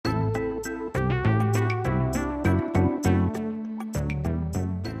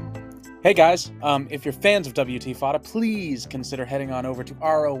Hey guys, if you're fans of WTFAWTA, please consider heading on over to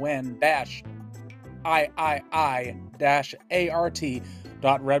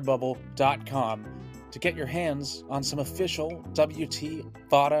ron-ii-art.redbubble.com to get your hands on some official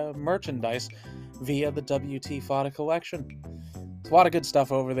WTFAWTA merchandise via the WTFAWTA collection. There's a lot of good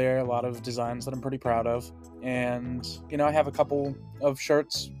stuff over there, a lot of designs that I'm pretty proud of, and, I have a couple of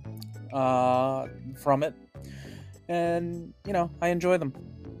shirts from it, and, I enjoy them.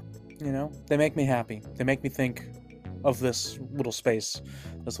 They make me happy. They make me think of this little space,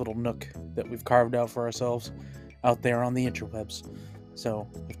 this little nook that we've carved out for ourselves out there on the interwebs. So,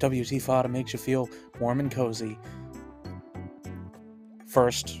 if WTFAWTA makes you feel warm and cozy,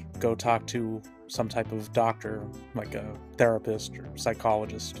 first, go talk to some type of doctor, like a therapist or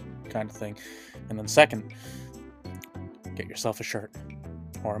psychologist kind of thing. And then second, get yourself a shirt,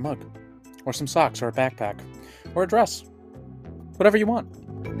 or a mug, or some socks, or a backpack, or a dress. Whatever you want.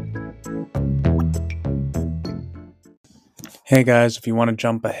 Hey guys, if you want to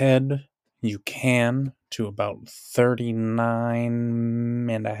jump ahead, you can to about 39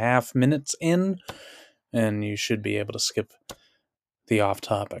 and a half minutes in, and you should be able to skip the off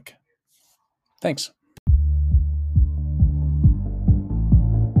topic. Thanks.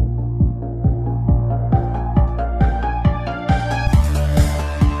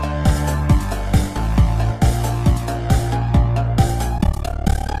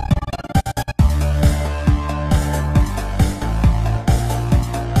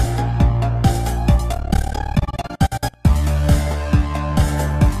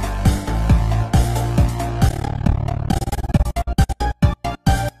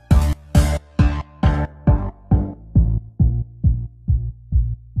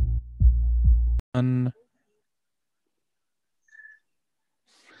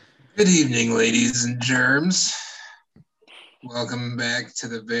 Good evening, ladies and germs. Welcome back to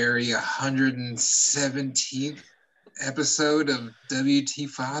the very 117th episode of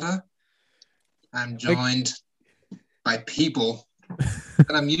WTFAWTA. I'm joined by people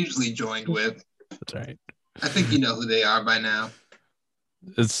that I'm usually joined with. That's right. I think you know who they are by now.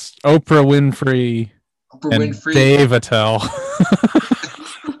 It's Oprah Winfrey and Dave Attell.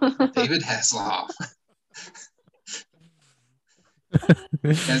 David Hasselhoff.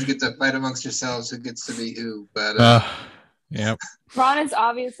 You guys get to fight amongst yourselves who gets to be who, but yep. Ron is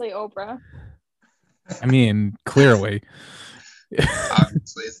obviously Oprah. I mean, clearly.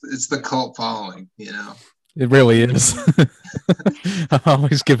 Obviously, it's the cult following, It really is. I'm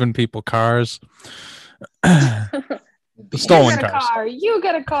always giving people cars. Stolen cars. You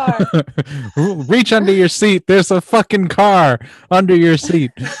get a car. Reach under your seat. There's a fucking car under your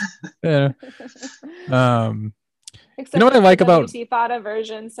seat. Yeah. Except you know what I like about WTFAWTA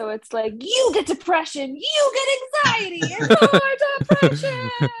version, so it's like you get depression, you get anxiety, it's more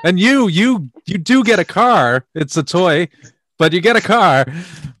depression. And you do get a car. It's a toy, but you get a car.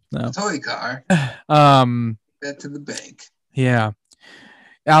 No. A toy car. That to the bank. Yeah.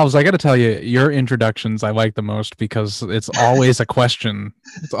 Alves, I got to tell you, your introductions I like the most because it's always a question.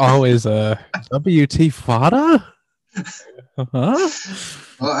 It's always a WTFAWTA? Huh?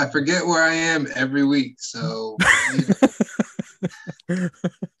 Well, I forget where I am every week, so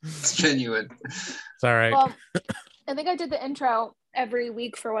it's genuine. It's all right. Well, I think I did the intro every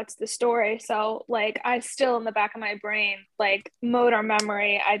week for What's the Story, so I still in the back of my brain motor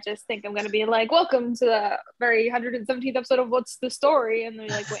memory, I just think I'm going to be like, welcome to the very 117th episode of What's the Story, and they're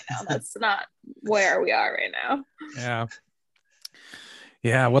like, wait, no, that's not where we are right now.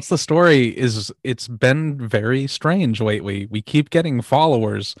 Yeah, What's the Story it's been very strange lately. We keep getting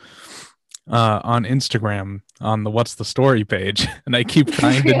followers on Instagram on the What's the Story page, and I keep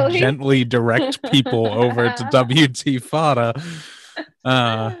trying to gently direct people over to WTFAWTA.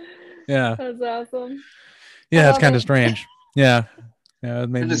 Yeah. That's awesome. Yeah, it's kind of strange. Yeah.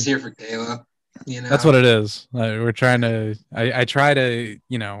 I'm just here for Kayla. That's what it is. We're trying to. I try to.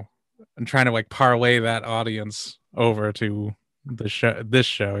 I'm trying to parlay that audience over to this show.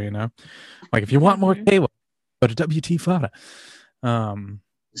 If you want more Kayla, go to WTFAWTA.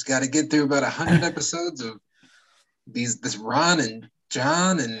 Just got to get through about 100 episodes of this Ron and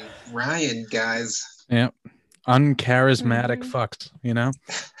John and Ryan guys. Yeah, uncharismatic fucks.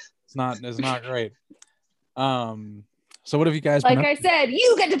 It's not great. So what have you guys been up I said,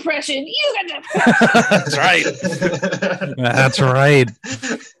 you get depression. That's right. That's right.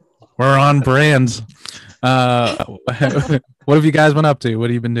 We're on brands. What have you guys been up to? What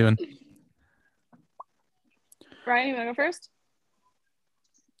have you been doing? Ryan, you want to go first?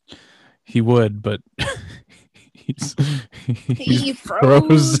 He would, but he's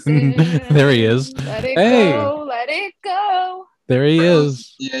frozen. There he is. Let it go. There he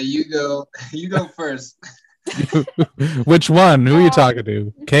is. Yeah, you go. You go first. Which one? Who are you talking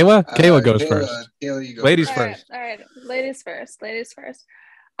to? Kayla? Kayla goes first. Kayla, you go Ladies first. first. All right. Ladies first. Ladies first.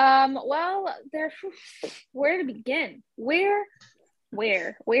 Well, where to begin? Where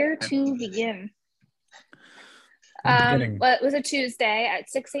to begin? Well, it was a Tuesday at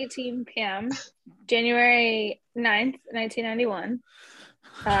 6:18 p.m., January 9th, 1991.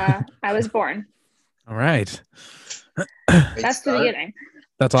 I was born. All right. That's the beginning.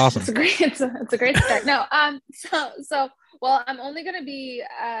 That's awesome. It's a great start. No, well, I'm only going to be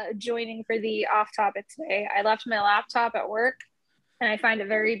joining for the off topic today. I left my laptop at work, and I find it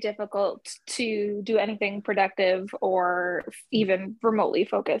very difficult to do anything productive or even remotely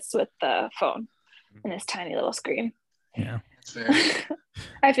focused with the phone and this tiny little screen. Yeah. That's fair.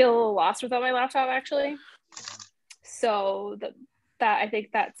 I feel a little lost without my laptop, actually. So that I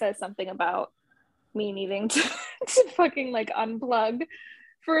think that says something about me needing to fucking like unplug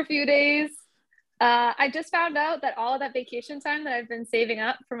for a few days. I just found out that all of that vacation time that I've been saving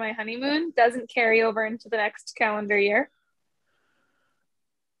up for my honeymoon doesn't carry over into the next calendar year.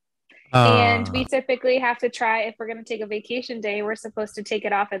 And we typically have to try, if we're going to take a vacation day, we're supposed to take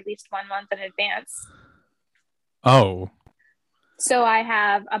it off at least 1 month in advance. Oh. So I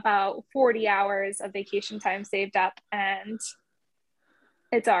have about 40 hours of vacation time saved up, and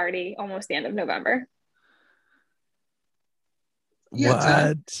it's already almost the end of November.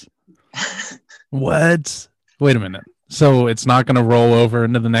 What? What? Wait a minute. So it's not going to roll over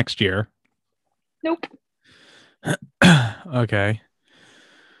into the next year? Nope. Okay.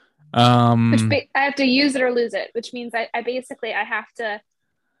 I have to use it or lose it, which means I basically have to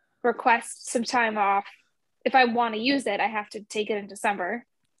request some time off. If I want to use it, I have to take it in December,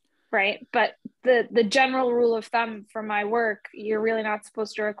 right? But the general rule of thumb for my work, you're really not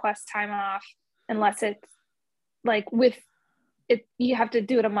supposed to request time off unless it's like with it. You have to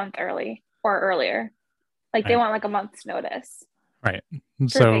do it a month early or earlier. Like they want like a month's notice. Right.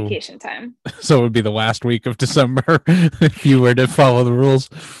 For vacation time. So it would be the last week of December if you were to follow the rules,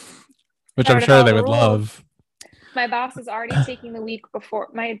 which I'm sure they would love. My boss is already taking the week before.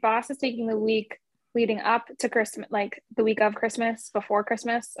 My boss is taking the week leading up to Christmas, like the week of Christmas, before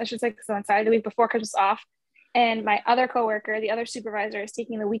Christmas, I should say, because on Saturday, the week before Christmas off. And my other coworker, the other supervisor, is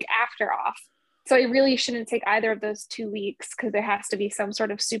taking the week after off. So I really shouldn't take either of those 2 weeks because there has to be some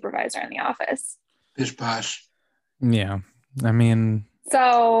sort of supervisor in the office. Bish bosh. Yeah. I mean,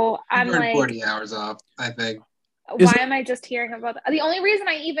 so I'm like 40 hours off, I think. Why am I just hearing about that? The only reason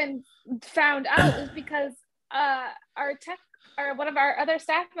I even found out is because one of our other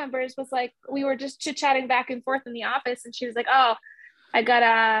staff members was like, we were just chit-chatting back and forth in the office, and she was like, oh, I'm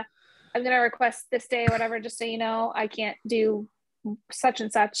gonna request this day or whatever, just so you know, I can't do such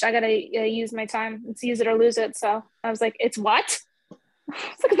and such. I gotta use my time. It's use it or lose it. So I was like, it's what? I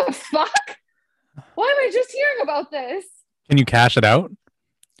was like, the fuck? Why am I just hearing about this? Can you cash it out?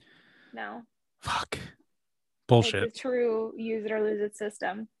 No. Fuck. Bullshit. It's a true use it or lose it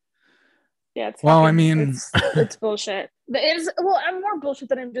system. Yeah, it's it's bullshit. I'm more bullshit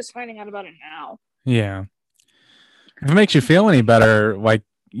than I'm just finding out about it now. Yeah. If it makes you feel any better, like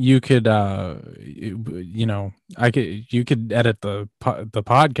you could you could edit the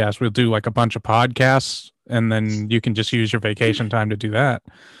podcast. We'll do like a bunch of podcasts, and then you can just use your vacation time to do that.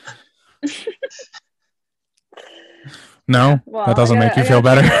 No, well, that doesn't make you feel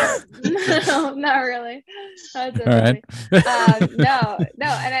better. No, not really. That's all right. No,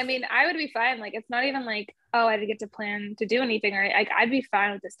 and I mean, I would be fine. Like, it's not even like, oh, I didn't get to plan to do anything, or like, I'd be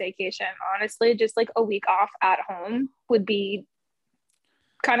fine with this vacation. Honestly, just like a week off at home would be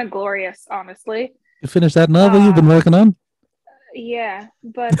kind of glorious. Honestly, you finished that novel you've been working on? Yeah,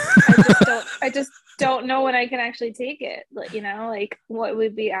 but I just don't know when I can actually take it. Like, you know, like what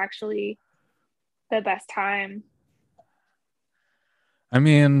would be actually the best time. I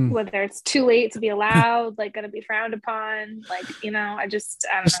mean, whether it's too late to be allowed, like going to be frowned upon, like, you know, I don't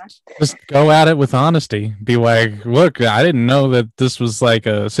know. Just go at it with honesty. Be like, look, I didn't know that this was like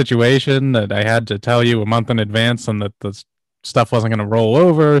a situation that I had to tell you a month in advance and that the stuff wasn't going to roll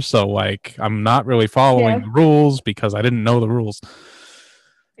over. So like, I'm not really following the rules because I didn't know the rules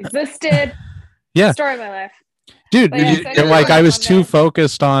existed. Yeah. Story of my life. Dude, I was too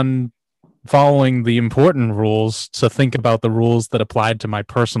focused on following the important rules to think about the rules that applied to my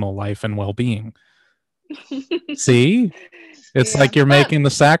personal life and well-being. See? It's like you're making the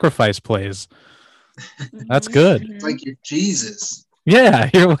sacrifice plays. That's good. It's like you're Jesus.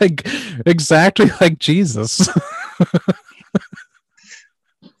 Yeah, you're like exactly like Jesus.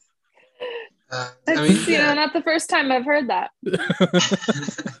 Not the first time I've heard that.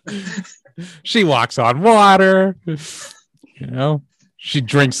 She walks on water. You know, she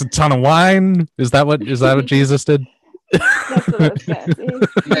drinks a ton of wine. Is that what Jesus did? That's what I was gonna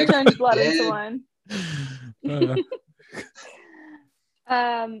say. He turns blood into wine.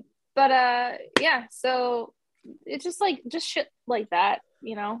 Yeah, so it's just shit like that,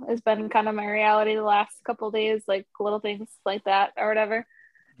 you know, has been kind of my reality the last couple of days, like little things like that or whatever.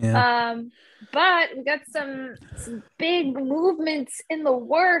 Yeah. But we got some big movements in the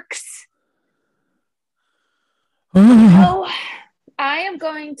works. So I am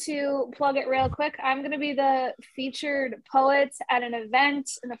going to plug it real quick. I'm going to be the featured poet at an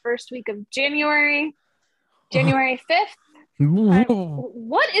event in the first week of January 5th.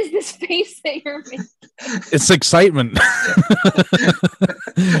 What is this face that you're making? It's excitement.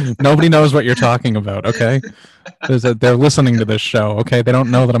 Nobody knows what you're talking about, okay? They're listening to this show, okay? They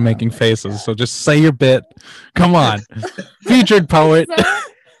don't know that I'm making faces, so just say your bit. Come on. Featured poet. It's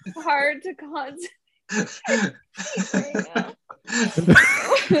so hard to concentrate right now.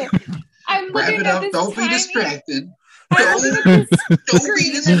 I'm looking at this. Don't be distracted. I'm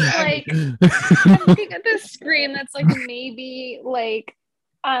looking at this screen that's like maybe like,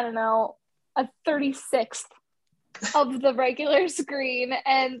 I don't know, a 36th of the regular screen,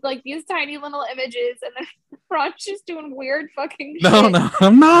 and like these tiny little images, and then Ron's just doing weird fucking shit. No,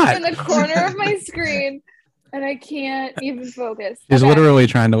 I'm not. In the corner of my screen, and I can't even focus. She's literally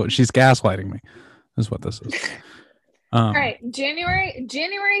she's gaslighting me. Is what this is. All right, January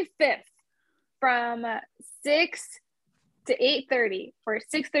 5th from 6 to 8:30 or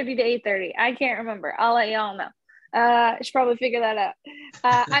 6:30 to 8:30. I can't remember. I'll let y'all know. I should probably figure that out.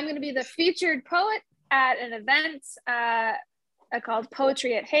 I'm going to be the featured poet at an event called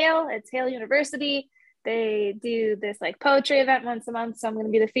Poetry at Hale. It's Hale University. They do this like poetry event once a month. So I'm going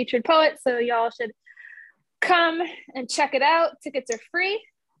to be the featured poet. So y'all should come and check it out. Tickets are free.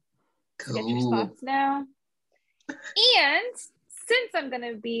 Cool. Get your spots now. And since I'm going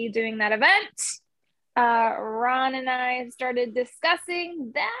to be doing that event, Ron and I started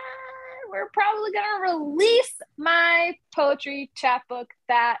discussing that we're probably going to release my poetry chapbook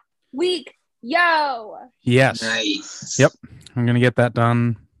that week. Yo. Yes. Nice. Yep. I'm going to get that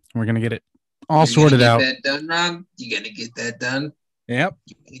done. We're going to get it all sorted out. Get that done, Ron? You going to get that done? Yep.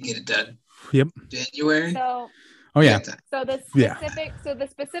 You going to get it done? Yep. January? So, oh, yeah. So the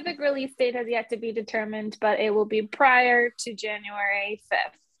specific release date has yet to be determined, but it will be prior to January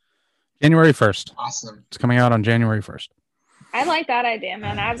 5th. January 1st. Awesome. It's coming out on January 1st. I like that idea,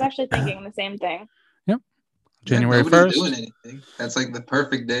 man. I was actually thinking the same thing. Yep. January 1st. Nobody's doing anything. That's like the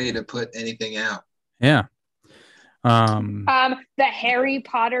perfect day to put anything out. Yeah. The Harry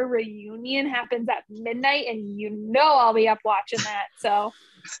Potter reunion happens at midnight, and you know I'll be up watching that. So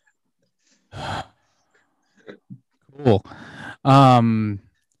cool.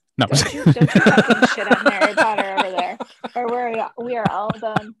 No. Don't you fucking shit on Harry Potter over there, or we are all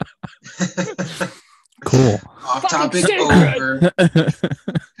done. Cool. Off topic over.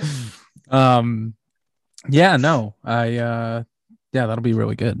 Yeah, no. Yeah, that'll be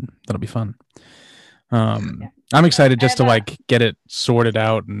really good. That'll be fun. I'm excited just to like get it sorted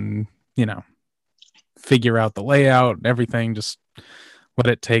out and, you know, figure out the layout and everything, just let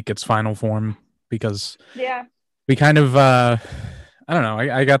it take its final form, because we kind of I don't know,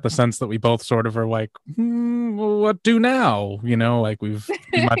 I got the sense that we both sort of are like, what do now? You know, like we've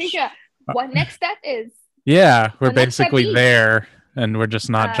pretty much what next step is. Yeah, we're basically there and we're just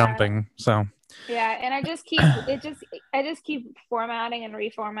not jumping. So yeah, and I just keep formatting and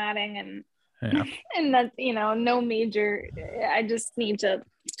reformatting and and that, you know, no major. I just need to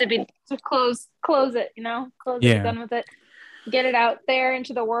close it, you know, it, done with it, get it out there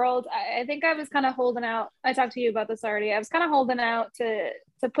into the world. I think I was kind of holding out. I talked to you about this already. I was kind of holding out to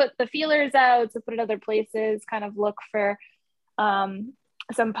put the feelers out, to put it other places, kind of look for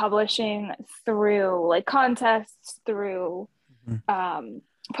some publishing through like contests, through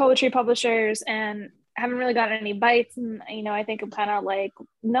poetry publishers, and haven't really gotten any bites. And, you know, I think I'm kind of like,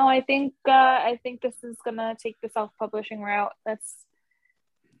 no, I think this is gonna take the self-publishing route. That's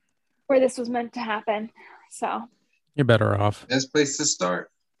where this was meant to happen. So you're better off. Best place to start.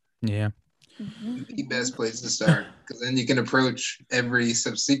 Yeah. The best place to start, because then you can approach every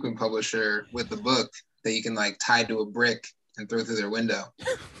subsequent publisher with a book that you can like tie to a brick and throw through their window.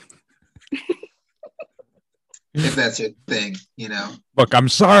 If that's your thing, you know. Look, I'm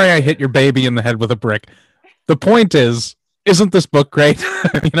sorry I hit your baby in the head with a brick. The point is, isn't this book great?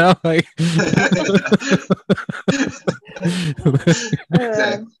 You know, like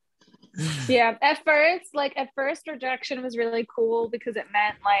exactly. Yeah, at first rejection was really cool because it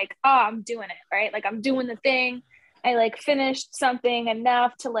meant like, oh, I'm doing it, right? Like I'm doing the thing. I like finished something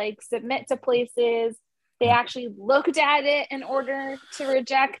enough to like submit to places. they actually looked at it in order to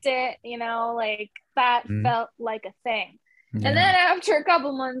reject it, you know, like that felt like a thing. Yeah. And then after a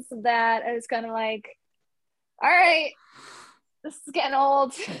couple months of that, I was kind of like, all right, this is getting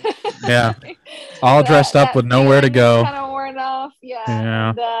old. Yeah. All dressed up with nowhere to go. Kind of worn off. Yeah.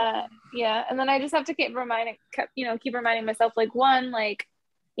 And, and then I just have to keep reminding myself, like, one, like,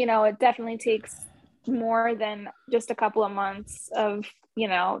 you know, it definitely takes more than just a couple of months of, you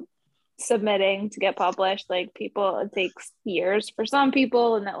know, submitting to get published. Like, it takes years for some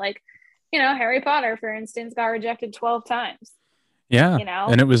people, and that, like, you know, Harry Potter, for instance, got rejected 12 times. Yeah. You know,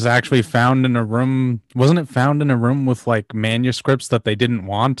 and it was actually found in a room. Wasn't it found in a room with like manuscripts that they didn't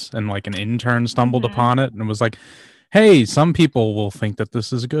want, and like an intern stumbled upon it and was like, hey, some people will think that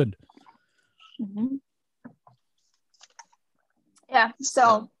this is good. Yeah.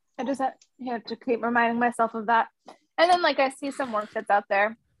 So I just have to keep reminding myself of that. And then, like, I see some work that's out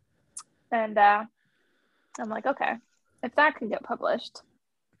there, and I'm like, okay, if that can get published,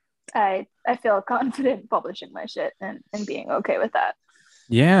 I feel confident publishing my shit and being okay with that.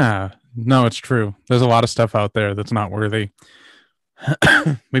 Yeah, no, it's true. There's a lot of stuff out there that's not worthy.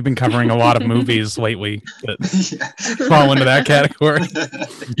 We've been covering a lot of movies lately that fall into that category.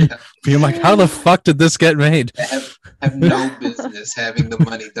 Being like, how the fuck did this get made? Have no business having the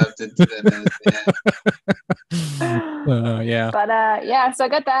money dumped into them. Yeah. But so I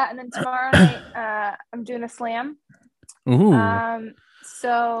got that, and then tomorrow night I'm doing a slam. Ooh.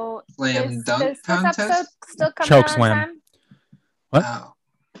 So slam dunk this contest? episode still coming Choke out slam. on time? What? Wow.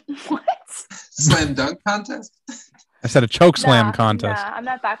 What? Slam dunk contest? I said a choke slam contest. Nah, I'm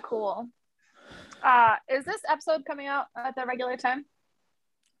not that cool. Is this episode coming out at the regular time?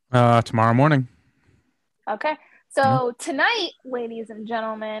 Tomorrow morning. Okay. So tonight, ladies and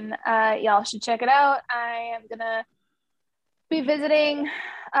gentlemen, y'all should check it out. I am gonna be visiting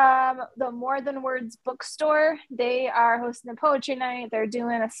the More Than Words bookstore. They are hosting a poetry night. They're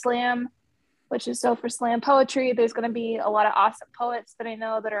doing a slam, which is so for slam poetry. There's going to be a lot of awesome poets that I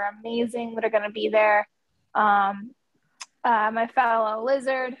know that are amazing that are going to be there. My fellow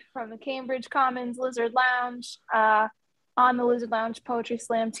Lizard from the Cambridge Commons Lizard Lounge, on the Lizard Lounge Poetry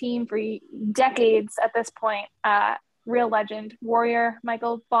Slam team for decades at this point. Real legend, warrior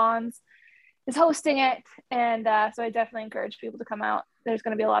Michael Bonds is hosting it, and so I definitely encourage people to come out. There's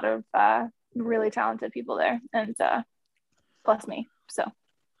going to be a lot of really talented people there, and plus me. So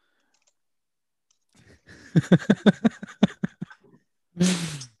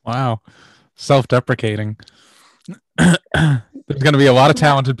wow, self-deprecating. There's going to be a lot of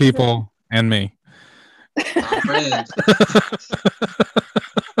talented people and me.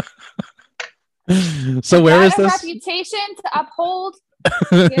 So where is this? Reputation to uphold.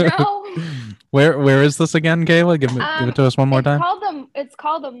 You know, where is this again, Kayla? Give it to us one more time. It's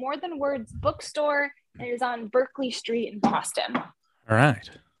called the More Than Words bookstore. It is on Berkeley Street in Boston. All right,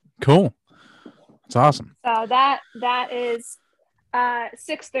 cool. It's awesome. So that is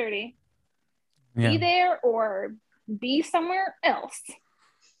 6:30. Be there or be somewhere else.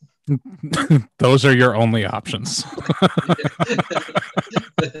 Those are your only options.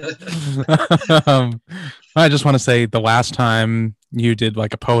 I just want to say the last time you did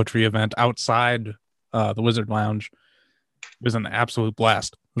like a poetry event outside the Wizard Lounge, it was an absolute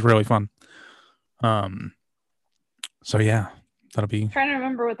blast. It was really fun. So yeah, that'll be. I'm trying to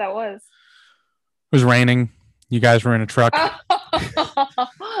remember what that was. It was raining. You guys were in a truck.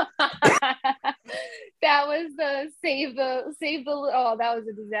 That was the save the oh, that was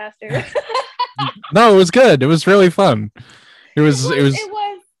a disaster. No, it was good. It was really fun. It was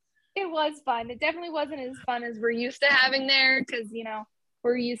fun. It definitely wasn't as fun as we're used to having there, because you know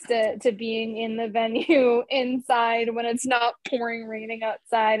we're used to being in the venue inside when it's not pouring raining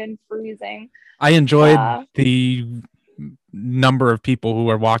outside and freezing. I enjoyed the number of people who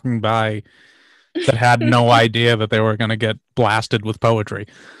were walking by that had no idea that they were going to get blasted with poetry.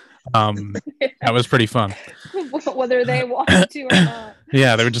 That was pretty fun. Whether they wanted to or not.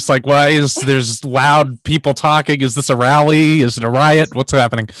 Yeah, they were just like, why is there's loud people talking? Is this a rally? Is it a riot? What's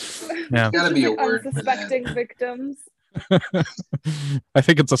happening? Yeah. There's gotta be a word for that. Unsuspecting victims. I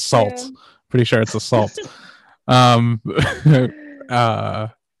think it's assault. Yeah. Pretty sure it's assault. Ryan,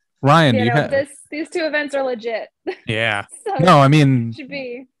 these two events are legit. Yeah. So no, I mean, should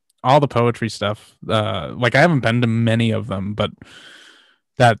be all the poetry stuff. Like I haven't been to many of them, but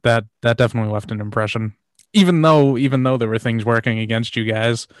that definitely left an impression. Even though there were things working against you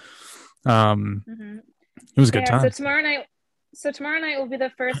guys, it was a good time. So tomorrow night will be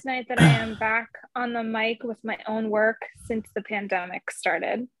the first night that I am back on the mic with my own work since the pandemic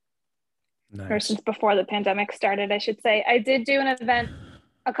started. Nice. Or since before the pandemic started, I should say. I did do an event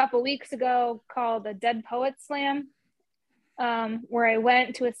a couple weeks ago called the Dead Poet Slam, where I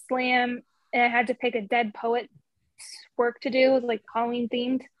went to a slam and I had to pick a dead poet work to do. It was like Halloween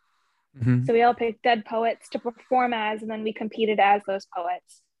themed. Mm-hmm. So we all picked dead poets to perform as, and then we competed as those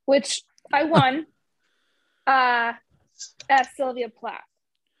poets, which I won as Sylvia Plath.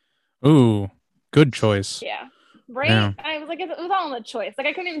 Ooh, good choice. Yeah. Right? Yeah. I was like, it was all in the choice. Like,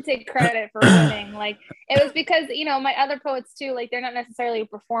 I couldn't even take credit for winning. Like, it was because, you know, my other poets too, like, they're not necessarily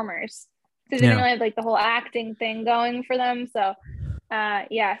performers. So they didn't really have like the whole acting thing going for them. So,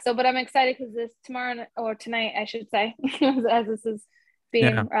 yeah. So, but I'm excited because this tomorrow or tonight, I should say, as this is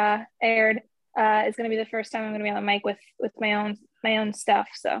being aired, is going to be the first time I'm going to be on the mic with my own stuff.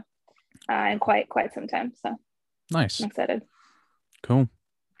 So, in quite some time. So, nice. I'm excited. Cool.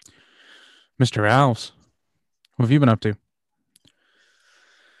 Mr. Alves, what have you been up to?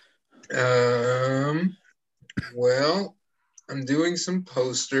 Well, I'm doing some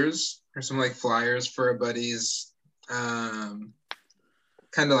posters or some like flyers for a buddy's kind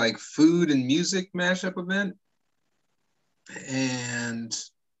of like food and music mashup event. And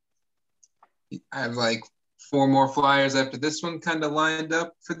I have like 4 more flyers after this one kind of lined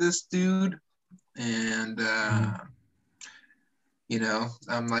up for this dude. And you know,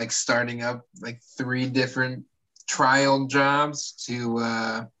 I'm like starting up like 3 different trial jobs to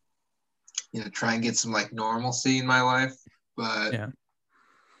you know, try and get some like normalcy in my life. But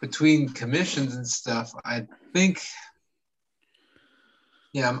between commissions and stuff, I think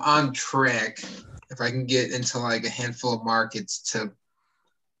I'm on track if I can get into like a handful of markets to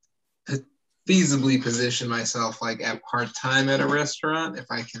feasibly position myself like at part-time at a restaurant. If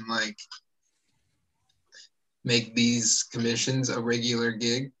I can like make these commissions a regular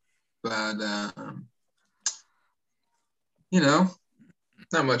gig, but you know,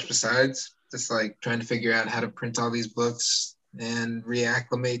 not much besides just like trying to figure out how to print all these books and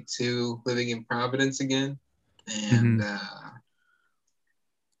reacclimate to living in Providence again, and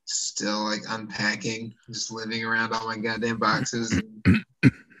still like unpacking, just living around all my goddamn boxes.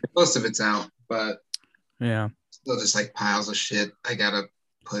 Most of it's out, but still just like piles of shit I gotta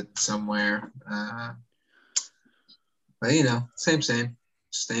put somewhere. But you know, same,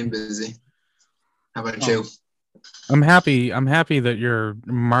 staying busy. How about you? I'm happy that you're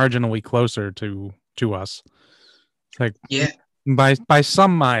marginally closer to us. Like by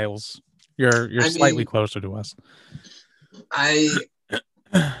some miles, you're slightly closer to us.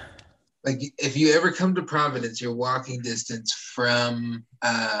 Like if you ever come to Providence, you're walking distance from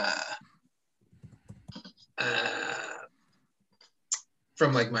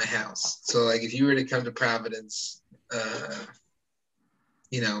like my house. So like if you were to come to Providence,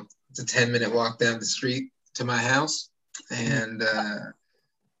 you know, it's a 10-minute walk down the street to my house. And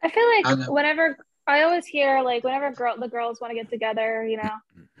I feel like whenever I always hear like whenever the girls want to get together, you know,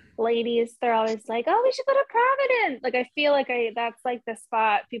 ladies, they're always like, oh, we should go to Providence. Like I feel like that's like the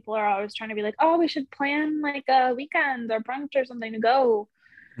spot people are always trying to be like, oh, we should plan like a weekend or brunch or something to go.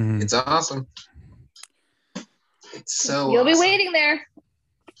 It's awesome. It's so you'll be waiting there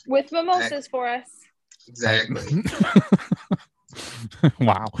with mimosas for us. Exactly.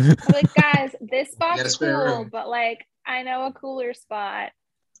 Wow. I'm like, guys, this spot's cool, but like I know a cooler spot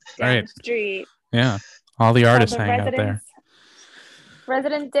down the street. Yeah. All the artists hang out there.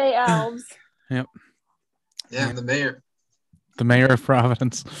 Resident Day Elves. Yep. Yeah, I'm the mayor. The mayor of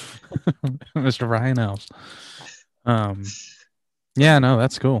Providence. Mr. Ryan Elves. Yeah, no,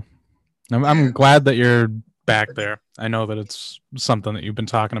 that's cool. I'm glad that you're back there. I know that it's something that you've been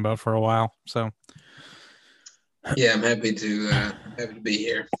talking about for a while. So yeah, I'm happy to be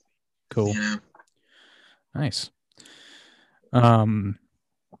here. Cool. You know? Nice.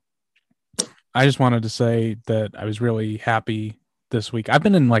 I just wanted to say that I was really happy this week. I've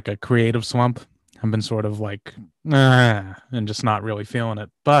been in like a creative slump. I've been sort of like, and just not really feeling it,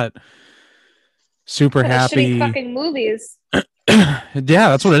 but super happy. Shitty fucking movies. Yeah,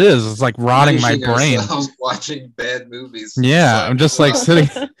 that's what it is. It's like rotting my brain. Watching bad movies. Yeah, I'm just like sitting.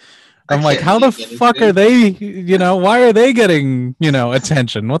 I'm like, how the fuck are they? You know, why are they getting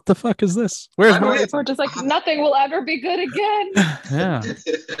attention? What the fuck is this? Where's my? We're just like nothing will ever be good again.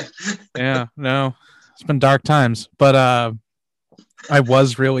 Yeah. No, it's been dark times, but I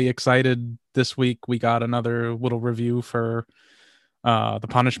was really excited this week. We got another little review for The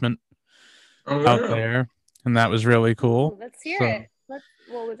Punishment out there, and that was really cool. Let's hear it.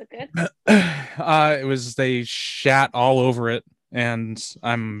 What was it good? They shat all over it, and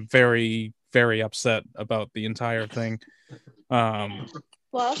I'm very, very upset about the entire thing. Well,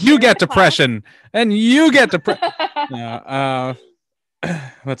 you get depression, and you get depression.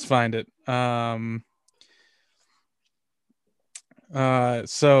 Let's find it.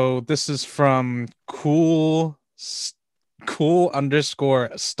 So this is from cool _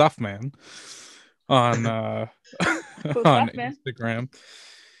 Stuffman on Cool on stuff, man. Instagram.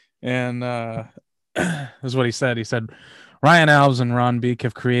 And this is what he said. He said, Ryan Alves and Ron Beek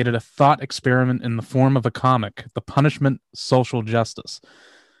have created a thought experiment in the form of a comic, The Punishment Social Justice.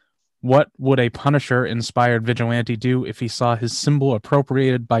 What would a Punisher-inspired vigilante do if he saw his symbol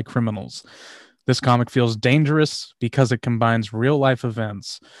appropriated by criminals? This comic feels dangerous because it combines real-life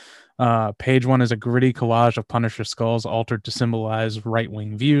events. Page 1 is a gritty collage of Punisher skulls altered to symbolize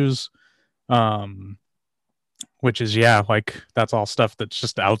right-wing views. Which is, like, that's all stuff that's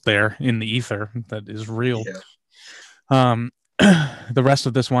just out there in the ether that is real. Yeah. The rest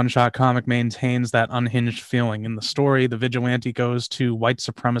of this one-shot comic maintains that unhinged feeling. In the story, the vigilante goes to white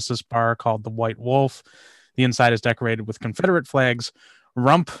supremacist bar called the White Wolf. The inside is decorated with Confederate flags,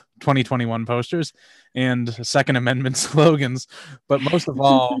 Rump 2021 posters, and Second Amendment slogans. But most of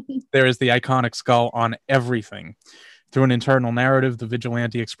all, there is the iconic skull on everything. Through an internal narrative, the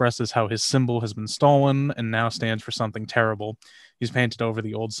vigilante expresses how his symbol has been stolen and now stands for something terrible. He's painted over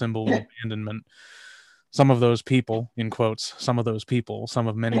the old symbol of abandonment. Some of those people, in quotes, some of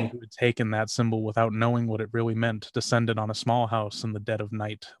many who had taken that symbol without knowing what it really meant, descended on a small house in the dead of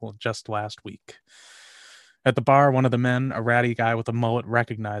night just last week. At the bar, one of the men, a ratty guy with a mullet,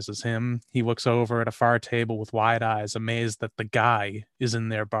 recognizes him. He looks over at a far table with wide eyes, amazed that the guy is in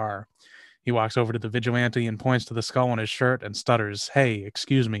their bar. He walks over to the vigilante and points to the skull on his shirt and stutters, "Hey,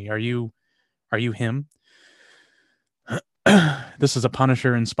 excuse me, are you him?" This is a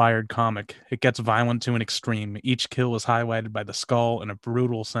Punisher-inspired comic. It gets violent to an extreme. Each kill is highlighted by the skull and a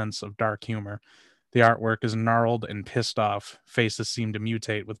brutal sense of dark humor. The artwork is gnarled and pissed off. Faces seem to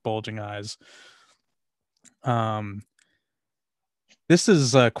mutate with bulging eyes. This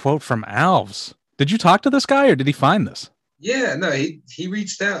is a quote from Alves. Did you talk to this guy, or did he find this? Yeah, no, he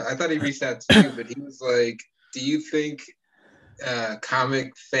reached out. I thought he reached out to you, but he was like, do you think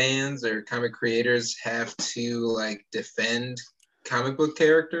comic fans or comic creators have to like defend comic book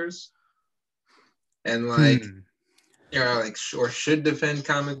characters and like like or should defend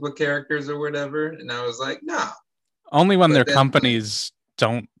comic book characters or whatever? And I was like, no. Only when their companies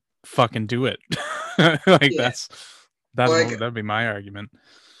don't fucking do it. Like that's like, that'd be my argument.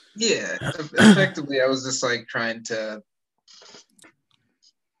 Yeah, effectively I was just like trying to,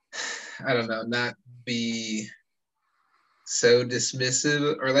 I don't know, not be so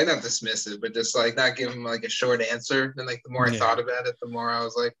dismissive, or like not dismissive, but just like not give him like a short answer. And like the more I thought about it, the more I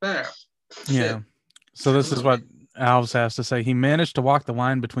was like, yeah. So this is what Alves has to say. He managed to walk the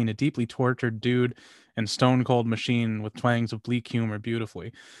line between a deeply tortured dude and stone cold machine with twangs of bleak humor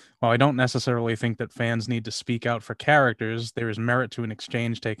beautifully. While I don't necessarily think that fans need to speak out for characters, there is merit to an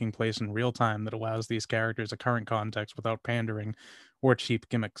exchange taking place in real time that allows these characters a current context without pandering or cheap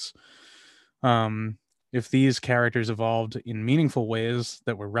gimmicks. If these characters evolved in meaningful ways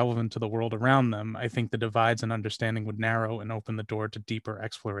that were relevant to the world around them, I think the divides in understanding would narrow and open the door to deeper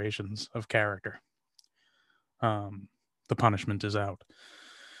explorations of character. The punishment is out.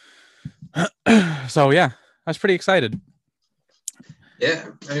 So yeah, I was pretty excited.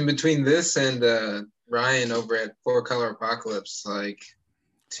 Yeah, I mean, between this and Ryan over at 4-Color Apocalypse, like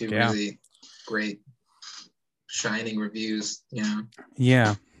two really great shining reviews, you know.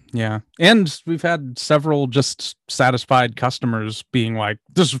 Yeah. And we've had several just satisfied customers being like,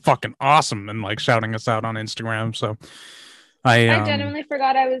 this is fucking awesome, and like shouting us out on Instagram. So I genuinely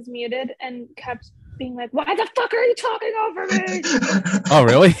forgot I was muted and kept being like, why the fuck are you talking over me? Oh,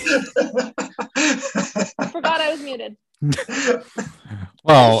 really? I forgot I was muted.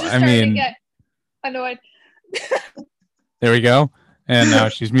 Well, I mean, to get annoyed. There we go. And now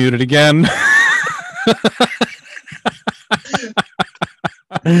she's muted again.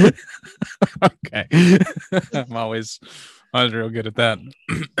 Okay. I'm always real good at that.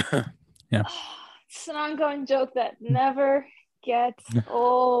 Yeah. It's an ongoing joke that never gets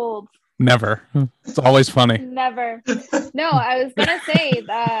old. Never. It's always funny. Never. No, I was gonna say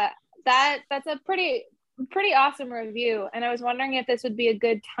that's a pretty awesome review, and I was wondering if this would be a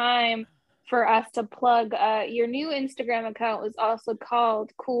good time for us to plug your new Instagram account was also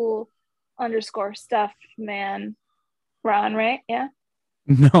called cool_stuffman Ron, right? Yeah.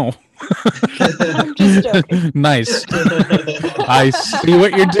 No. I'm just joking. Nice. I see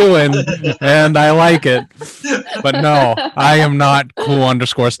what you're doing and I like it. But no, I am not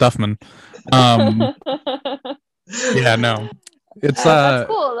cool_stuffman. Yeah, no. It's that's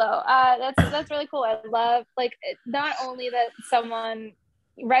cool though. That's really cool. I love, like, not only that someone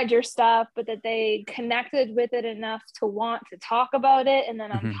read your stuff, but that they connected with it enough to want to talk about it, and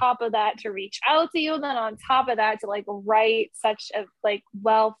then on top of that to reach out to you, and then on top of that to like write such a like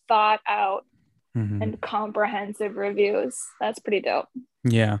well thought out and comprehensive reviews. That's pretty dope.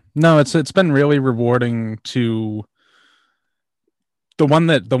 Yeah, no, it's been really rewarding to the one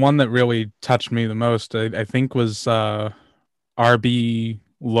that really touched me the most, I think, was RB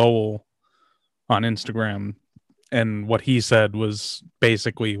Lowell on Instagram, and what he said was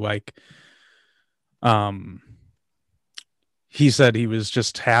basically like, he said he was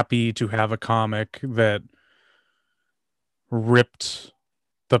just happy to have a comic that ripped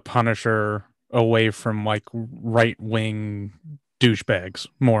the Punisher away from like right-wing douchebags,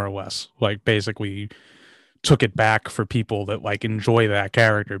 more or less, like basically took it back for people that like enjoy that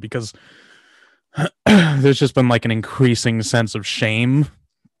character, because there's just been like an increasing sense of shame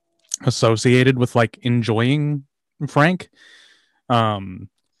associated with like enjoying Frank,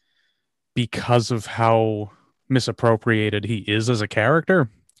 because of how misappropriated he is as a character,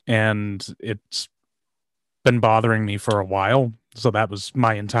 and it's been bothering me for a while. So that was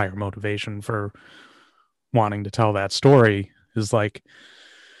my entire motivation for wanting to tell that story, is like,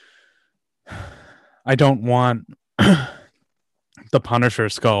 I don't want the Punisher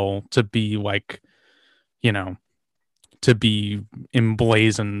skull to be like, you know, to be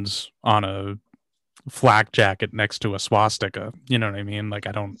emblazoned on a flak jacket next to a swastika. You know what I mean? Like,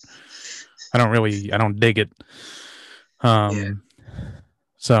 I don't dig it.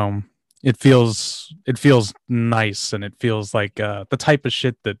 So it feels nice, and it feels like the type of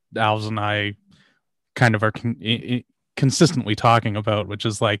shit that Alves and I kind of are consistently talking about, which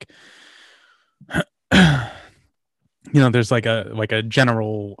is like, there's like a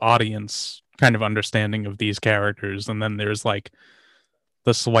general audience kind of understanding of these characters, and then there's like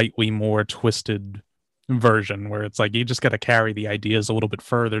the slightly more twisted version where it's like you just got to carry the ideas a little bit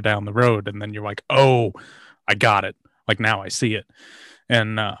further down the road, and then you're like, oh, I got it, like now I see it.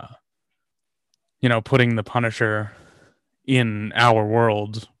 And putting the Punisher in our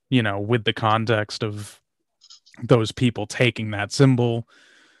world, with the context of those people taking that symbol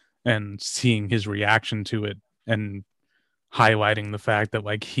and seeing his reaction to it, and highlighting the fact that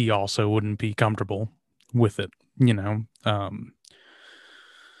like he also wouldn't be comfortable with it,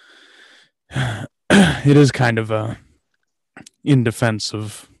 it is kind of a in defense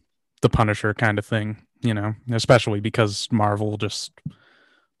of the Punisher kind of thing, especially because Marvel just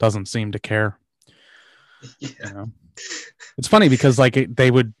doesn't seem to care. Yeah. It's funny because like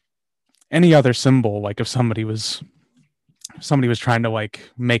they would, any other symbol, like if somebody was trying to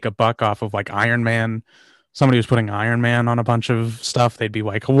like make a buck off of like Iron Man, somebody was putting Iron Man on a bunch of stuff, they'd be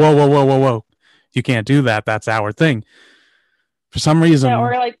like, whoa, you can't do that, that's our thing. For some reason,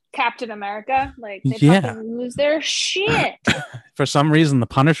 or like Captain America, like they fucking lose their shit. For some reason, the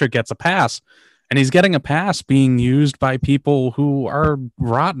Punisher gets a pass, and he's getting a pass being used by people who are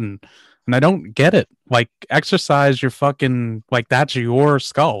rotten, and I don't get it. Like, exercise your fucking, like, that's your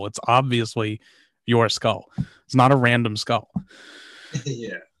skull. It's obviously your skull. It's not a random skull.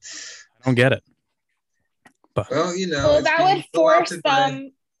 Yeah, I don't get it. But that would force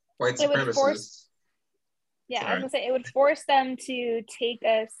them. White supremacists. Yeah, I was gonna say it would force them to take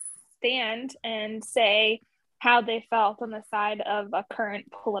a stand and say how they felt on the side of a current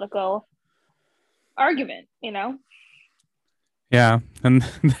political argument, Yeah, and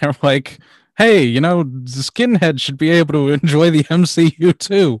they're like, hey, the skinhead should be able to enjoy the MCU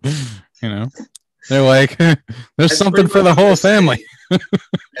too. They're like, there's something for the whole family.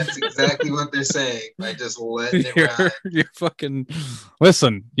 That's exactly what they're saying. By just letting it ride. You're fucking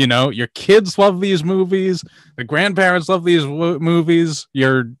listen. Your kids love these movies. The grandparents love these movies.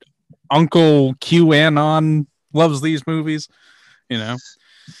 Your uncle QAnon loves these movies. I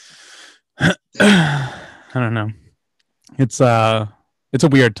don't know. It's a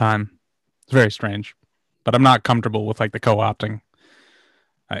weird time. It's very strange, but I'm not comfortable with like the co-opting.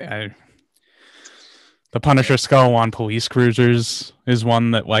 The Punisher skull on police cruisers is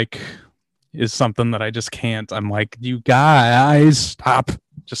one that like is something that I just can't. I'm like, you guys, stop.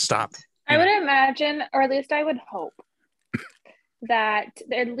 Just stop. I would imagine, or at least I would hope, that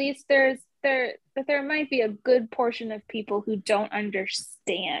at least there might be a good portion of people who don't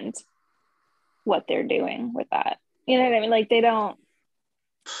understand what they're doing with that. You know what I mean? Like, they don't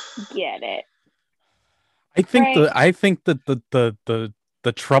get it. I think that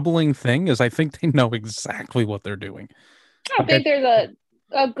the troubling thing is I think they know exactly what they're doing. I think there's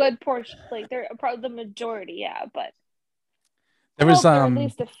a good portion, like they're probably the majority, yeah, but there was at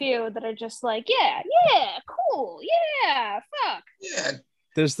least a few that are just like, yeah, cool, yeah, fuck. Yeah.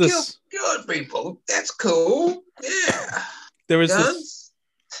 There's this good people. That's cool. Yeah. There was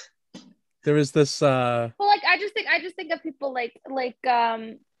there was this well, like I just think of people like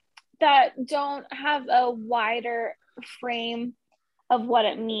that don't have a wider frame of what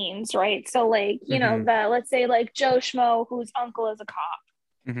it means, right? So like, you know, let's say like Joe Schmo, whose uncle is a cop,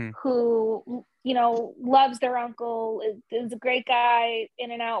 who, you know, loves their uncle, is a great guy,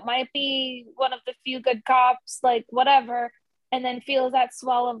 in and out, might be one of the few good cops, like whatever, and then feels that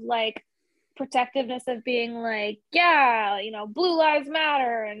swell of like protectiveness of being like, yeah, you know, blue lives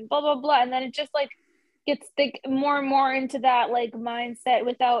matter and blah blah blah, and then it just like gets more and more into that like mindset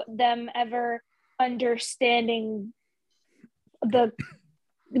without them ever understanding the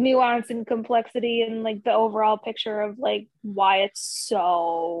nuance and complexity and like the overall picture of like why it's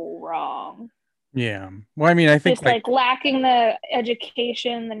so wrong. Yeah. Well, I mean, I think just like lacking the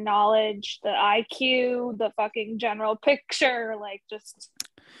education, the knowledge, the IQ, the fucking general picture, like just.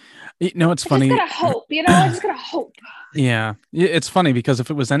 You know, it's funny. I just gotta hope, you know. I just gotta hope. Yeah, it's funny because if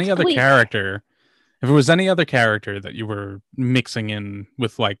it was any other character, that you were mixing in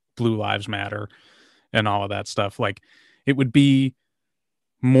with like Blue Lives Matter and all of that stuff, like it would be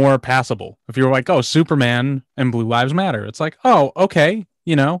more passable. If you were like, oh, Superman and Blue Lives Matter, it's like, oh, okay,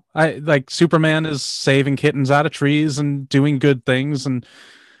 you know, I like Superman is saving kittens out of trees and doing good things, and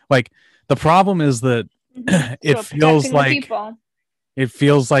like the problem is that it feels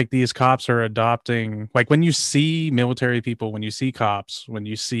like these cops are adopting, like when you see military people, when you see cops, when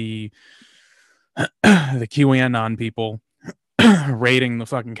you see the QAnon people raiding the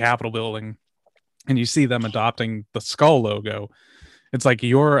fucking Capitol building, and you see them adopting the skull logo, it's like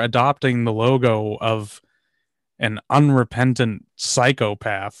you're adopting the logo of an unrepentant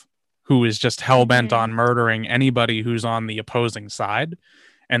psychopath who is just hell-bent on murdering anybody who's on the opposing side.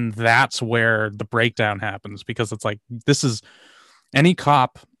 And that's where the breakdown happens, because it's like, this is any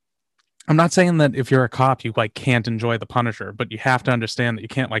cop. I'm not saying that if you're a cop, you like can't enjoy the Punisher, but you have to understand that you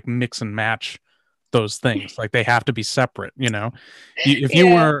can't like mix and match those things. Like they have to be separate, you know? If you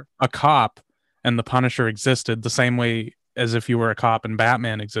were a cop and the Punisher existed the same way as if you were a cop and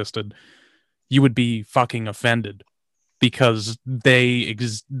Batman existed, you would be fucking offended, because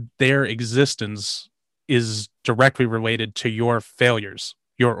their existence is directly related to your failures,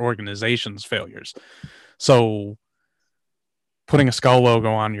 your organization's failures. So putting a skull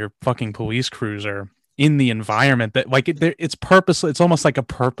logo on your fucking police cruiser in the environment that like it's purposeful, it's almost like a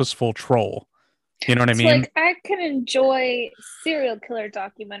purposeful troll. You know what I mean? Like I can enjoy serial killer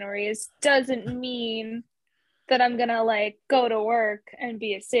documentaries doesn't mean that I'm gonna like go to work and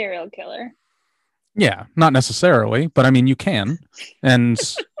be a serial killer. Yeah, not necessarily, but I mean you can, and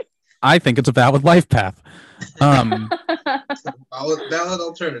I think it's a valid life path. Valid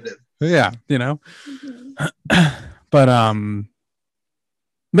alternative. Yeah, you know. But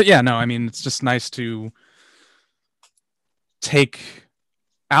yeah, no, I mean it's just nice to take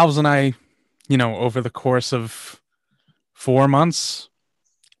Alves and I, you know, over the course of 4 months.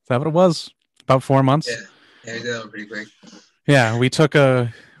 Is that what it was? About 4 months? Yeah, we did that pretty quick. Yeah, we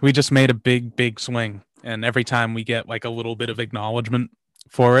just made a big swing, and every time we get like a little bit of acknowledgement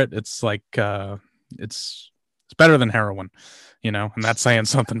for it, it's like it's better than heroin, you know, and that's saying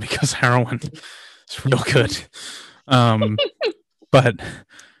something because heroin is real good. But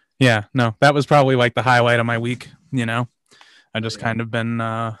yeah, no, that was probably like the highlight of my week, you know. I just kind of been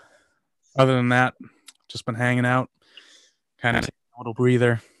other than that, just been hanging out, kind of taking a little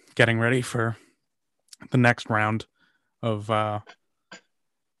breather, getting ready for the next round of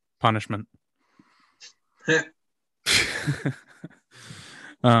punishment.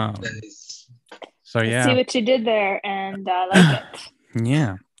 Nice. So yeah, I see what you did there, and I like it.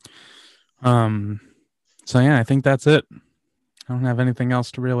 Yeah. So yeah, I think that's it. I don't have anything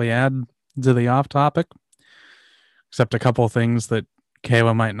else to really add to the off topic, except a couple of things that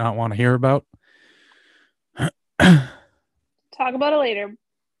Kayla might not want to hear about. Talk about it later.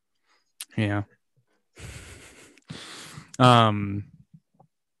 Yeah.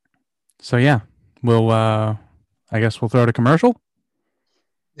 So yeah, we'll I guess we'll throw it a commercial.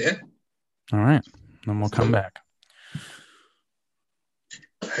 Yeah. All right. Then we'll come back.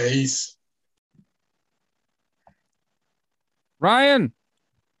 Peace. Ryan.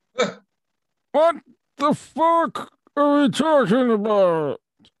 What the fuck are we talking about?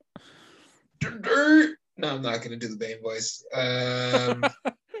 No, I'm not going to do the Bane voice.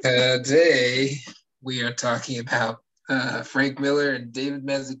 Today, we are talking about Frank Miller and David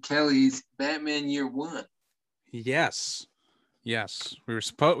Mazzucchelli's Batman Year One. Yes. We were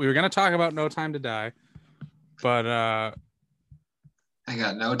going to talk about No Time to Die, but I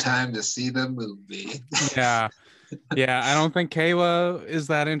got no time to see the movie. Yeah, I don't think Kayla is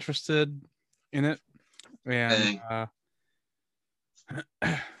that interested in it. And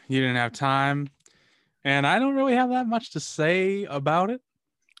you didn't have time, and I don't really have that much to say about it.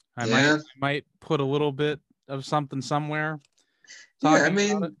 I might put a little bit of something somewhere. Yeah, I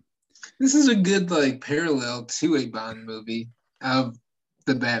mean, this is a good like parallel to a Bond movie of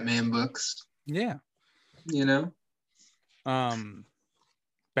the Batman books. Yeah. You know?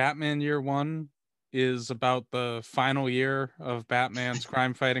 Batman Year One is about the final year of Batman's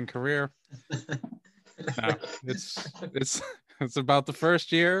crime fighting career. No, it's about the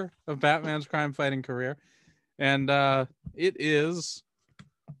first year of Batman's crime fighting career. And it is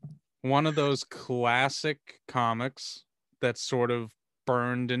one of those classic comics that sort of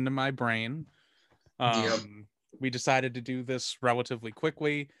burned into my brain. Yep. We decided to do this relatively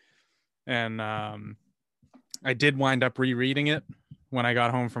quickly, and I did wind up rereading it when I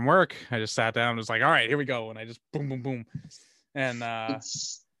got home from work. I just sat down and was like, all right, here we go. And I just boom, boom, boom. And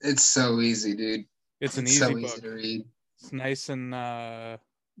it's so easy, dude. It's an easy book. Easy to read. It's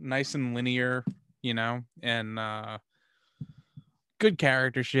nice and linear, you know, and good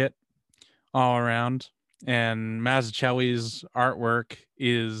character shit all around. And Mazzucchelli's artwork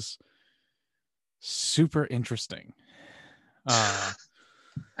is super interesting. I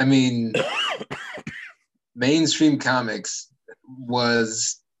mean, mainstream comics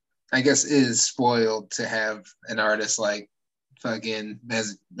is spoiled to have an artist like fucking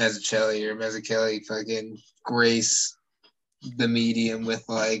Mazzucchelli fucking grace the medium with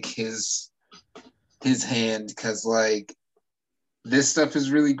like his hand, because like this stuff is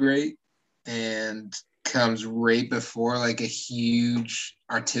really great and comes right before like a huge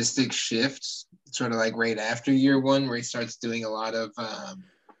artistic shift, sort of like right after Year One, where he starts doing a lot of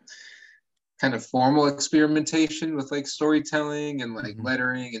kind of formal experimentation with like storytelling and like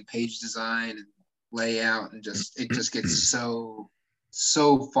lettering and page design and layout, and it just gets so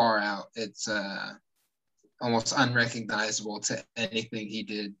far out. It's almost unrecognizable to anything he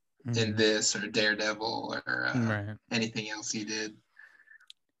did in this or Daredevil or anything else he did.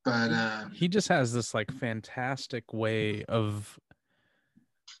 But he just has this like fantastic way of,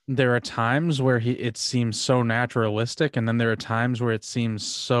 there are times where it seems so naturalistic, and then there are times where it seems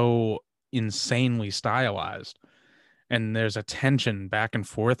so insanely stylized, and there's a tension back and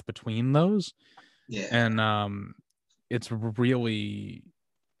forth between those. Yeah. And it's a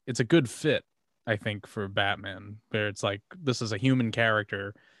good fit, I think, for Batman, where it's like, this is a human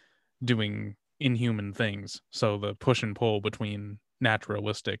character doing inhuman things, so the push and pull between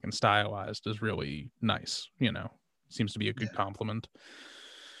naturalistic and stylized is really nice, you know. Seems to be a good compliment.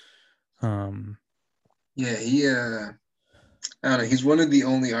 He I don't know, he's one of the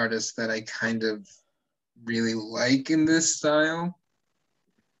only artists that I kind of really like in this style,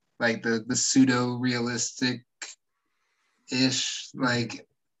 like the pseudo realistic ish, like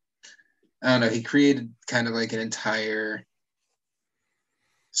I don't know, he created kind of like an entire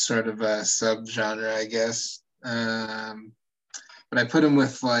sort of a subgenre, I guess. But I put him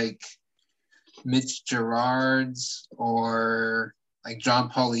with like Mitch Gerards or like John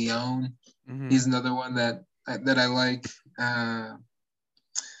Paul Leon. He's another one that I like.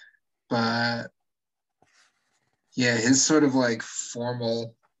 But yeah, his sort of like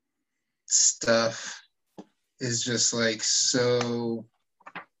formal stuff is just like so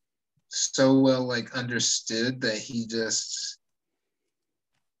well like understood that he just,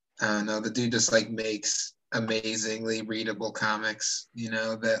 I don't know, the dude just like makes amazingly readable comics, you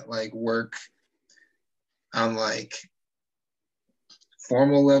know, that like work on like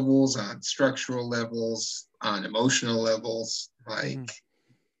formal levels, on structural levels, on emotional levels. Like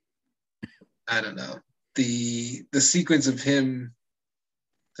I don't know, the sequence of him,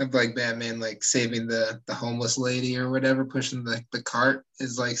 of like Batman like saving the homeless lady or whatever, pushing the cart,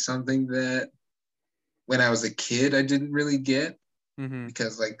 is like something that when I was a kid I didn't really get,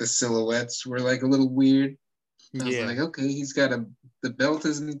 because like the silhouettes were like a little weird. I was like, okay, he's got the belt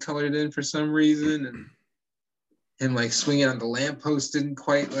isn't colored in for some reason, and him like swinging on the lamppost didn't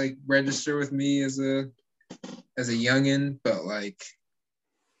quite like register with me as a youngin', but like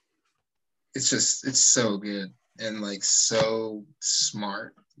it's so good and like so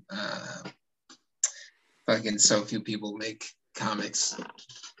smart. Fucking so few people make comics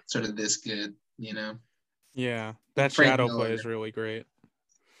sort of this good, you know? Yeah, that Frank shadow Miller play is really great.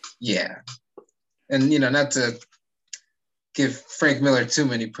 Yeah. And, you know, not to give Frank Miller too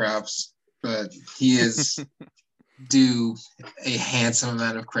many props, but he is due a handsome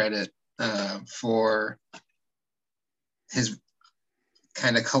amount of credit for his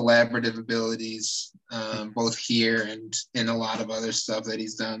kind of collaborative abilities, both here and in a lot of other stuff that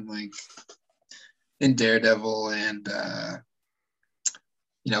he's done, like in Daredevil and,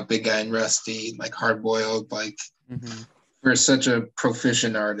 you know, Big Guy and Rusty, like Hard Boiled, like For such a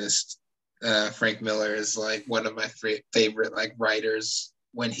proficient artist, Frank Miller is like one of my favorite like writers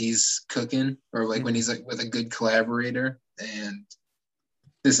when he's cooking or like when he's like with a good collaborator. And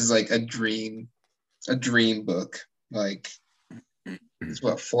this is like a dream book. Like it's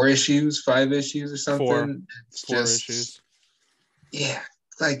what, 4 issues, 5 issues or something. It's four just issues. Yeah,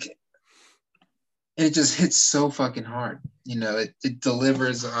 like it just hits so fucking hard. You know, it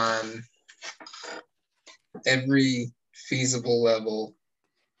delivers on every feasible level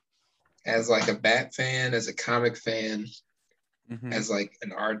as like a Bat fan, as a comic fan, as like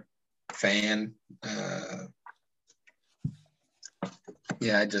an art fan.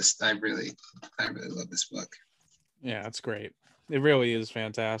 Yeah, I really love this book. Yeah, it's great. It really is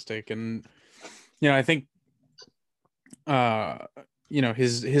fantastic. And I think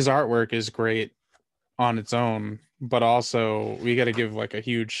his artwork is great on its own, but also we got to give like a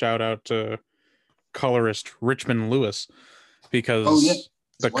huge shout out to colorist Richmond Lewis, because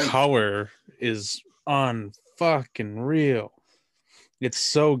the color is fucking real. It's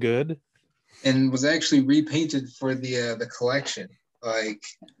so good. And was actually repainted for the collection. Like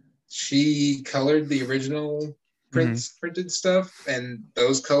she colored the original printed stuff, and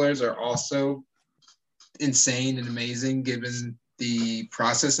those colors are also insane and amazing given the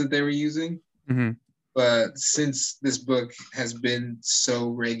process that they were using. But since this book has been so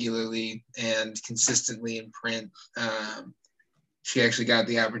regularly and consistently in print, she actually got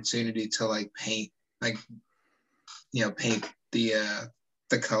the opportunity to like paint the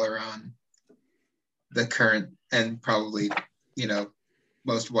color on the current and probably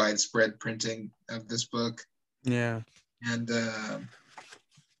most widespread printing of this book. Yeah. And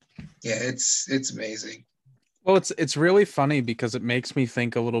it's amazing. Well, it's really funny because it makes me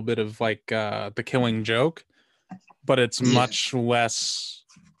think a little bit of like The Killing Joke, but it's much less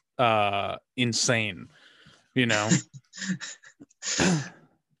insane,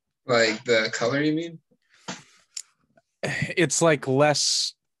 Like the color, you mean? It's like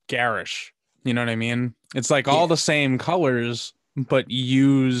less garish, you know what I mean? It's like all the same colors, but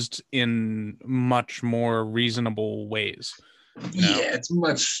used in much more reasonable ways. Yeah, it's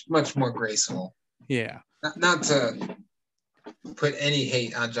much more graceful. Yeah. Not to put any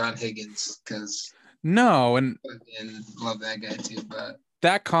hate on John Higgins, because no, and love that guy too, but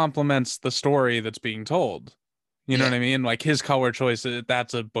that complements the story that's being told. You know what I mean? Like his color choice,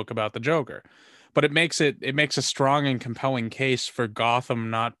 that's a book about the Joker. But it makes a strong and compelling case for Gotham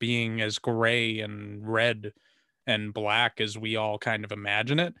not being as gray and red and black as we all kind of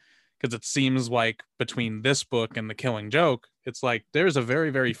imagine it. Because it seems like between this book and The Killing Joke, it's like there's a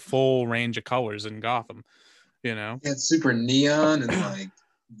very, very full range of colors in Gotham, It's super neon and like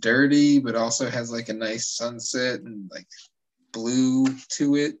dirty, but also has like a nice sunset and like blue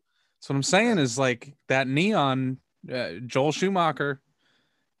to it. So what I'm saying is like that neon, Joel Schumacher,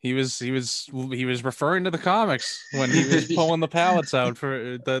 he was referring to the comics when he was pulling the pallets out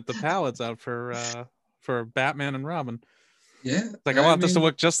for the pallets out for Batman and Robin. Yeah, it's like I want this to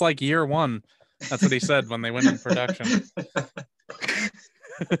look just like Year One. That's what he said when they went in production.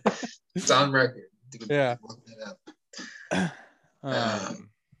 It's on record. Yeah.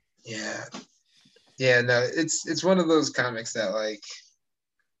 Yeah. No, it's one of those comics that like,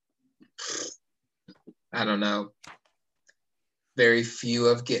 I don't know, very few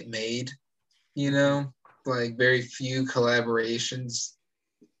of get made, like very few collaborations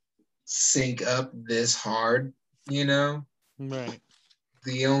sync up this hard, Right.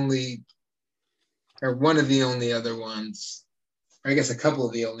 One of the only other ones, or I guess a couple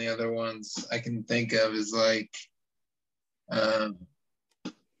of the only other ones I can think of is like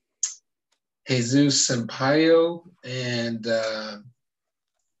Jesus Sampaio and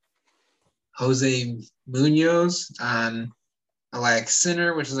Jose Munoz on Alack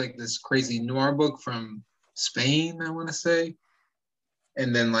Sinner, which is like this crazy noir book from Spain, I want to say.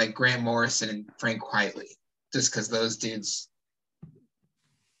 And then like Grant Morrison and Frank Quitely, just because those dudes,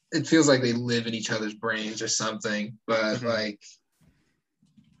 it feels like they live in each other's brains or something. But like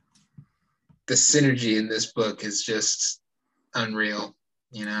the synergy in this book is just unreal,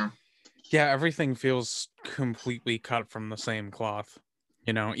 Yeah, everything feels completely cut from the same cloth,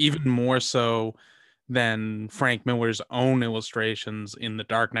 even more so than Frank Miller's own illustrations in The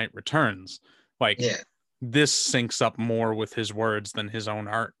Dark Knight Returns. Like, this syncs up more with his words than his own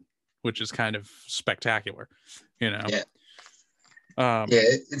art, which is kind of spectacular, Yeah.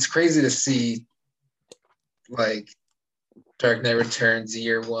 It's crazy to see like Dark Knight Returns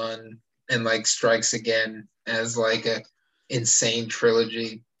Year One and like Strikes Again as like a insane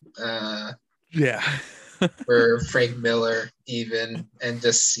trilogy. Yeah. for Frank Miller even, and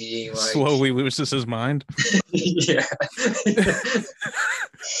just seeing like slowly loses his mind. Yeah.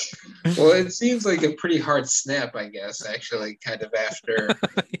 Well, it seems like a pretty hard snap, I guess, actually, kind of after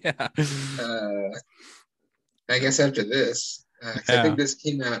Yeah. I guess after this. 'Cause I Yeah. think this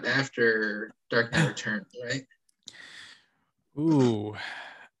came out after Dark Knight Returns, right? Ooh.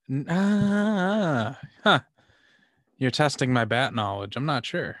 Huh. You're testing my bat knowledge. I'm not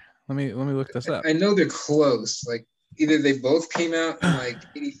sure. Let me look this up. I know they're close. Like either they both came out in like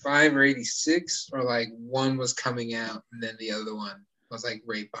 85 or 86, or like one was coming out and then the other one was like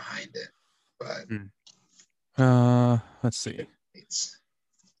right behind it. But let's see.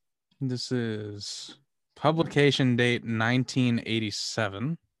 This is publication date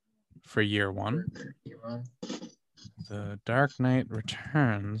 1987 for year one. The Dark Knight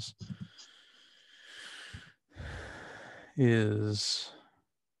Returns is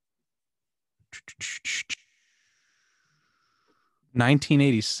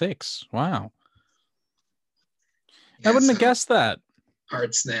 1986. Wow. Yeah, I wouldn't have guessed that.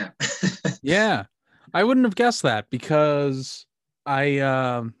 Hard snap. Yeah. I wouldn't have guessed that because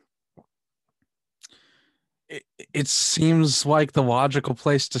it seems like the logical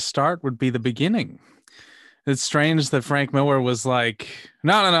place to start would be the beginning. It's strange that Frank Miller was like,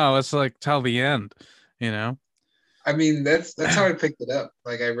 no, let's like tell the end, you know? I mean, that's how I picked it up.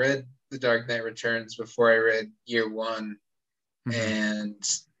 Like I read The Dark Knight Returns before I read year one. Mm-hmm. And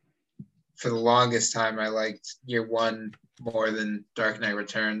for the longest time I liked year one more than Dark Knight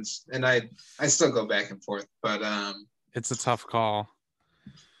Returns. And I still go back and forth, but it's a tough call.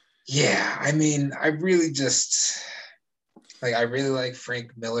 Yeah, I mean, I really like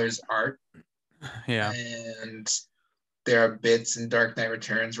Frank Miller's art. Yeah. And there are bits in Dark Knight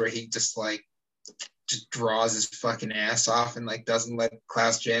Returns where he just draws his fucking ass off and like doesn't let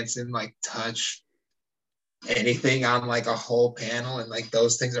Klaus Janson like touch anything on like a whole panel, and like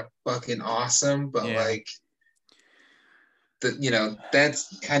those things are fucking awesome. But like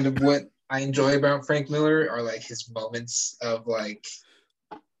that's kind of what I enjoy about Frank Miller, are like his moments of like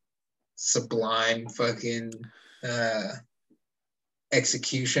sublime fucking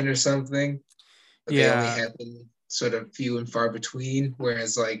execution or something. But they only happen sort of few and far between,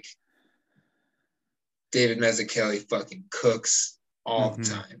 whereas like David Mazzucchelli fucking cooks all the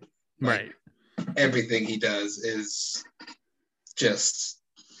time. Like, right. Everything he does is just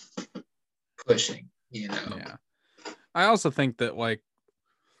pushing, you know. Yeah. I also think that like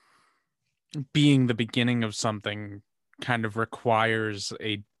being the beginning of something kind of requires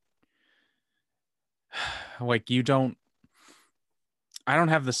I don't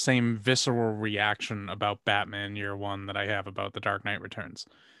have the same visceral reaction about Batman Year One that I have about The Dark Knight Returns.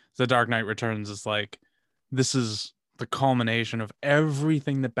 The Dark Knight Returns is like, this is the culmination of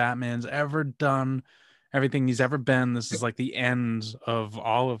everything that Batman's ever done, everything he's ever been. This is like the end of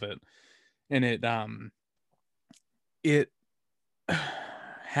all of it. And it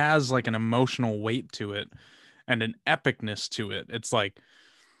has like an emotional weight to it and an epicness to it. It's like,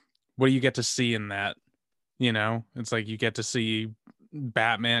 what do you get to see in that? You know, it's like you get to see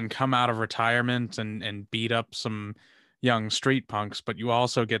Batman come out of retirement and beat up some young street punks, but you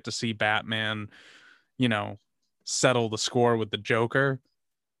also get to see Batman, you know, settle the score with the Joker,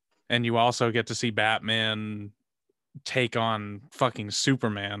 and you also get to see Batman take on fucking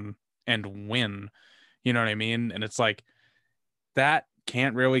Superman and win. You know what I mean? And it's like, that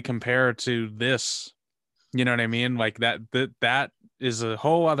can't really compare to this. You know what I mean? Like that is a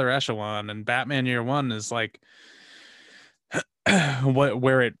whole other echelon, and Batman Year One is like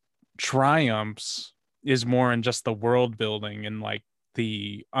where it triumphs is more in just the world building and like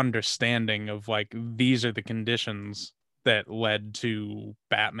the understanding of like, these are the conditions that led to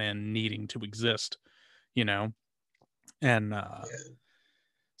Batman needing to exist, you know? And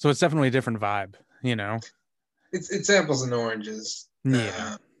so it's definitely a different vibe, you know? It's apples and oranges.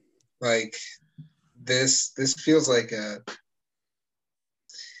 Yeah. Like this feels like a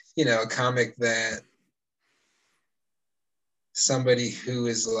comic that somebody who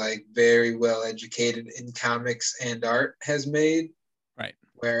is like very well educated in comics and art has made. Right.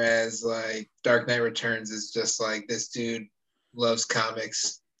 Whereas like Dark Knight Returns is just like, this dude loves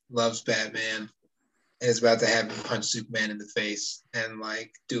comics, loves Batman, and is about to have him punch Superman in the face and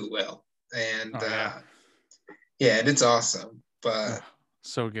like do it well. And and it's awesome. But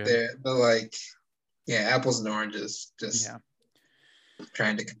so good. But like, apples and oranges, just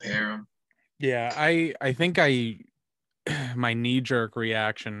trying to compare them. Yeah, I think my knee-jerk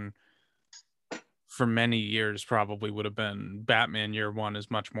reaction for many years probably would have been Batman Year One is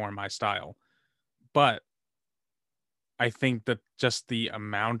much more my style. But I think that just the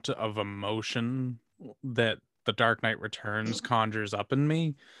amount of emotion that The Dark Knight Returns conjures up in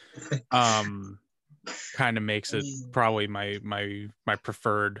me, kind of makes it probably my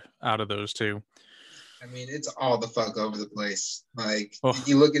preferred out of those two. I mean, it's all the fuck over the place. Like,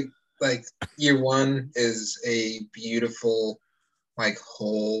 you look at, like, year one is a beautiful, like,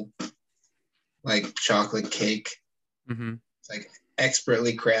 whole, like, chocolate cake. Mm-hmm. It's, like,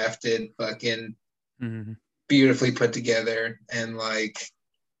 expertly crafted, fucking mm-hmm. beautifully put together. And, like,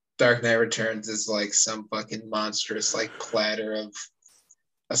 Dark Knight Returns is, like, some fucking monstrous, like, platter of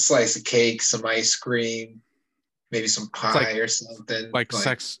a slice of cake, some ice cream, maybe some pie or something. Like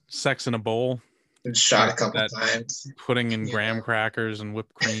sex in a bowl. Been shot a couple times. Pudding and graham crackers and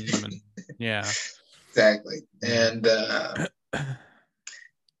whipped cream and yeah. Exactly. And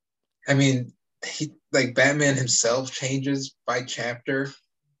I mean, like Batman himself changes by chapter,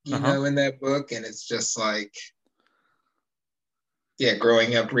 you know, in that book, and it's just like, yeah,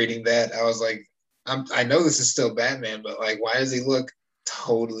 growing up reading that, I was like, I know this is still Batman, but like, why does he look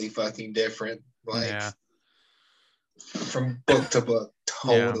totally fucking different? Like, from book to book,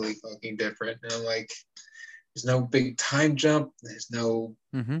 totally fucking different. And I'm like, there's no big time jump. There's no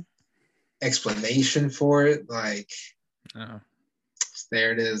explanation for it. Like,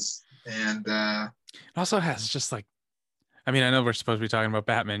 there it is. And it also has just like, I mean, I know we're supposed to be talking about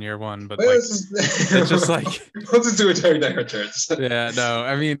Batman year one, but like, it's just like, let's do a Dark Knight Returns. Yeah, no,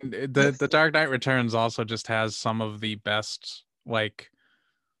 I mean, the Dark Knight Returns also just has some of the best, like,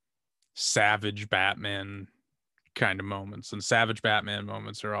 savage Batman kind of moments, and savage Batman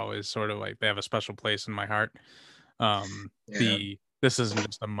moments are always sort of like, they have a special place in my heart. This isn't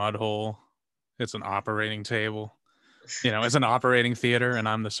just a mud hole, it's an operating table, you know, it's an operating theater and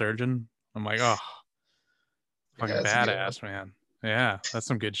I'm the surgeon. I'm like, oh, fucking badass, man. Yeah, that's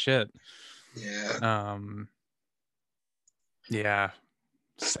some good shit. Yeah,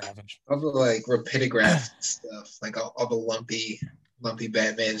 savage. All the like rapidograph stuff, like all the lumpy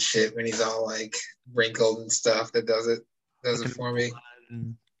Batman shit when he's all like wrinkled and stuff, that does it for me.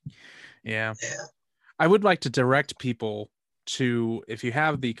 Yeah. I would like to direct people to, if you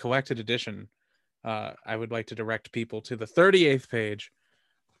have the collected edition, I would like to direct people to the 38th page,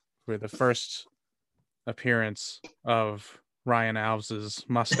 where the first appearance of Ryan Alves's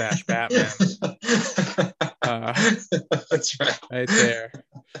mustache Batman. That's right there.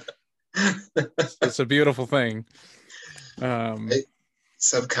 It's a beautiful thing.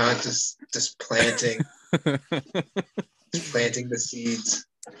 Subconscious, just planting the seeds.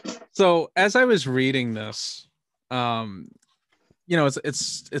 So as I was reading this, you know,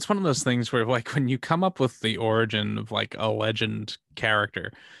 it's one of those things where, like, when you come up with the origin of like a legend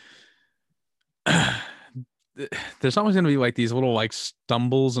character, there's always going to be like these little like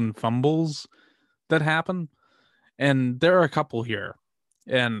stumbles and fumbles that happen, and there are a couple here,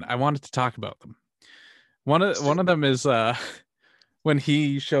 and I wanted to talk about them. One of them is when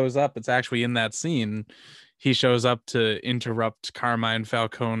he shows up, it's actually in that scene, he shows up to interrupt Carmine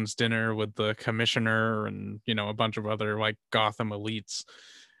Falcone's dinner with the commissioner and, you know, a bunch of other like Gotham elites,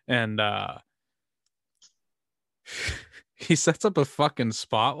 and he sets up a fucking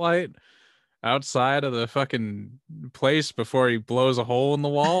spotlight outside of the fucking place before he blows a hole in the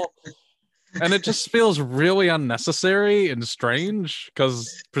wall. And it just feels really unnecessary and strange,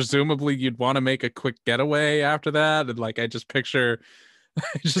 because presumably you'd want to make a quick getaway after that. And like, I just picture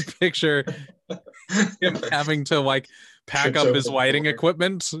him having to like pack up his lighting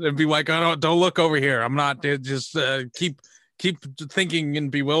equipment and be like, "Oh, don't look over here. I'm not, just keep thinking in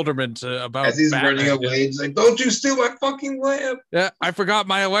bewilderment about." As he's running away, he's like, "Don't you steal my fucking lamp." Yeah, I forgot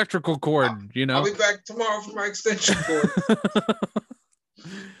my electrical cord, you know. I'll be back tomorrow for my extension cord.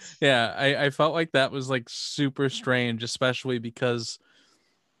 Yeah, I felt like that was like super strange, especially because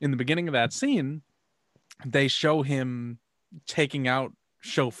in the beginning of that scene, they show him taking out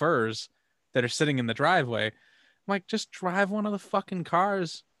chauffeurs that are sitting in the driveway. I'm like, just drive one of the fucking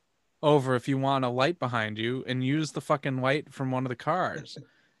cars over if you want a light behind you and use the fucking light from one of the cars.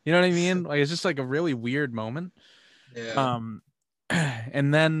 You know what I mean? Like, it's just like a really weird moment. Yeah.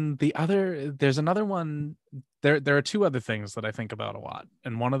 And then there's another one. There are two other things that I think about a lot.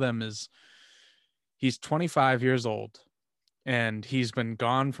 And one of them is he's 25 years old and he's been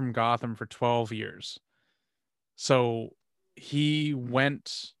gone from Gotham for 12 years. So he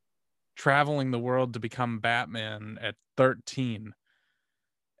went traveling the world to become Batman at 13.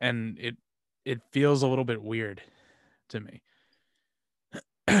 And it feels a little bit weird to me.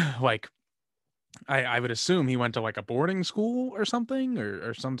 Like, I would assume he went to like a boarding school or something,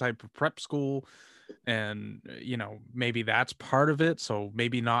 or some type of prep school, and you know, maybe that's part of it. So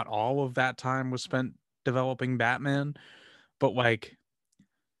maybe not all of that time was spent developing Batman, but like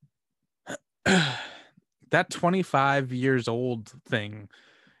that 25 years old thing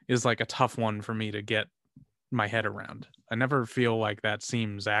is like a tough one for me to get my head around. I never feel like that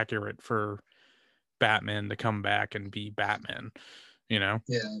seems accurate for Batman to come back and be Batman, you know?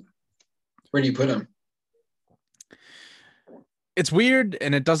 Yeah. Where do you put him? It's weird,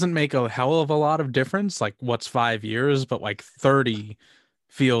 and it doesn't make a hell of a lot of difference. Like, what's 5 years? But like 30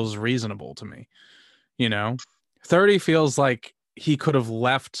 feels reasonable to me, you know? 30 feels like he could have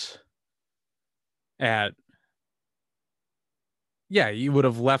left at, yeah, you would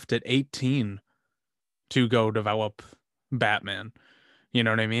have left at 18 to go develop Batman. You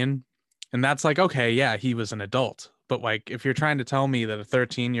know what I mean? And that's like, okay, yeah, he was an adult. But like, if you're trying to tell me that a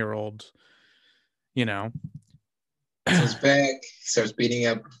 13-year-old, you know, comes back, starts beating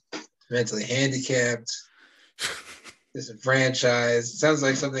up mentally handicapped, disenfranchised. Sounds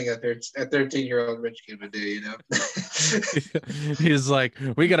like something a 13-year-old rich kid would do, you know? He's like,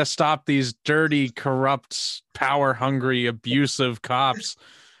 we got to stop these dirty, corrupt, power-hungry, abusive cops.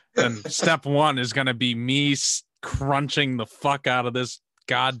 And step one is going to be me crunching the fuck out of this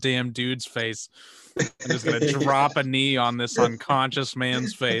goddamn dude's face. I'm just going to drop a knee on this unconscious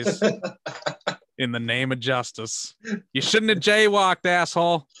man's face in the name of justice. You shouldn't have jaywalked,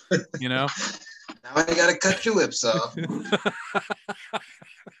 asshole. You know? Now I got to cut your lips off.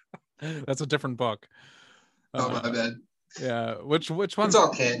 That's a different book. Oh, my bad. Yeah. Which one's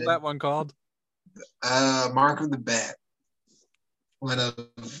that one called? Mark of the Bat. One of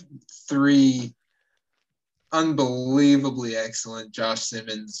 3 unbelievably excellent Josh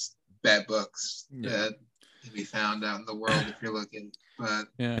Simmons Bat books that can be found out in the world if you're looking. But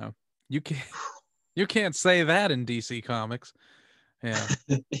yeah, you can't say that in DC Comics. Yeah.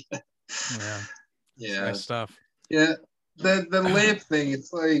 Yeah. Nice stuff. Yeah. The lamp thing,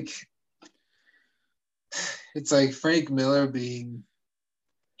 it's like Frank Miller being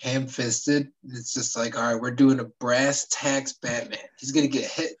ham-fisted. It's just like, all right, we're doing a brass tacks Batman. He's gonna get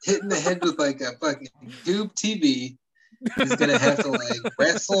hit in the head with like a fucking tube TV. He's gonna have to like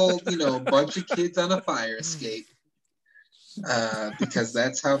wrestle, a bunch of kids on a fire escape, because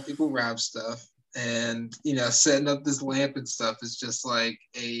that's how people rob stuff. And setting up this lamp and stuff is just like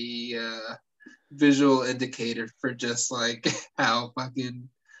a visual indicator for just like how fucking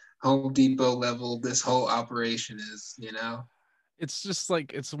Home Depot level this whole operation is. It's just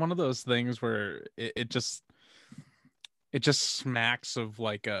like, it's one of those things where it just smacks of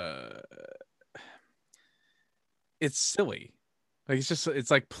like it's silly. Like,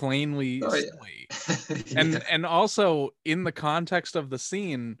 it's like plainly silly. And also in the context of the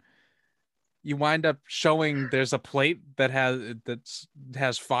scene, you wind up showing there's a plate that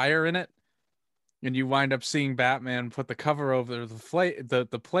has fire in it, and you wind up seeing Batman put the cover over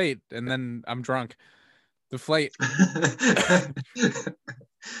the plate, and then I'm drunk. The plate.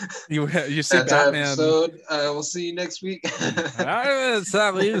 you see that's Batman. Our episode. We'll see you next week.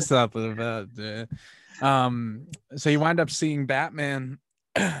 Something about so you wind up seeing Batman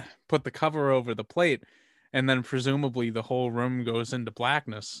put the cover over the plate, and then presumably the whole room goes into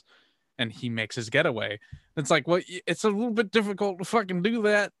blackness, and he makes his getaway. It's like, well, it's a little bit difficult to fucking do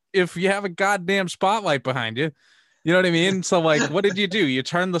that if you have a goddamn spotlight behind you. You know what I mean? So like, what did you do? You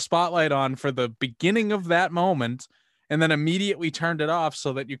turned the spotlight on for the beginning of that moment, and then immediately turned it off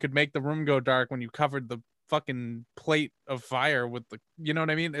so that you could make the room go dark when you covered the fucking plate of fire with the, you know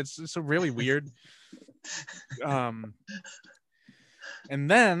what I mean? It's a really weird. And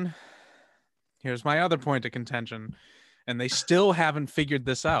then here's my other point of contention, and they still haven't figured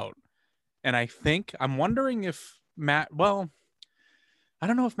this out. And I'm wondering if I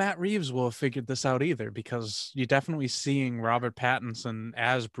don't know if Matt Reeves will have figured this out either, because you're definitely seeing Robert Pattinson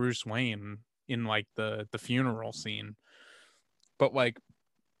as Bruce Wayne in like the funeral scene. But like,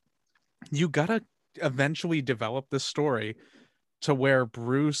 you gotta eventually develop this story to where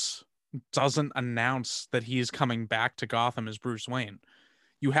Bruce doesn't announce that he's coming back to Gotham as Bruce Wayne.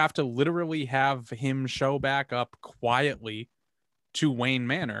 You have to literally have him show back up quietly to Wayne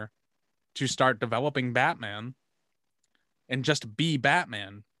Manor to start developing Batman and just be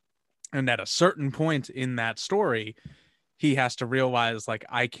Batman. And at a certain point in that story, he has to realize, like,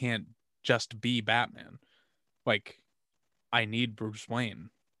 I can't just be Batman. Like, I need Bruce Wayne,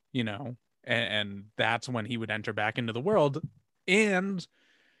 and that's when he would enter back into the world. And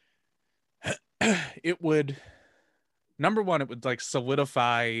it would, number one, it would like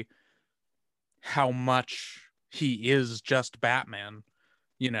solidify how much he is just Batman,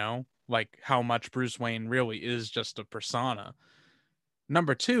 like how much Bruce Wayne really is just a persona.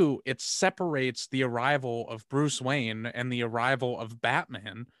 Number two, it separates the arrival of Bruce Wayne and the arrival of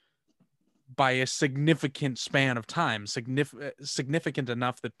Batman by a significant span of time, significant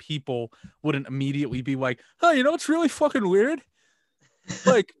enough that people wouldn't immediately be like, oh, you know what's really fucking weird?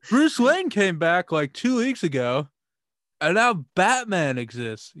 Like, Bruce Wayne came back like 2 weeks ago, and now Batman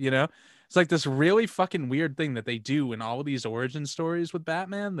exists, you know? It's like this really fucking weird thing that they do in all of these origin stories with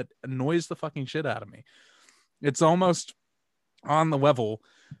Batman that annoys the fucking shit out of me. It's almost on the level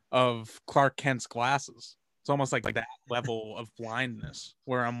of Clark Kent's glasses. It's almost like that level of blindness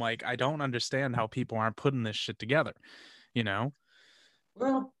where I'm like, I don't understand how people aren't putting this shit together, you know?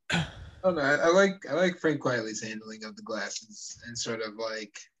 Well, I don't know. I like Frank Quietly's handling of the glasses and sort of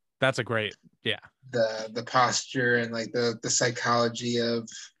like that's a great, yeah. The posture and like the psychology of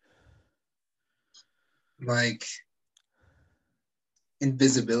like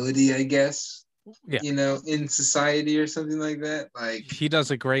invisibility, I guess. Yeah. You know, in society or something like that. Like he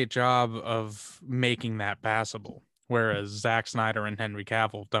does a great job of making that passable, whereas Zack Snyder and Henry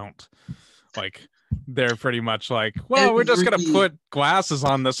Cavill don't. Like, they're pretty much like, well, we're just gonna put glasses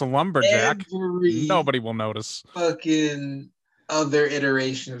on this lumberjack. Nobody will notice. Fucking other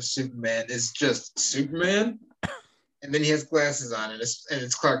iteration of Superman is just Superman, and then he has glasses on, and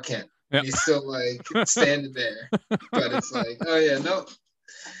it's Clark Kent. Yep. And he's still like standing there, but it's like, oh yeah, no.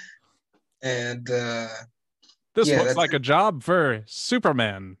 And this looks like a job for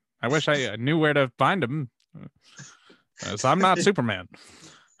Superman. I wish I knew where to find him. So I'm not Superman.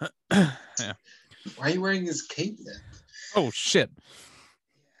 Yeah. Why are you wearing his cape then? Oh shit.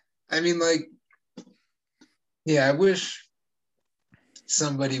 I mean, like, yeah, I wish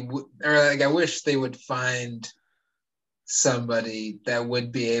somebody would, or like, I wish they would find somebody that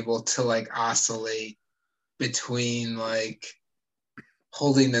would be able to like oscillate between like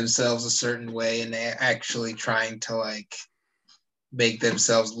holding themselves a certain way and actually trying to like make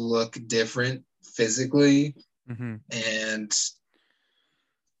themselves look different physically. Mm-hmm. And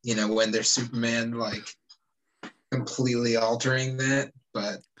you know, when they're Superman, like completely altering that.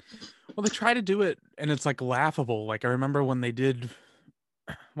 But well, they try to do it and it's like laughable. Like I remember when they did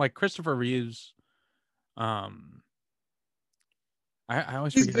like Christopher Reeves. I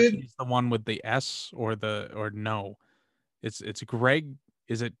always forget if he's the one with the S or no. It's Greg.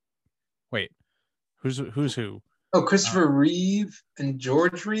 Is it? Wait, who's who? Oh, Christopher Reeve and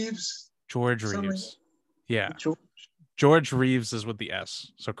George Reeves. George Reeves. Yeah. George Reeves is with the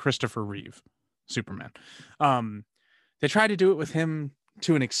S. So Christopher Reeve, Superman. They tried to do it with him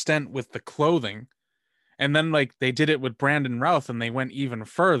to an extent with the clothing. And then like they did it with Brandon Routh and they went even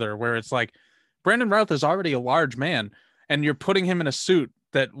further where it's like Brandon Routh is already a large man and you're putting him in a suit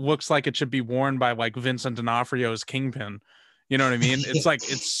that looks like it should be worn by like Vincent D'Onofrio's Kingpin. You know what I mean? It's like,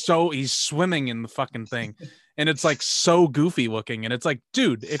 he's swimming in the fucking thing and it's like so goofy looking. And it's like,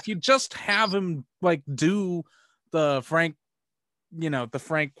 dude, if you just have him like do the Frank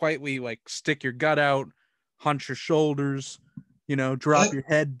Quietly, like stick your gut out, hunch your shoulders, you know, drop your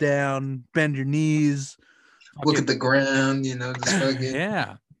head down, bend your knees, look at the ground, you know, just fucking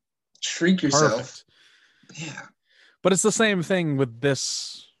yeah, shrink yourself. Perfect. Yeah. But it's the same thing with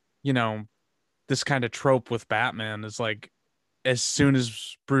this, you know, this kind of trope with Batman is like, as soon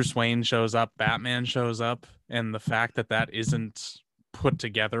as Bruce Wayne shows up, Batman shows up, and the fact that isn't put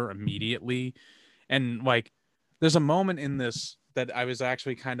together immediately. And like, there's a moment in this that I was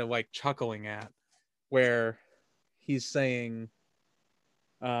actually kind of like chuckling at where he's saying,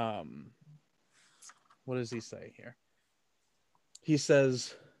 what does he say here? He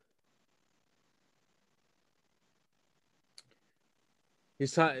says,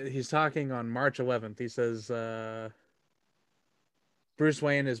 he's talking on March 11th. He says, Bruce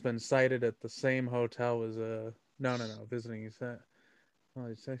Wayne has been sighted at the same hotel as visiting. He said,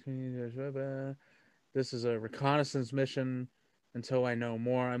 this is a reconnaissance mission. Until I know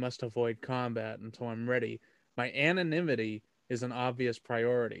more, I must avoid combat until I'm ready. My anonymity is an obvious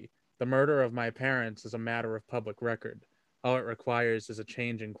priority. The murder of my parents is a matter of public record. All it requires is a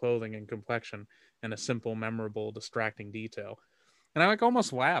change in clothing and complexion and a simple, memorable, distracting detail. And I like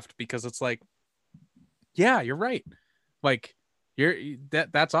almost laughed because it's like, yeah, you're right. Like,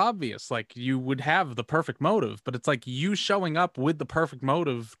 that's obvious. Like, you would have the perfect motive, but it's like you showing up with the perfect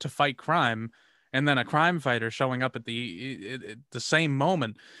motive to fight crime and then a crime fighter showing up at the same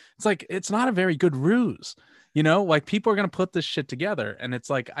moment. It's like, it's not a very good ruse, you know, like people are going to put this shit together. And it's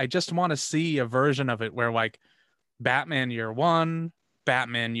like, I just want to see a version of it where like Batman year 1,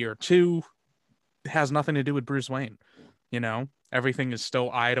 Batman year 2 has nothing to do with Bruce Wayne. You know, everything is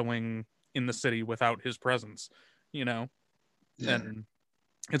still idling in the city without his presence, you know? Yeah. And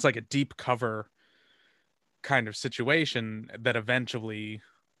it's like a deep cover kind of situation that eventually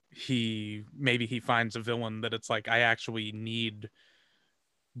he finds a villain that it's like, I actually need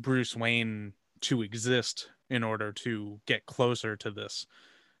Bruce Wayne to exist in order to get closer to this,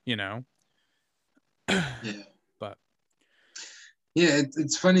 you know? Yeah. But yeah,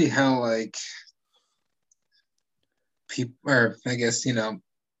 it's funny how like people, or I guess,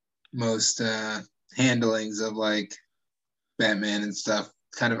 most handlings of like Batman and stuff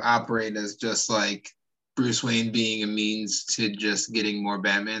kind of operate as just like Bruce Wayne being a means to just getting more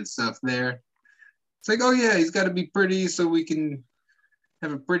Batman stuff there. It's like, oh yeah, he's got to be pretty so we can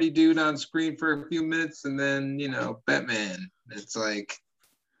have a pretty dude on screen for a few minutes and then, Batman. It's like,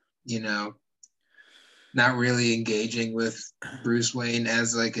 not really engaging with Bruce Wayne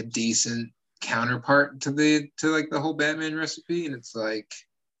as like a decent counterpart to like the whole Batman recipe. And it's like,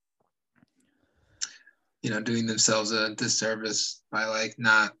 doing themselves a disservice by like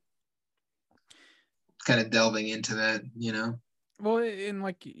not kind of delving into that, Well, and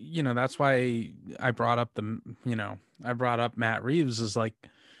like, that's why I brought up Matt Reeves is like,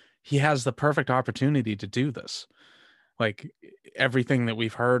 he has the perfect opportunity to do this. Like everything that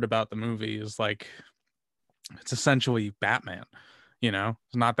we've heard about the movie is like, it's essentially Batman, there's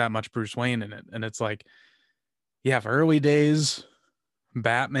not that much Bruce Wayne in it. And it's like, you have early days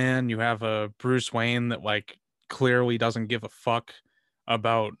Batman, you have a Bruce Wayne that like clearly doesn't give a fuck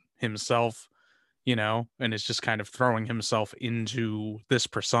about himself, and is just kind of throwing himself into this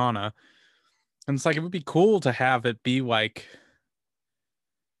persona. And it's like, it would be cool to have it be like,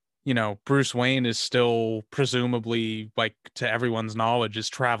 Bruce Wayne is still presumably, like, to everyone's knowledge, is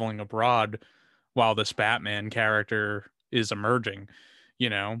traveling abroad while this Batman character is emerging,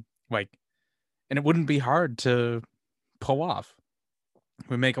 like, and it wouldn't be hard to pull off. It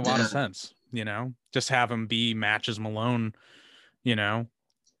would make a lot of sense, just have him be Matches Malone, when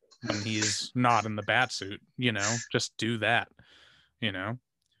he's not in the bat suit, just do that,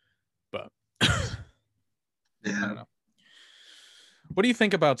 but yeah. I don't know. What do you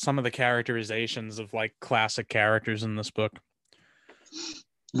think about some of the characterizations of like classic characters in this book?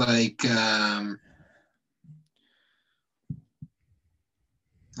 Like who?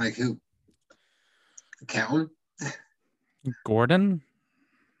 Accountant? Gordon?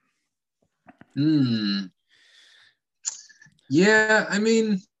 Yeah, I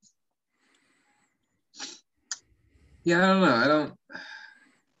mean, yeah, I don't know.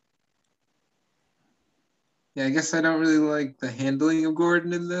 I guess I don't really like the handling of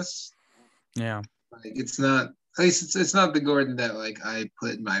Gordon in this. Yeah. Like it's not, at least it's not the Gordon that like I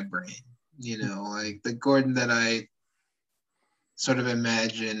put in my brain, like the Gordon that I sort of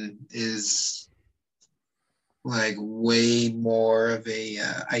imagine is like way more of a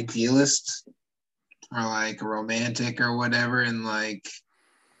idealist or like a romantic or whatever, and like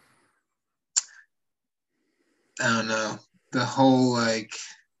I don't know, the whole like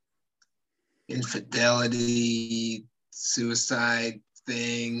infidelity, suicide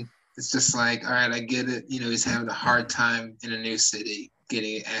thing. It's just like, all right, I get it. He's having a hard time in a new city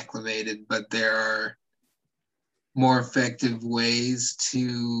getting acclimated, but there are more effective ways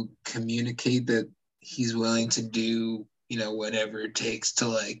to communicate that he's willing to do, whatever it takes to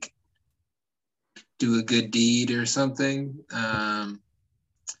like do a good deed or something.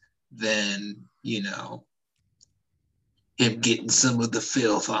 Then, him getting some of the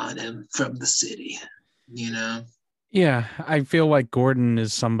filth on him from the city, Yeah, I feel like Gordon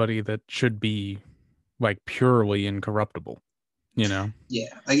is somebody that should be like purely incorruptible, Yeah,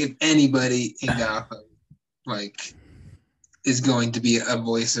 like if anybody in Gotham like is going to be a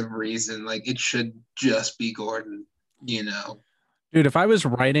voice of reason, like it should just be Gordon, Dude, if I was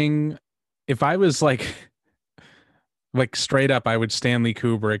like straight up, I would Stanley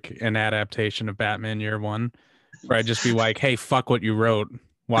Kubrick an adaptation of Batman Year One, where I'd just be like, hey, fuck what you wrote.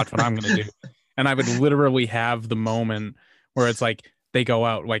 Watch what I'm going to do. And I would literally have the moment where it's like they go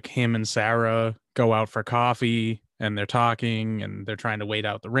out, like him and Sarah go out for coffee and they're talking and they're trying to wait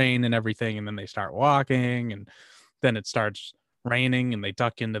out the rain and everything. And then they start walking and then it starts raining and they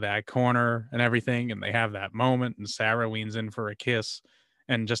duck into that corner and everything. And they have that moment and Sarah leans in for a kiss.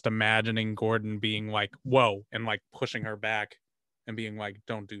 And just imagining Gordon being like, whoa, and like pushing her back and being like,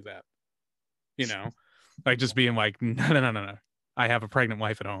 don't do that. Like just being like, no. I have a pregnant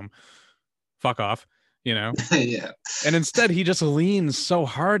wife at home. Fuck off, Yeah. And instead he just leans so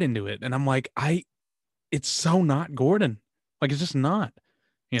hard into it. And I'm like, it's so not Gordon. Like, it's just not,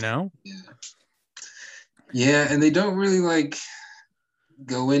 Yeah. Yeah. And they don't really like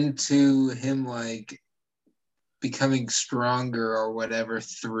go into him like becoming stronger or whatever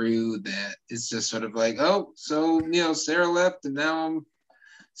through that. It's just sort of like, oh, so Sarah left and now I'm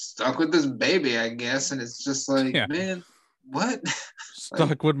stuck with this baby, I guess. And it's just like, man, what?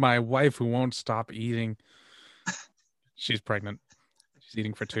 Stuck with my wife who won't stop eating. She's pregnant. He's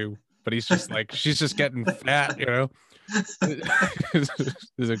eating for two, but he's just like, she's just getting fat, you know.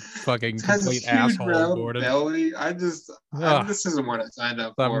 Is a fucking complete asshole, Gordon. Belly. This isn't what I signed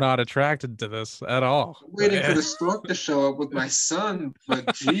up for. I'm not attracted to this at all. I'm waiting for the stork to show up with my son, but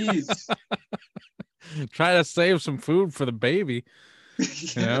jeez. Try to save some food for the baby.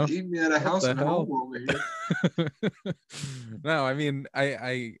 You know? Eat me out of house and home over here. No, I mean,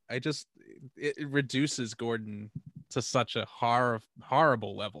 I just it reduces Gordon to such a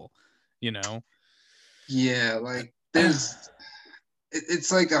horrible level, you know. Yeah, like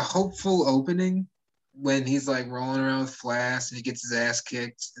it's like a hopeful opening when he's like rolling around with Flash and he gets his ass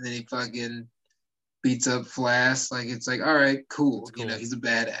kicked and then he fucking beats up Flash. Like it's like, all right, cool. You know, he's a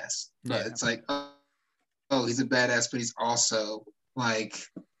badass. But it's like, oh, he's a badass, but he's also like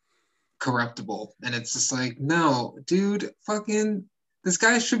corruptible. And it's just like, no, dude, fucking this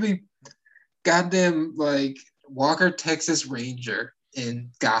guy should be goddamn like Walker, Texas Ranger in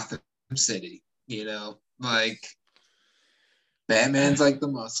Gotham City, you know, like Batman's like the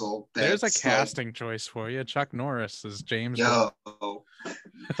muscle. There's a casting choice for you. Chuck Norris is James. Yo.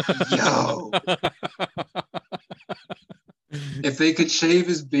 If they could shave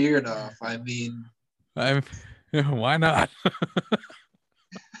his beard off, I mean, why not?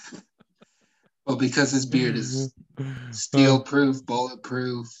 Well, because his beard is steel-proof,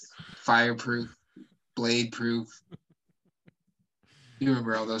 bulletproof, fireproof, blade-proof. You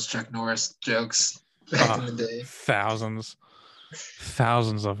remember all those Chuck Norris jokes back in the day? Thousands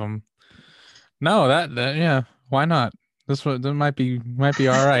of them. No, that yeah. Why not? That might be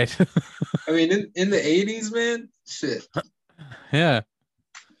all right. I mean, in the 80s, man, shit. Yeah.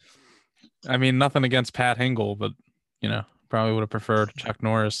 I mean, nothing against Pat Hingle, but you know, probably would have preferred Chuck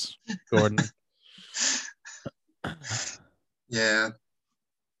Norris, Gordon. Yeah,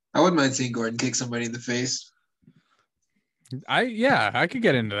 I wouldn't mind seeing Gordon kick somebody in the face. I could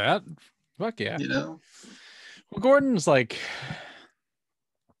get into that. Fuck yeah. You know, well, Gordon's like,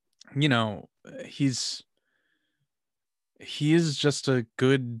 you know, he is just a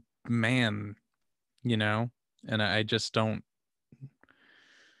good man, you know, and I don't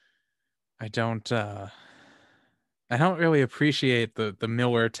really appreciate the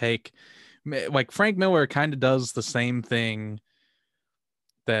Miller take. Like Frank Miller kind of does the same thing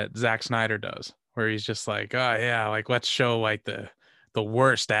that Zack Snyder does, where he's just like, oh yeah, like let's show like the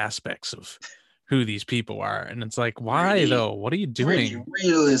worst aspects of who these people are, and it's like, why though? What are you doing?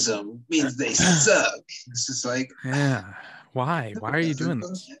 Realism means they suck. It's just like, yeah, why are you doing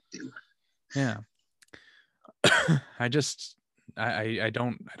this? Yeah. I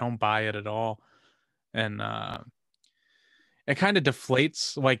don't buy it at all, and it kind of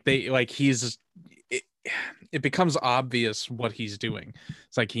deflates. Like it becomes obvious what he's doing.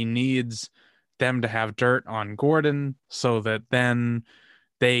 It's like he needs them to have dirt on Gordon so that then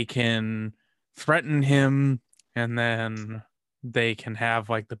they can threaten him, and then they can have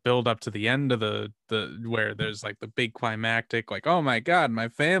like the build up to the end of the where there's like the big climactic, like, oh my god, my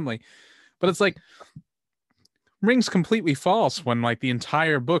family. But it's like, rings completely false when like the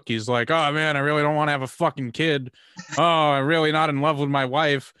entire book he's like, oh man, I really don't want to have a fucking kid. Oh, I'm really not in love with my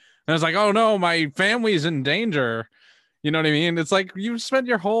wife. And it's like, oh no, my family's in danger. You know what I mean? It's like you spent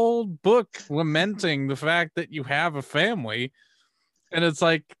your whole book lamenting the fact that you have a family, and it's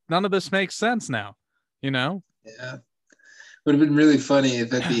like none of this makes sense now, you know? Yeah. Would have been really funny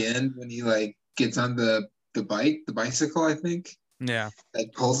if at the end when he like gets on the bicycle, I think. Yeah.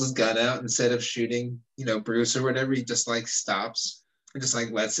 Like pulls his gun out instead of shooting, you know, Bruce or whatever. He just like stops and just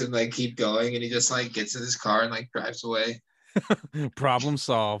like lets him like keep going, and he just like gets in his car and like drives away. Problem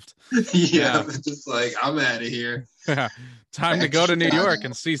solved. Yeah. Just like, I'm out of here. Yeah. Time to go to New York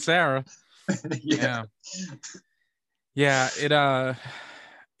and see Sarah. Yeah.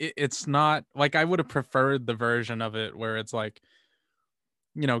 It's not like, I would have preferred the version of it where it's like,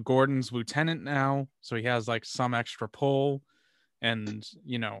 you know, Gordon's lieutenant now, so he has like some extra pull. And,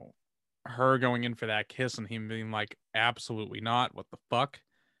 you know, her going in for that kiss and him being like, absolutely not, what the fuck?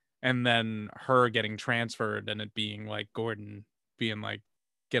 And then her getting transferred and it being like Gordon being like,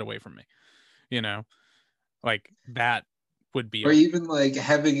 get away from me. You know, like that would be. Or even like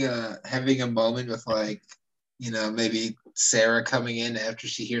having a moment with like, you know, maybe Sarah coming in after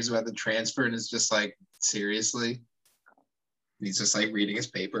she hears about the transfer and is just like, seriously? He's just like reading his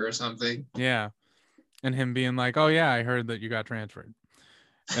paper or something. Yeah. And him being like, oh yeah, I heard that you got transferred.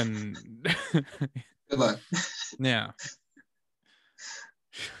 And good luck. Yeah.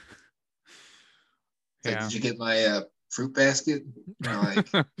 Like, did you get my fruit basket? Like,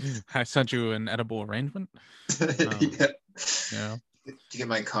 I sent you an edible arrangement. Yeah. Yeah. Did you get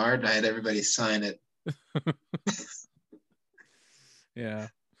my card? I had everybody sign it. Yeah.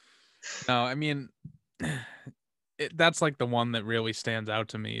 No, I mean, that's like the one that really stands out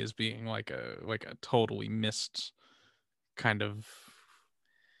to me as being like a totally missed kind of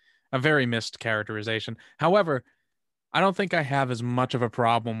a very missed characterization. However, I don't think I have as much of a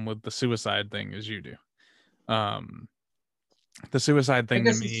problem with the suicide thing as you do. The suicide I thing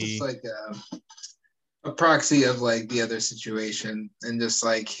to guess it's just me, like a proxy of like the other situation, and just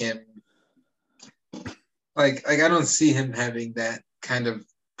like him, like I don't see him having that kind of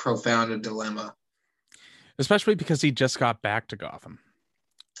profound a dilemma. especially because he just got back to Gotham.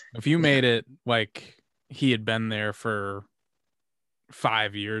 If you made it like he had been there for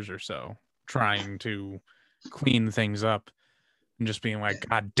 5 years or so trying to clean things up and just being like,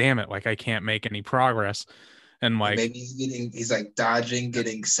 God damn it, like I can't make any progress. And like maybe he's like dodging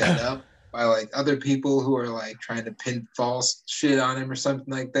getting set up by like other people who are like trying to pin false shit on him or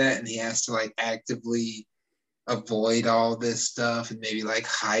something like that, and he has to like actively avoid all this stuff and maybe like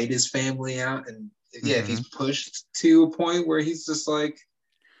hide his family out. And yeah, if he's pushed to a point where he's just like,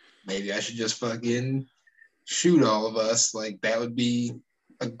 maybe I should just fucking shoot all of us, like that would be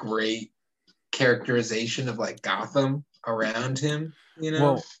a great characterization of like Gotham around him, you know?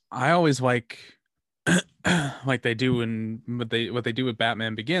 Well, I always like like they do in what they do with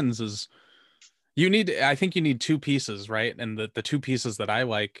Batman Begins is I think you need two pieces, right? And the two pieces that I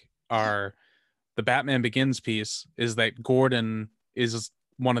like are the Batman Begins piece is that Gordon is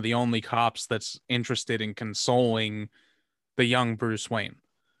one of the only cops that's interested in consoling the young Bruce Wayne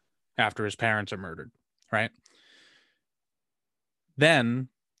after his parents are murdered, right? Then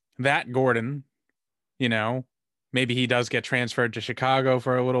that Gordon, you know, maybe he does get transferred to Chicago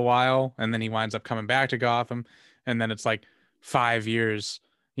for a little while and then he winds up coming back to Gotham. And then it's like 5 years,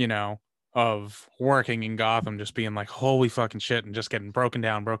 you know, of working in Gotham, just being like, holy fucking shit, and just getting broken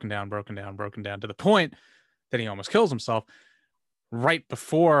down to the point that he almost kills himself right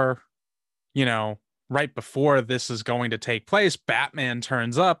before, you know, right before this is going to take place. Batman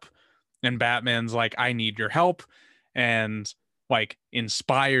turns up and Batman's like, I need your help. And like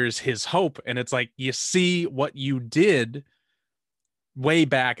inspires his hope. And it's like, you see what you did way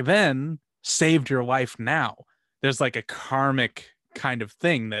back then saved your life now. There's like a karmic kind of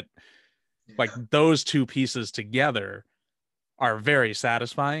thing that like those two pieces together are very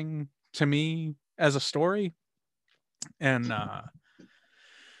satisfying to me as a story. And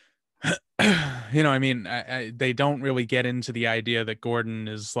you know, I mean, they don't really get into the idea that Gordon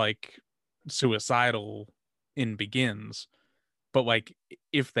is like suicidal in Begins, but like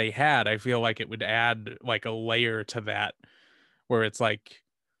if they had, I feel like it would add like a layer to that where it's like,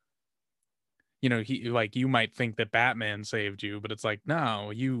 you know, he like you might think that Batman saved you, but it's like, no,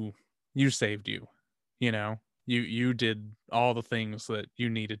 you saved you. You know, you did all the things that you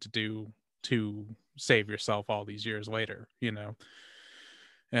needed to do to save yourself all these years later, you know.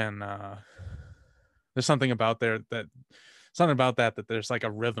 And there's something about that there's like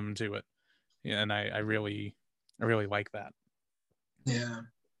a rhythm to it. Yeah, and I really like that. Yeah.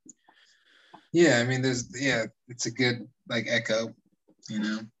 Yeah, I mean it's a good like echo, you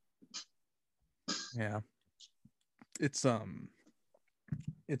know. Yeah. It's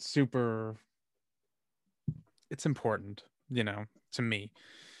super it's important, you know, to me,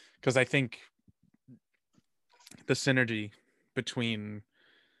 because I think the synergy between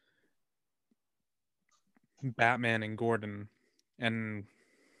Batman and Gordon and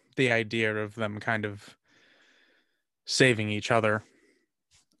the idea of them kind of saving each other,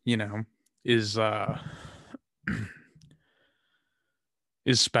 you know, is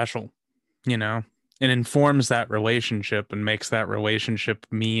is special, you know. It informs that relationship and makes that relationship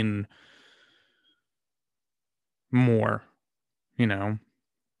mean more, you know.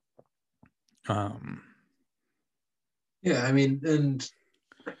 Yeah, I mean, and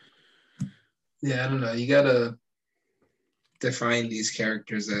yeah, I don't know. You gotta define these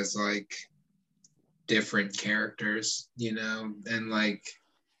characters as like different characters, you know, and like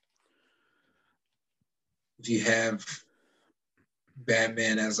if you have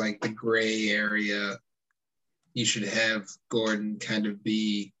Batman as like the gray area, you should have Gordon kind of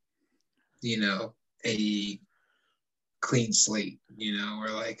be, you know, a clean slate, you know, or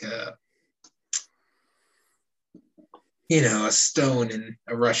like a, you know, a stone in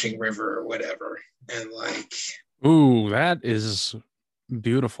a rushing river or whatever. And like, ooh, that is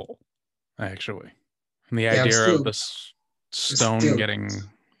beautiful, actually. And the yeah, idea of this stone still, getting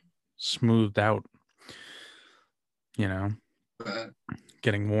smoothed out, you know,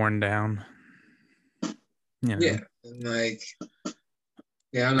 getting worn down, you know. Yeah, and like,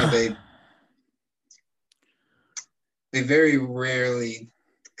 yeah, I don't know, they very rarely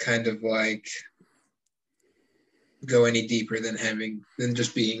kind of like go any deeper than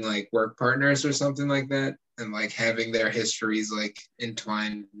just being like work partners or something like that, and like having their histories like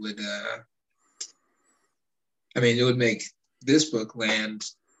entwined would it would make this book land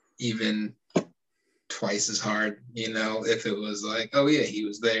even twice as hard, if it was like, oh yeah, he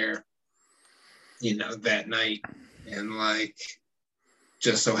was there, that night, and like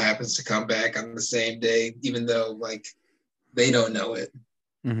just so happens to come back on the same day, even though like they don't know it.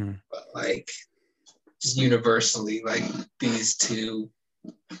 Mm-hmm. But like just universally, like these two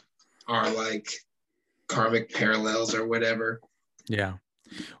are like karmic parallels or whatever. Yeah.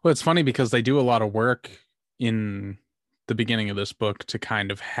 Well, it's funny because they do a lot of work in the beginning of this book to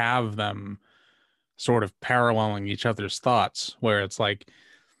kind of have them sort of paralleling each other's thoughts, where it's like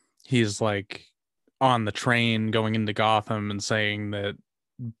he's like on the train going into Gotham and saying that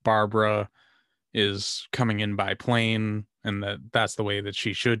Barbara is coming in by plane and that's the way that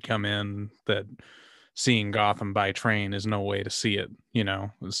she should come in, that seeing Gotham by train is no way to see it,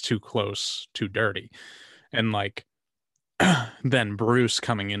 it's too close, too dirty. And like then Bruce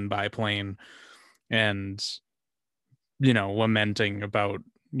coming in by plane and lamenting about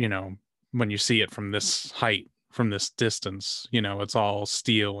when you see it from this height, from this distance, it's all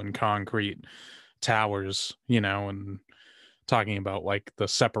steel and concrete towers, and talking about like the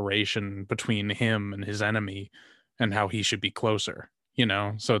separation between him and his enemy and how he should be closer,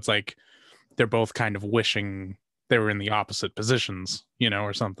 so it's like they're both kind of wishing they were in the opposite positions,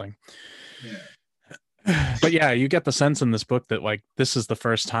 or something. Yeah. But yeah, you get the sense in this book that like this is the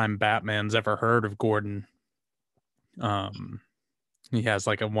first time Batman's ever heard of Gordon. He has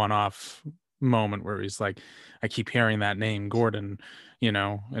like a one-off moment where he's like, I keep hearing that name Gordon,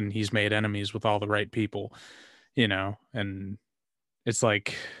 and he's made enemies with all the right people, and it's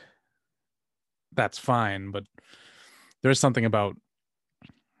like, that's fine, but there's something about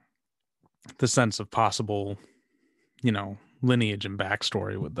the sense of possible, lineage and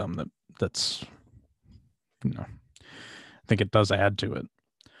backstory with them that's I think it does add to it.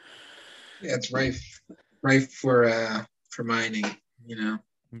 Yeah, it's rife for mining, Yeah.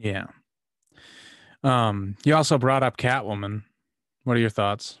 You also brought up Catwoman. What are your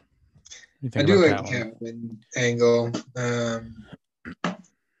thoughts? I do like the Catwoman angle.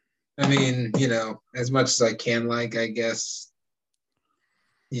 As much as I can like, I guess,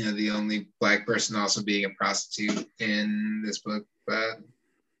 the only black person also being a prostitute in this book, but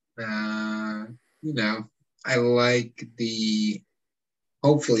I like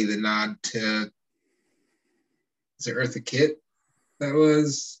hopefully the nod to, is it Eartha Kitt? That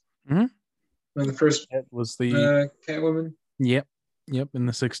was one of the first. It was the Catwoman. Yep, in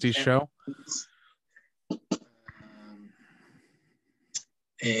the '60s show.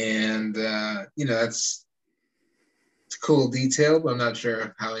 And it's a cool detail, but I'm not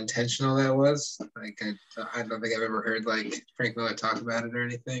sure how intentional that was. Like, I don't think I've ever heard like Frank Miller talk about it or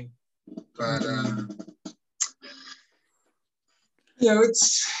anything. But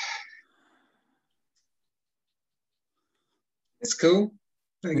it's cool,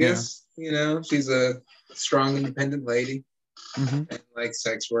 I guess. She's a strong, independent lady, and like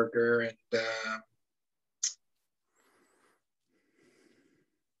sex worker, and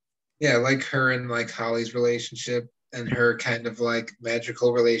I like her and like Holly's relationship and her kind of like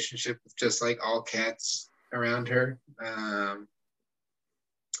magical relationship with just like all cats around her.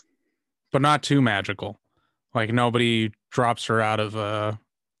 But not too magical. Like nobody drops her out of a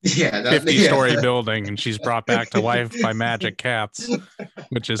 50-story building and she's brought back to life by magic cats,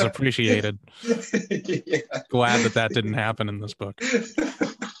 which is appreciated. Glad that didn't happen in this book.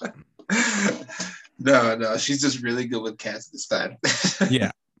 No, she's just really good with cats this time.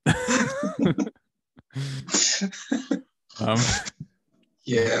 Yeah.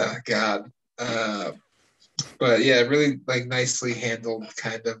 Yeah, God. But yeah, really like nicely handled,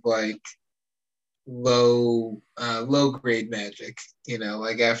 kind of like low grade magic,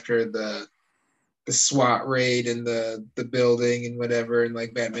 like after the SWAT raid in the building and whatever, and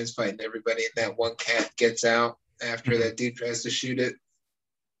like Batman's fighting everybody, and that one cat gets out after that dude tries to shoot it.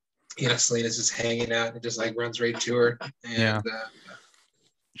 Selena's just hanging out and just like runs right to her. And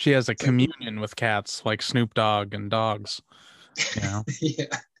she has a communion with cats, like Snoop Dogg and dogs. Yeah.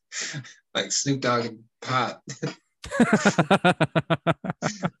 Like Snoop Dogg and pot.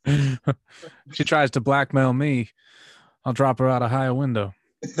 She tries to blackmail me, I'll drop her out a higher window.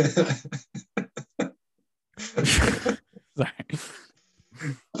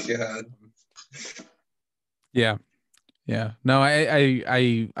 God. Yeah. No,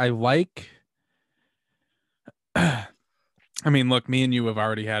 I like. I mean, look, me and you have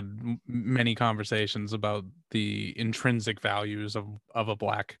already had many conversations about the intrinsic values of a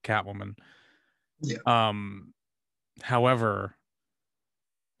black Catwoman. Yeah. However,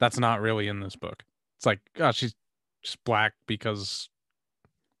 that's not really in this book. It's like, oh, she's just black because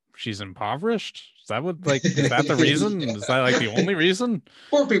she's impoverished. Is that what, like, is that the reason? Yeah. Is that like the only reason?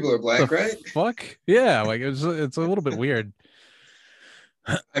 Poor people are black, right? Fuck yeah, like it's a little bit weird.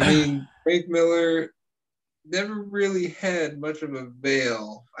 I mean, Frank Miller never really had much of a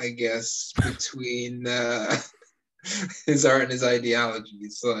veil, I guess, between his art and his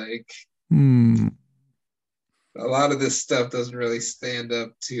ideologies. Like a lot of this stuff doesn't really stand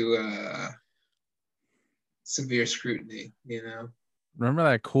up to severe scrutiny, you know. Remember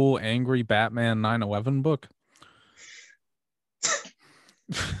that cool angry Batman 9/11 book?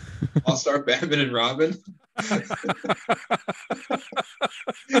 All-Star Batman and Robin.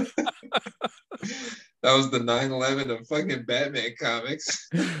 That was the 9/11 of fucking Batman comics.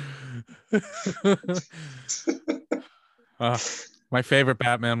 My favorite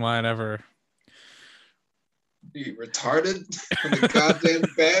Batman line ever. You retarded? I'm the goddamn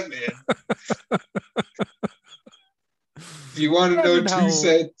Batman. If you want to know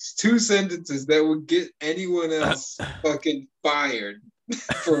two sentences that would get anyone else fucking fired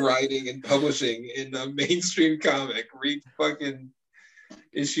for writing and publishing in a mainstream comic, read fucking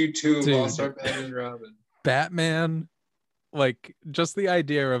issue 2 of All-Star Batman and Robin. Batman, like, just the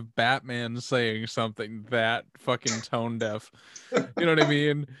idea of Batman saying something that fucking tone deaf. You know what I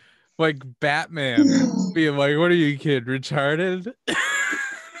mean? Like, Batman being like, what are you, kid, retarded?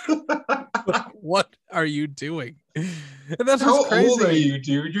 Like, what are you doing? And that's How crazy. old are you,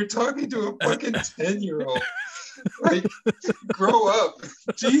 dude? You're talking to a fucking 10-year-old. Like, grow up.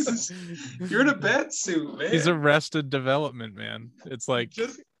 Jesus, you're in a bat suit, man. He's Arrested Development, man. It's like,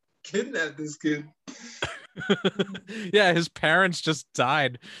 just kidnap this kid. Yeah, his parents just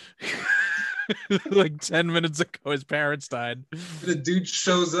died. Like 10 minutes ago, his parents died. The dude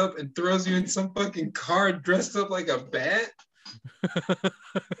shows up and throws you in some fucking car dressed up like a bat. Are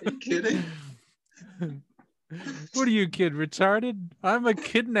you kidding? What are you, kid, retarded? I'm a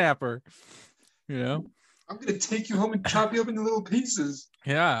kidnapper. You know? I'm gonna take you home and chop you up into little pieces.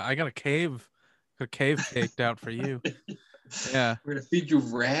 Yeah, I got a cave caked out for you. Yeah. We're gonna feed you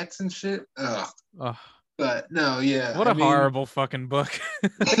rats and shit. Ugh. But no, yeah. What a horrible fucking book.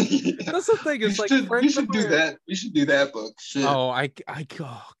 Yeah. That's the thing. Is like we should do that. We should do that book. Shit. Oh,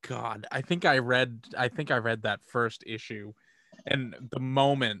 oh God. I think I read that first issue, and the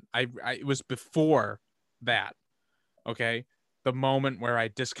moment it was before that. Okay, the moment where I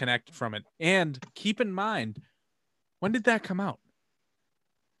disconnected from it. And keep in mind, when did that come out?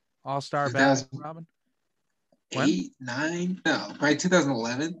 All-Star Batman and Robin? 8, 9? No, probably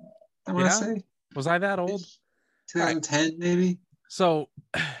 2011. I want to say. Was I that old? 2010, maybe. So,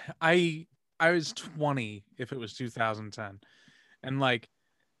 I was 20 if it was 2010, and like,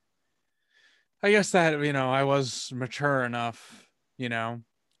 I guess that, you know, I was mature enough, you know,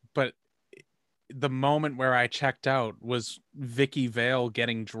 but the moment where I checked out was Vicky Vale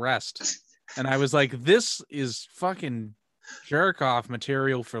getting dressed, and I was like, this is fucking jerk off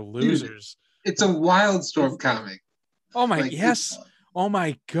material for losers. Dude, it's a Wildstorm comic. Oh my, yes. Oh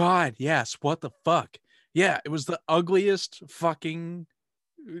my God, yes. What the fuck? Yeah, it was the ugliest fucking,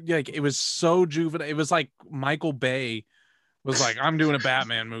 like, it was so juvenile. It was like Michael Bay was like, I'm doing a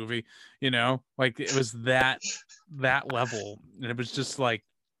Batman movie, you know? Like, it was that level. And it was just like,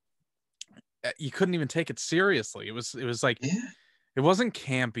 you couldn't even take it seriously. It was like, It wasn't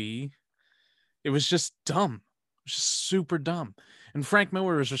campy. It was just dumb. It was just super dumb. And Frank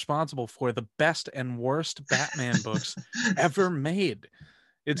Miller is responsible for the best and worst Batman books ever made.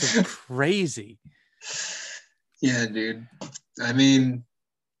 It's crazy. Yeah, dude. I mean,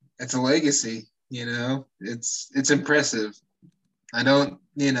 it's a legacy, you know? It's impressive. I don't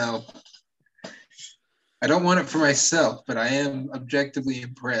want it for myself, but I am objectively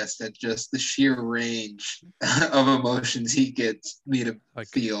impressed at just the sheer range of emotions he gets me to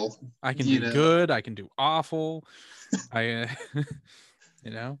feel. I can do good. I can do awful. You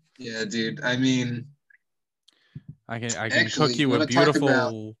know? Yeah, dude. I mean, I can cook you a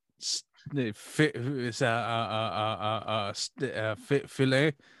beautiful filet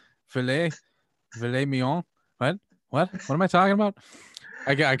mignon. What am I talking about?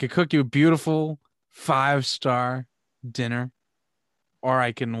 I could cook you a beautiful 5-star dinner, or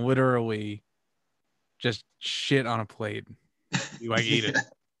I can literally just shit on a plate. You eat it.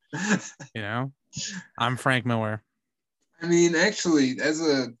 You know? I'm Frank Miller. I mean, actually, as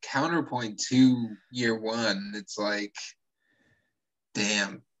a counterpoint to year one, it's like,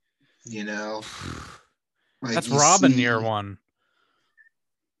 damn, you know? Like, that's Robin year one.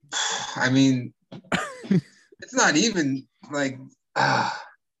 I mean, it's not even like,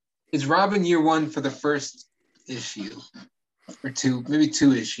 it's Robin year one for the first issue or two, maybe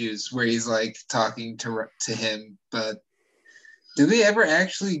two issues where he's like talking to him. But did they ever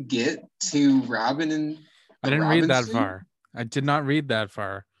actually get to Robin and I didn't read that far. I did not read that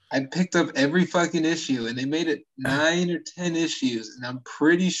far. I picked up every fucking issue, and they made it 9 or 10 issues, and I'm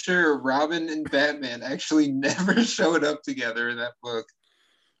pretty sure Robin and Batman actually never showed up together in that book.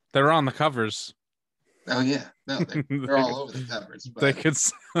 They were on the covers. Oh yeah, no, they're all over the covers. But... They could,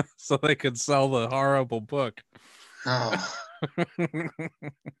 so they could sell the horrible book. Oh,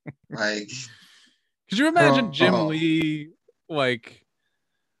 like, could you imagine Jim Lee like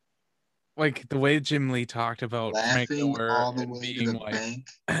the way Jim Lee talked about Frank Miller all the way being to the bank?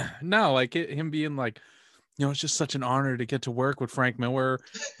 No, like him being like, you know, it's just such an honor to get to work with Frank Miller,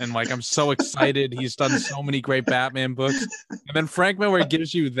 and like I'm so excited. He's done so many great Batman books, and then Frank Miller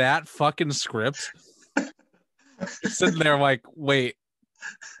gives you that fucking script. You're sitting there like, wait,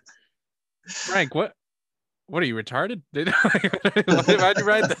 Frank, what are you, retarded? Why'd you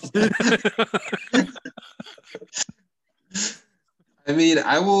write this? I mean,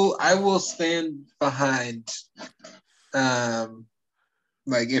 I will stand behind,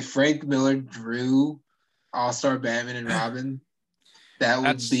 like if Frank Miller drew All-Star Batman and Robin,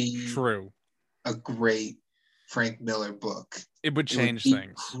 that's be true. A great Frank Miller book. It would change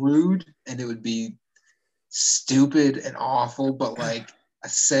things. Crude, and it would be stupid and awful, but like a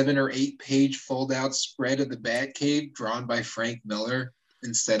 7 or 8 page fold out spread of the Batcave drawn by Frank Miller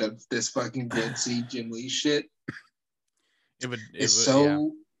instead of this fucking glitzy Jim Lee shit. It's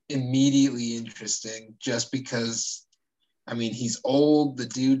so immediately interesting just because, I mean, he's old. The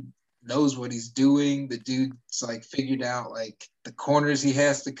dude knows what he's doing. The dude's like figured out like the corners he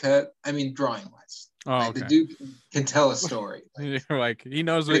has to cut. I mean, drawing wise. Oh, like, okay. The dude can tell a story. Like he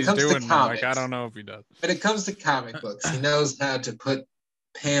knows what he's doing. Like I don't know if he does. When it comes to comic books, he knows how to put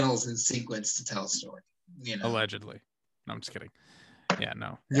panels in sequence to tell a story. You know, allegedly. No, I'm just kidding. Yeah,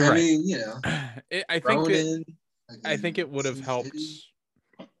 no. You're right. I mean, you know, I think it would have helped.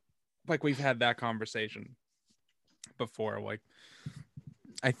 Like we've had that conversation before. Like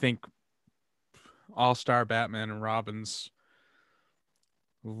I think All-Star Batman and Robin's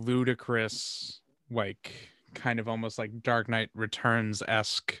ludicrous, like kind of almost like Dark Knight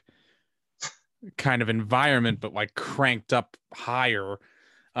Returns-esque kind of environment, but like cranked up higher.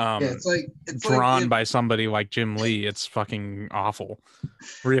 It's drawn by somebody like Jim Lee. It's fucking awful.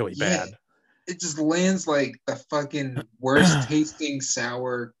 Really bad. It just lands like the fucking worst tasting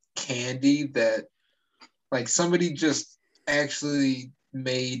sour candy that like somebody just actually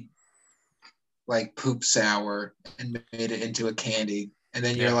made like poop sour and made it into a candy. And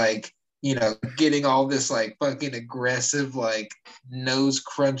then you're like, you know, getting all this like fucking aggressive, like nose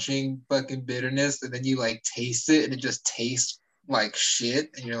crunching fucking bitterness. And then you like taste it and it just tastes like shit.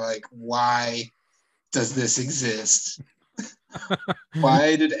 And you're like, why does this exist?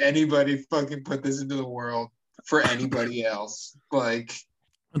 Why did anybody fucking put this into the world for anybody else? Like,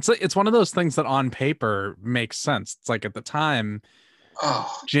 it's one of those things that on paper makes sense. It's like at the time,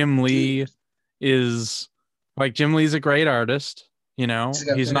 Jim Lee is like, Jim Lee's a great artist. You know,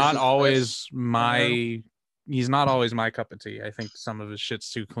 he's not always my cup of tea. I think some of his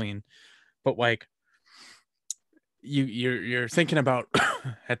shit's too clean, but like you're thinking about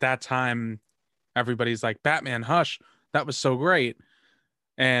at that time, everybody's like, Batman Hush, that was so great.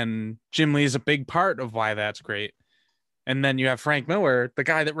 And Jim Lee is a big part of why that's great. And then you have Frank Miller, the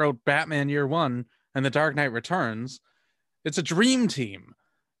guy that wrote Batman Year One and The Dark Knight Returns. It's a dream team,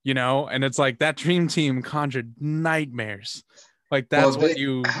 you know, and it's like that dream team conjured nightmares. Like that's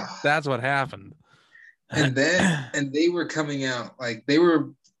that's what happened. And they were coming out like they were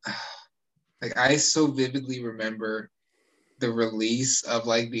like, I so vividly remember the release of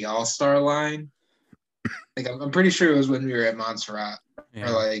like the All-Star line. Like I'm pretty sure it was when we were at Montserrat or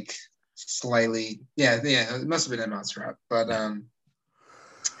like slightly. Yeah, it must have been at Montserrat. But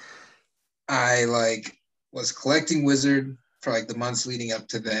I like was collecting Wizard for like the months leading up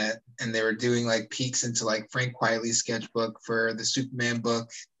to that, and they were doing like peeks into like Frank Quitely's sketchbook for the Superman book,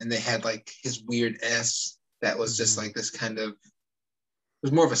 and they had like his weird S that was just like this kind of, it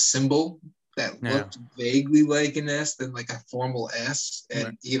was more of a symbol that looked vaguely like an S than like a formal S,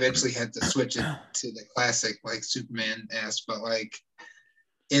 and he eventually had to switch it to the classic like Superman S. But like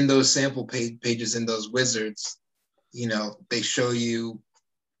in those sample pages in those Wizards, you know, they show you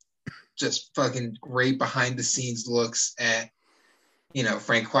just fucking great behind the scenes looks at, you know,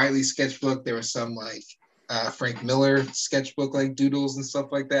 Frank Quitely's sketchbook. There was some like Frank Miller sketchbook like doodles and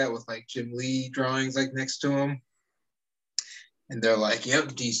stuff like that with like Jim Lee drawings like next to him. And they're like, yep,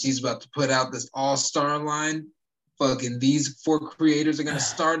 DC's about to put out this All-Star line. Fucking these 4 creators are going to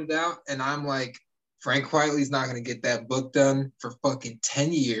start it out. And I'm like Frank Quietly's not going to get that book done for fucking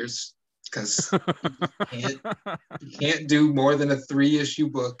 10 years because he can't do more than a 3-issue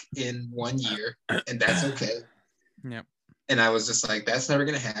book in 1 year, and that's okay. Yep. And I was just like, that's never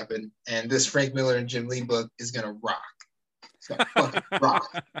going to happen. And this Frank Miller and Jim Lee book is going to rock. It's going to fucking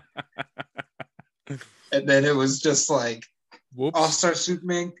rock. And then it was just like, All-Star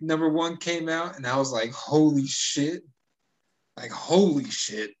Superman #1 came out, and I was like, holy shit. Like, holy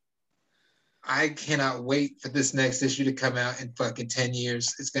shit. I cannot wait for this next issue to come out in fucking 10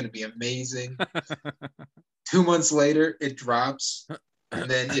 years. It's going to be amazing. 2 months later, it drops. And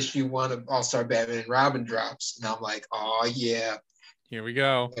then issue 1 of All-Star Batman and Robin drops. And I'm like, oh, yeah. Here we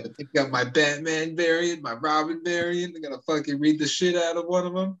go. I'm going to pick up my Batman variant, my Robin variant. I'm going to fucking read the shit out of one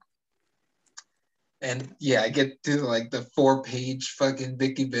of them. And yeah, I get to like the 4-page fucking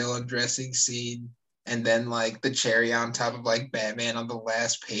Vicky Vale undressing scene. And then like the cherry on top of like Batman on the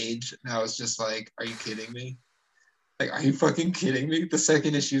last page. And I was just like, are you kidding me? Like, are you fucking kidding me? The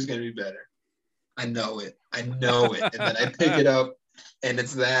second issue is going to be better. I know it. And then I pick it up and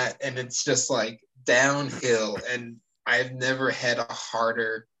it's that. And it's just like downhill. And I've never had a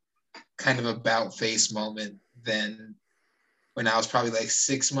harder kind of about face moment than when I was probably like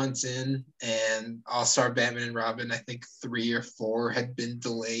 6 months in and All-Star Batman and Robin, I think 3 or 4 had been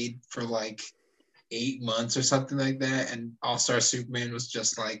delayed for like 8 months or something like that. And All-Star Superman was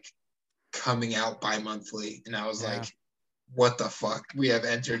just like coming out bi-monthly. And I was like, what the fuck? We have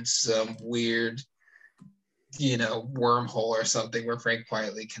entered some weird, wormhole or something where Frank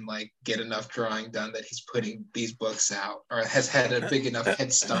Quietly can like get enough drawing done that he's putting these books out or has had a big enough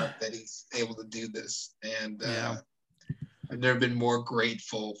head start that he's able to do this. And I've never been more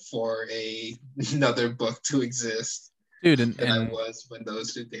grateful for another book to exist, dude, than I was when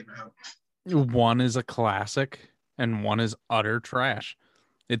those 2 came out. One is a classic and one is utter trash.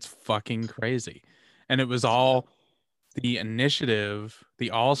 It's fucking crazy. And it was all the initiative, the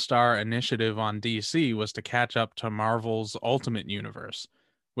All-Star initiative on DC was to catch up to Marvel's Ultimate Universe,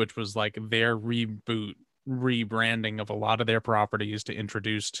 which was like their reboot, rebranding of a lot of their properties to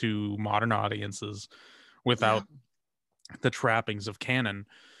introduce to modern audiences without the trappings of canon.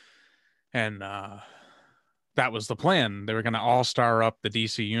 And that was the plan. They were going to all-star up the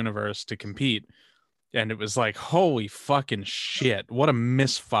DC universe to compete. And it was like, holy fucking shit. What a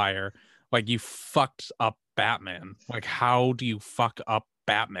misfire. Like, you fucked up Batman. Like, how do you fuck up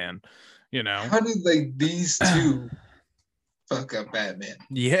Batman? How did like these 2 fuck up Batman?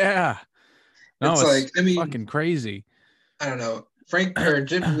 Yeah. No, it's like, I mean, fucking crazy. I don't know.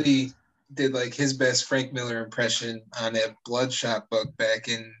 Jim Lee did like his best Frank Miller impression on a Bloodshot book back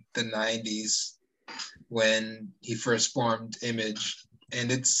in the 90s when he first formed Image,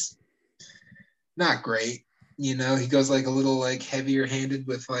 and it's not great. He goes like a little like heavier handed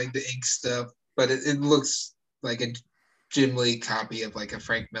with like the ink stuff, but it looks like a Jim Lee copy of like a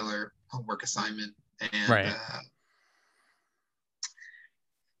Frank Miller homework assignment. And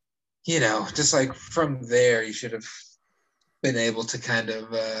just like from there you should have been able to kind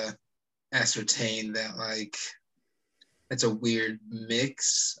of ascertain that like it's a weird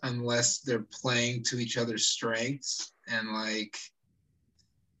mix unless they're playing to each other's strengths. And like,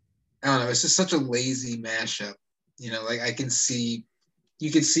 I don't know, it's just such a lazy mashup. Like you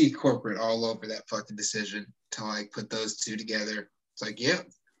can see corporate all over that fucking decision to like put those 2 together. It's like, yeah,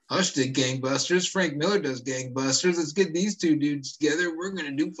 Hush did gangbusters, Frank Miller does gangbusters, let's get these 2 dudes together, we're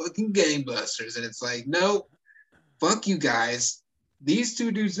gonna do fucking gangbusters. And it's like, no, fuck you guys. These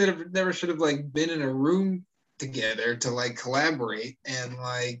 2 dudes that have never should have like been in a room together to like collaborate. And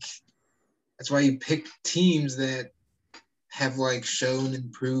like, that's why you pick teams that have like shown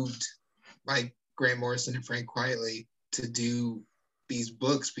and proved, like Grant Morrison and Frank Quietly, to do these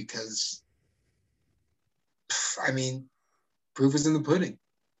books, because I mean, proof is in the pudding.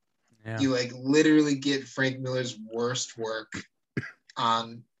 You like literally get Frank Miller's worst work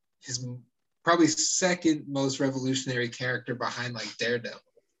on his probably second most revolutionary character behind like Daredevil.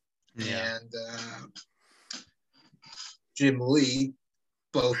 And Jim Lee,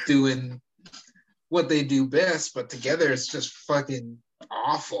 both doing what they do best, but together it's just fucking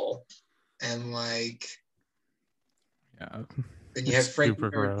awful. And like, then you have Frank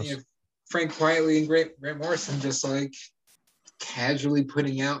Quietly and Grant Morrison just like casually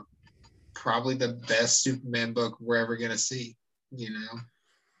putting out probably the best Superman book we're ever gonna see.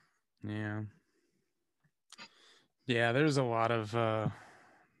 Yeah, there's a lot of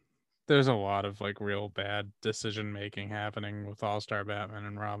like real bad decision making happening with All-Star Batman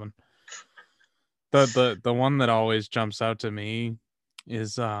and Robin. The one that always jumps out to me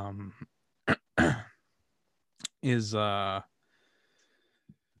is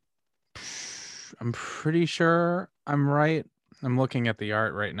I'm pretty sure I'm right. I'm looking at the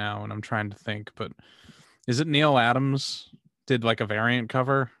art right now and I'm trying to think, but is it Neil Adams did like a variant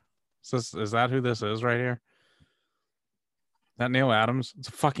cover? Is that who this is right here? That Neil Adams? It's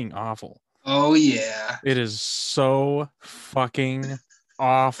fucking awful. Oh yeah. It is so fucking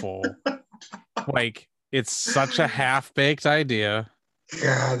awful. Like, it's such a half-baked idea.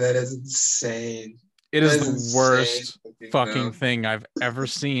 God, that is insane. It is the worst fucking thing I've ever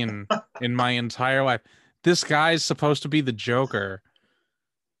seen in my entire life. This guy's supposed to be the Joker.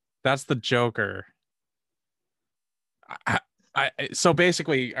 That's the Joker. So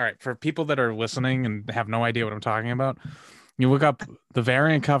basically, all right, for people that are listening and have no idea what I'm talking about, you look up the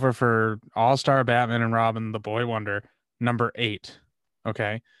variant cover for All-Star Batman and Robin, The Boy Wonder, number 8.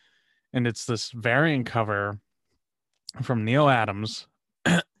 Okay. And it's this variant cover from Neil Adams.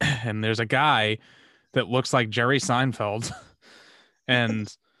 And there's a guy that looks like Jerry Seinfeld.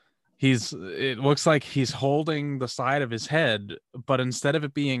 And it looks like he's holding the side of his head, but instead of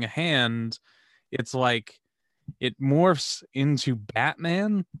it being a hand, it's like it morphs into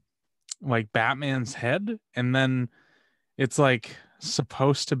Batman, like Batman's head, and then it's like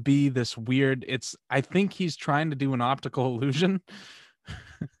supposed to be this weird, I think he's trying to do an optical illusion.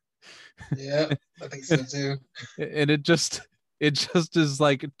 Yeah, I think so too. And it just is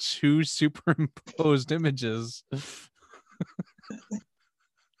like 2 superimposed images.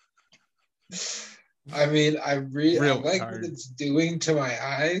 I mean, I like hard. what it's doing to my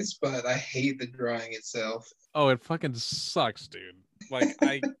eyes, but I hate the drawing itself. Oh, it fucking sucks, dude. Like,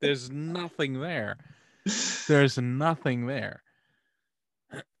 there's nothing there. There's nothing there.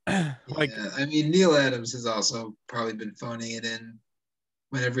 Like, yeah, I mean, Neil Adams has also probably been phoning it in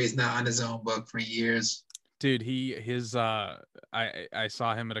whenever he's not on his own book for years. Dude, I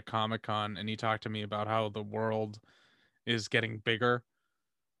saw him at a Comic-Con and he talked to me about how the world is getting bigger.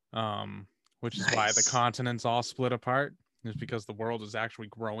 Which is why the continents all split apart, is because the world is actually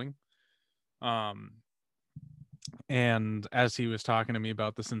growing. And as he was talking to me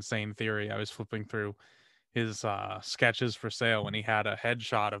about this insane theory, I was flipping through his sketches for sale and he had a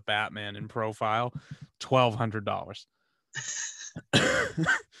headshot of Batman in profile, $1,200.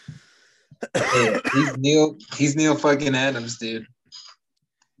 Hey, he's Neil fucking Adams, dude.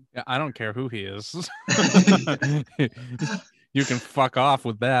 Yeah, I don't care who he is. You can fuck off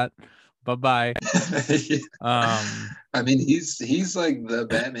with that. Bye-bye. I mean, he's like the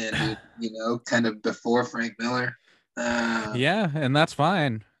Batman dude, kind of before Frank Miller. Yeah, and that's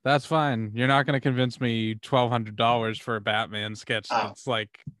fine. That's fine. You're not going to convince me $1,200 for a Batman sketch. It's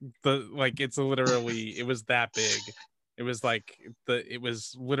like it's literally, it was that big. It was like it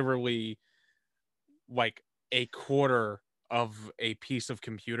was literally like a quarter of a piece of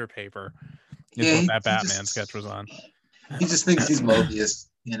computer paper is what that Batman sketch was on. He just thinks he's Mobius,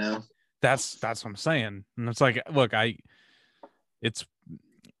 That's what I'm saying. And it's like, look, I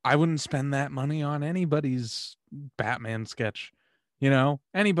wouldn't spend that money on anybody's Batman sketch,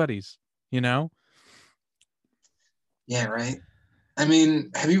 anybody's, Yeah, right. I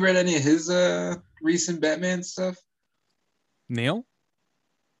mean, have you read any of his recent Batman stuff? Neil?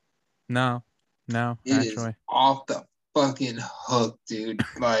 No, it actually. Is off the fucking hook, dude.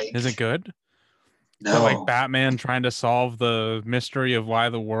 Like, is it good? No. So, like, Batman trying to solve the mystery of why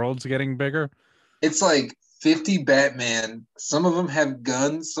the world's getting bigger? It's like 50 Batman. Some of them have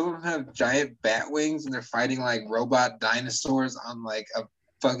guns. Some of them have giant bat wings, and they're fighting like robot dinosaurs on like a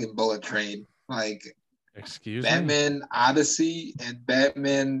fucking bullet train. Like, excuse Batman me? Odyssey and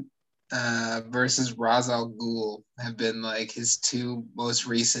Batman versus Ra's al Ghul have been like his 2 most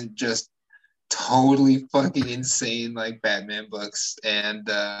recent, just totally fucking insane like Batman books. And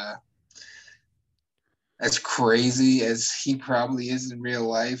as crazy as he probably is in real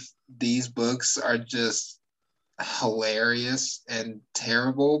life, these books are just hilarious and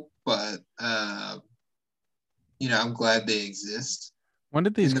terrible, but I'm glad they exist. When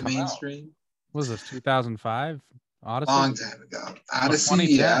did these in the come mainstream? Out? Was this 2005? Odyssey? Long time ago.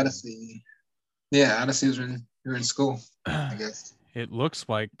 Odyssey, Odyssey. Yeah, Odyssey was when you were in school, I guess. It looks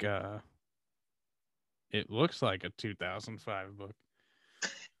like a 2005 book.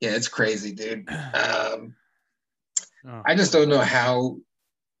 Yeah, it's crazy, dude. I just don't know how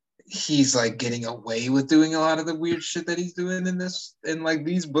he's like getting away with doing a lot of the weird shit that he's doing in like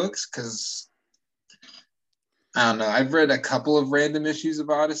these books, because I don't know. I've read a couple of random issues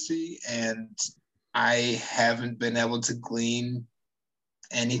of Odyssey and I haven't been able to glean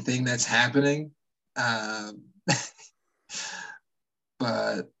anything that's happening.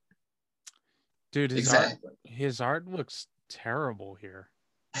 But dude, his art looks terrible here.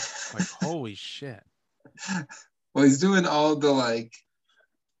 Like, holy shit. Well, he's doing all the like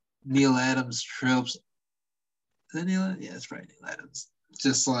Neil Adams tropes. Is that Neil Adams? Yeah, that's right, Neil Adams.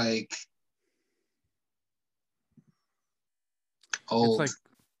 Just like old, It's like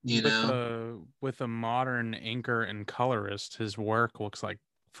with a modern inker and colorist, his work looks like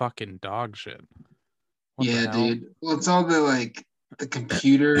fucking dog shit. What the hell? Dude. Well, it's all the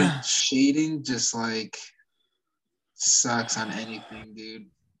computer shading just like sucks on anything, dude.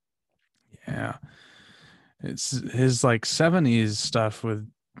 Yeah. It's his like 70s stuff with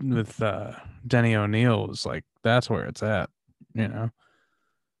Denny O'Neil is like, that's where it's at, you know.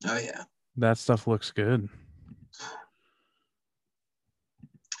 Oh yeah. That stuff looks good.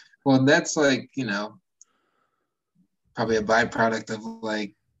 Well, that's like, probably a byproduct of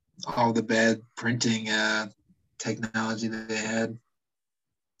like all the bad printing technology that they had.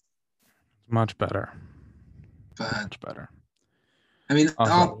 Much better. But much better. I mean,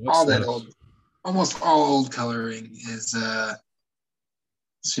 Also, all that almost all old coloring is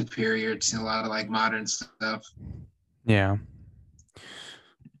superior to a lot of like modern stuff. Yeah.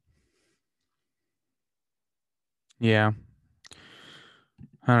 Yeah.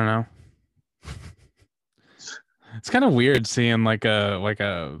 I don't know. It's kind of weird seeing like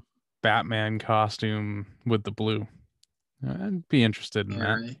a Batman costume with the blue. I'd be interested in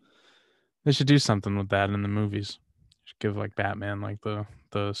that. Right. They should do something with that in the movies. Should give like Batman like the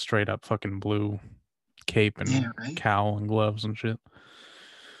straight up fucking blue cape and cowl and gloves and shit.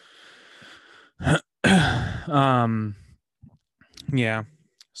 Yeah.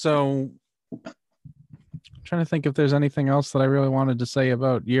 So I'm trying to think if there's anything else that I really wanted to say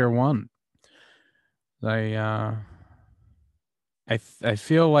about year one. I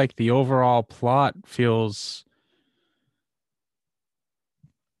feel like the overall plot feels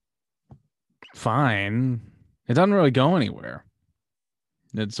fine. It doesn't really go anywhere.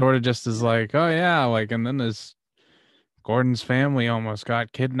 It sort of just is like, oh yeah, like, and then this Gordon's family almost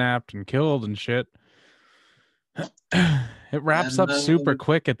got kidnapped and killed and shit. It wraps up super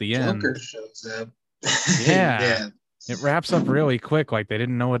quick at the end. Joker shows up. Yeah. It wraps up really quick, like they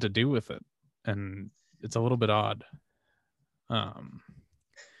didn't know what to do with it. And it's a little bit odd. Well,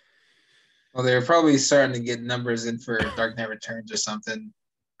 they were probably starting to get numbers in for Dark Knight Returns or something.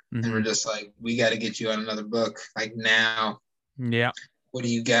 Mm-hmm. And we're just like, we got to get you on another book, like now. Yeah. What do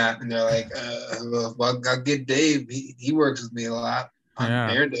you got? And they're like, well, I'll get Dave. He works with me a lot on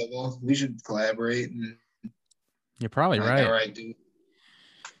Daredevil. We should collaborate. And you're probably right. All right, dude.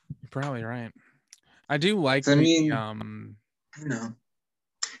 You're probably right. I do like there's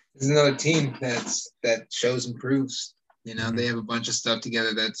another team that shows and proves. They have a bunch of stuff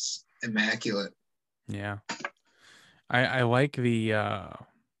together that's immaculate. Yeah. I like the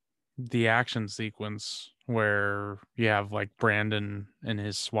action sequence where you have like Brandon and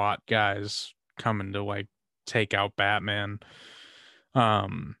his SWAT guys coming to like take out Batman.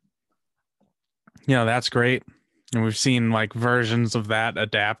 That's great. And we've seen like versions of that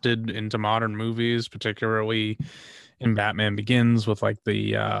adapted into modern movies, particularly in Batman Begins with like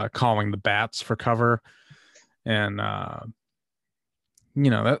the calling the bats for cover. And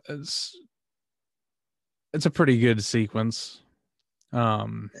it's a pretty good sequence.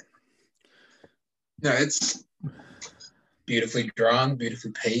 No, it's beautifully drawn,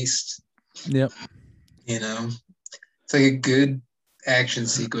 beautifully paced. Yep. It's like a good action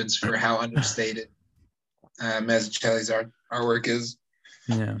sequence for how understated Mazzucchelli's artwork is.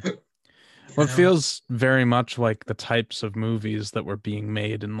 Yeah. Well, it feels very much like the types of movies that were being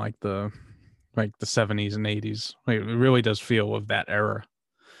made in like the 70s and 80s. Like, it really does feel of that era.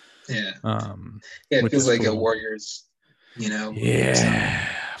 Yeah. It feels like cool. A Warriors, Yeah.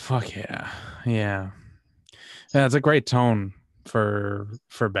 Fuck yeah. Yeah. Yeah, it's a great tone for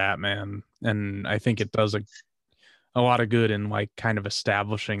Batman, and I think it does a lot of good in like kind of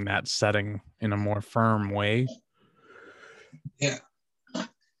establishing that setting in a more firm way. Yeah.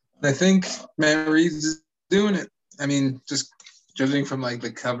 I think Matt Reeves is doing it. I mean, just judging from like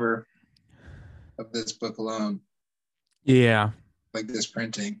the cover of this book alone. Yeah. Like this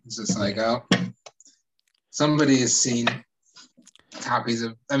printing. It's just like, oh, somebody has seen copies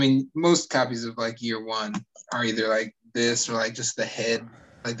of, most copies of like year one are either like this or like just the head.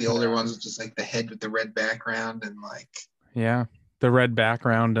 Like the older ones with just like the head with the red background and like. Yeah. The red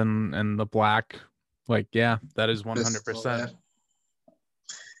background and the black. Like, yeah, that is 100%.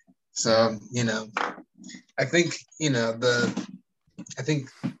 So, I think, I think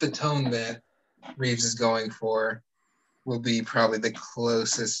the tone that Reeves is going for will be probably the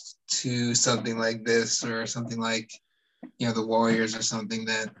closest to something like this or something like, the Warriors or something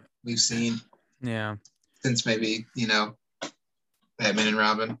that we've seen. Yeah. Since maybe, Batman and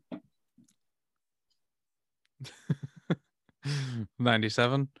Robin.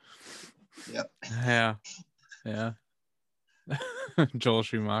 97. Yep. Yeah. Joel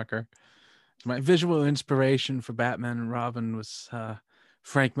Schumacher. My visual inspiration for Batman and Robin was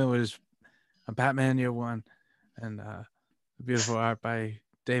Frank Miller's Batman Year One, and beautiful art by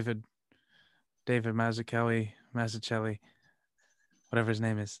David Mazzucchelli, whatever his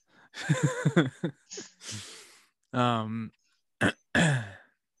name is. You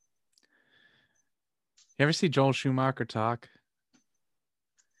ever see Joel Schumacher talk?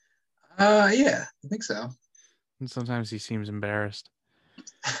 Yeah, I think so. And sometimes he seems embarrassed.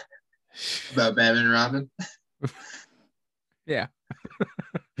 About Batman and Robin? Yeah.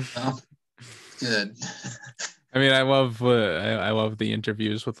 Oh, good. I mean, I love the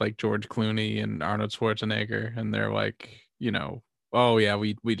interviews with like George Clooney and Arnold Schwarzenegger, and they're like, oh yeah,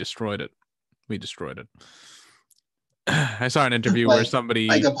 we destroyed it. We destroyed it. I saw an interview where somebody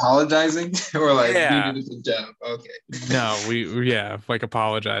like apologizing or like yeah. we did a good job. Okay. No, we like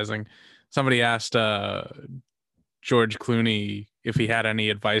apologizing. Somebody asked George Clooney if he had any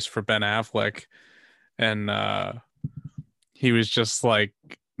advice for Ben Affleck, and he was just like,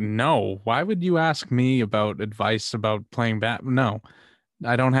 no, why would you ask me about advice about playing Batman? No,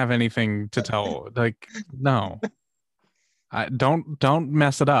 I don't have anything to tell. Like, no, I don't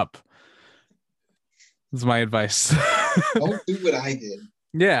mess it up. This is my advice. Don't do what I did.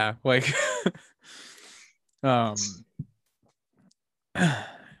 Yeah, like yeah.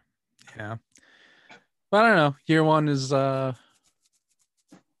 But I don't know. Year One is like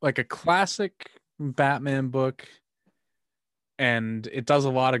a classic Batman book, and it does a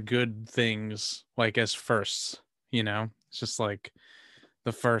lot of good things like as firsts, It's just like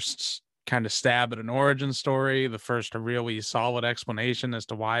the first kind of stab at an origin story, the first a really solid explanation as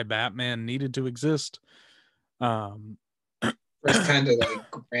to why Batman needed to exist. First kind of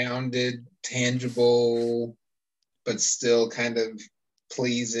like grounded, tangible, but still kind of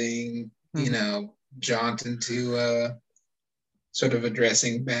pleasing, jaunt into sort of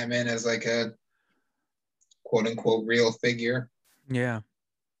addressing Batman as like a quote unquote real figure. Yeah.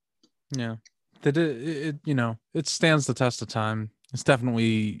 That it stands the test of time. It's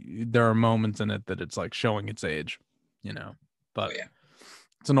definitely, there are moments in it that it's like showing its age, but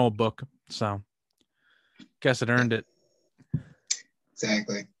it's an old book, so guess it earned it.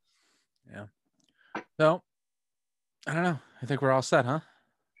 Exactly. Yeah. So I don't know. I think we're all set, huh?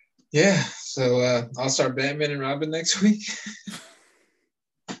 Yeah. So I'll start Batman and Robin next week.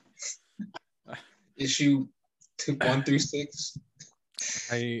 Issue 1 through 6.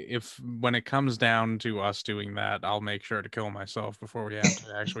 If when it comes down to us doing that, I'll make sure to kill myself before we have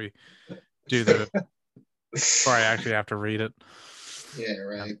to actually do before I actually have to read it. Yeah,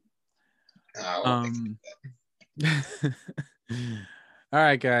 right. All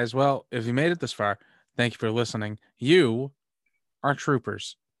right, guys. Well, if you made it this far, thank you for listening. You are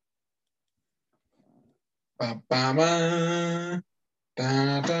troopers. Ba-ba-ba.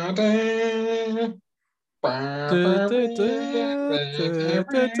 Da, da, da.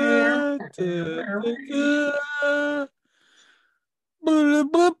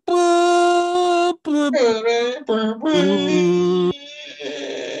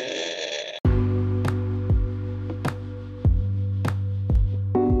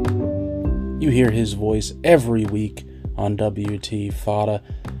 You hear his voice every week on WTFAWTA,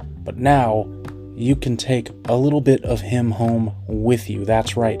 but now you can take a little bit of him home with you.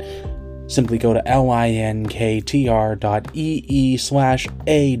 That's right. Simply go to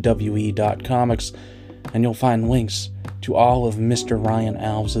linktr.ee/awe.comics and you'll find links to all of Mr. Ryan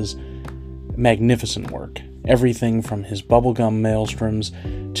Alves' magnificent work. Everything from his bubblegum maelstroms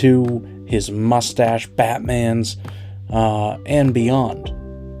to his mustache Batmans and beyond.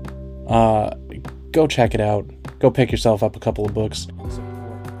 Go check it out. Go pick yourself up a couple of books and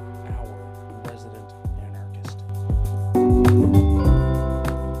support our resident anarchist.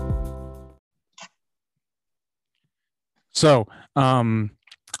 So,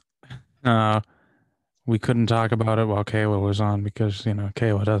 we couldn't talk about it while Kayla was on because,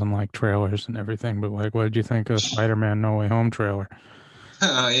 Kayla doesn't like trailers and everything, but like, what did you think of Spider-Man No Way Home trailer?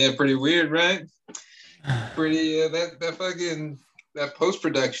 Yeah, pretty weird, right? Pretty, that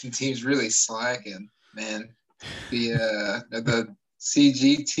post-production team's really slacking, man. The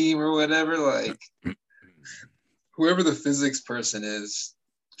CG team or whatever, like whoever the physics person is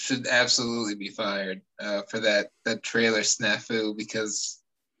should absolutely be fired for that trailer snafu because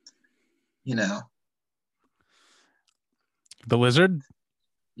the lizard.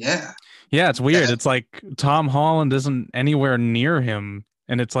 Yeah, it's weird. It's like Tom Holland isn't anywhere near him,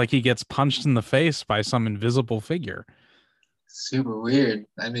 and it's like he gets punched in the face by some invisible figure. Super weird.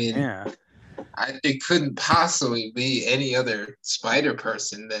 I mean, It couldn't possibly be any other Spider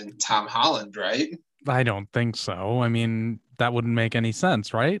person than Tom Holland, right? I don't think so. I mean, that wouldn't make any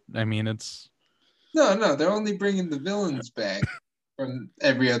sense, right? I mean, it's... No, they're only bringing the villains back from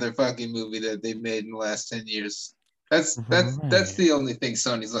every other fucking movie that they've made in the last 10 years. That's Right. the only thing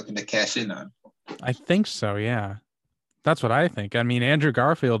Sony's looking to cash in on. I think so, yeah. That's what I think. I mean, Andrew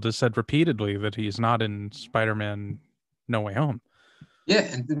Garfield has said repeatedly that he's not in Spider-Man No Way Home. Yeah,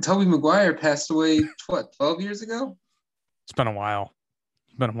 and Tobey Maguire passed away, what, 12 years ago? It's been a while.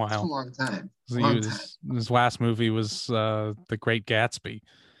 It's been a while. It's a long time. His last movie was The Great Gatsby.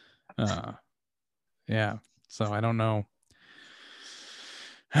 Yeah. So I don't know.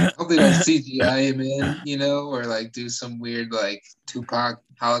 I hope they don't CGI him in, or like do some weird like Tupac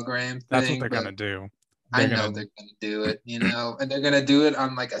hologram thing. That's what they're gonna do. I know they're gonna do it, and they're gonna do it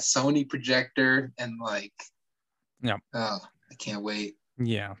on like a Sony projector and like, yeah. Oh, I can't wait.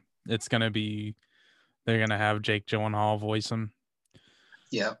 Yeah, it's gonna be. They're gonna have Jake Gyllenhaal voice him.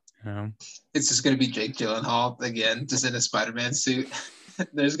 Yeah. Yeah. It's just gonna be Jake Gyllenhaal again, just in a Spider-Man suit.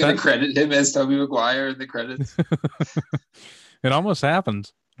 They're just gonna credit him as Tobey Maguire in the credits. It almost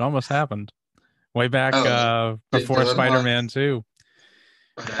happened. Way back before Spider-Man 2.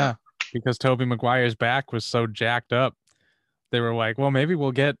 Yeah, because Tobey Maguire's back was so jacked up. They were like, well, maybe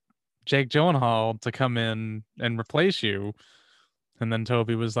we'll get Jake Gyllenhaal to come in and replace you. And then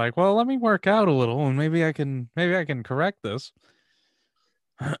Tobey was like, well, let me work out a little and maybe I can correct this.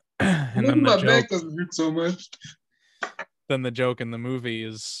 And then my back doesn't hurt so much. Then the joke in the movie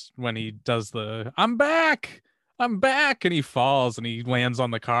is when he does the I'm back, and he falls and he lands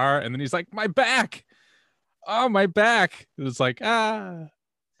on the car and then he's like, my back. Oh, my back. It was like, It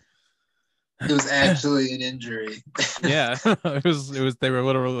was actually an injury. Yeah, it was. They were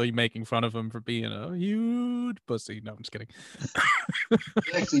literally making fun of him for being a huge pussy. No, I'm just kidding.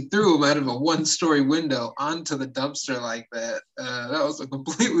 They actually threw him out of a one-story window onto the dumpster like that. That was a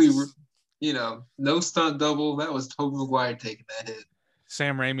completely, no stunt double. That was Tobey Maguire taking that hit.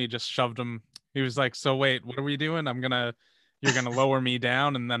 Sam Raimi just shoved him. He was like, "So wait, what are we doing? You're gonna lower me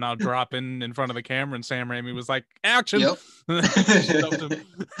down, and then I'll drop in front of the camera." And Sam Raimi was like, "Action!" Yep. Shoved him.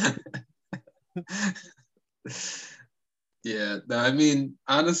 Yeah, no, I mean,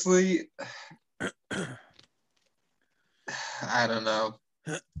 honestly, I don't know.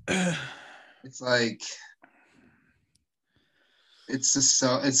 It's like, it's just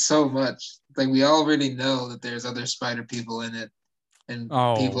it's so much. Like, we already know that there's other Spider people in it, and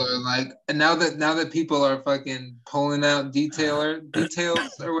people are like, and now that people are fucking pulling out details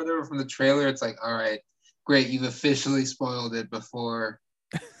or whatever from the trailer, it's like, all right, great, you've officially spoiled it before.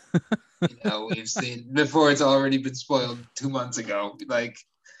 We've seen before. It's already been spoiled 2 months ago. Like,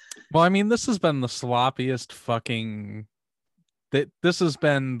 well, I mean, this has been the sloppiest fucking. This has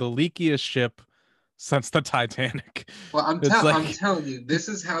been the leakiest ship since the Titanic. Well, I'm telling you, this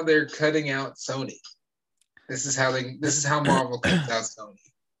is how they're cutting out Sony. This is how Marvel cuts out Sony.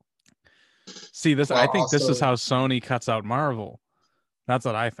 See, I think this is how Sony cuts out Marvel. That's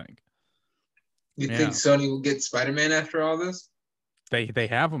what I think. You think Sony will get Spider-Man after all this? They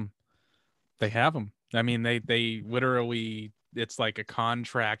have them. They have them. I mean, they literally, it's like a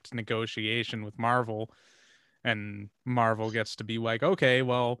contract negotiation with Marvel, and Marvel gets to be like, okay,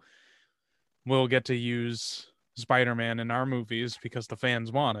 well, we'll get to use Spider-Man in our movies because the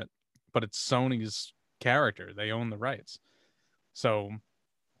fans want it, but it's Sony's character. They own the rights. So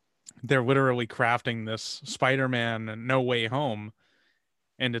they're literally crafting this Spider-Man No Way Home,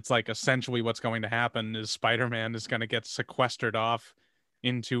 and it's like essentially what's going to happen is Spider-Man is going to get sequestered off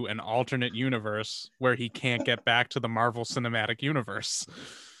into an alternate universe where he can't get back to the Marvel Cinematic Universe.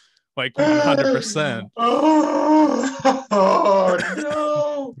 Like 100%. Oh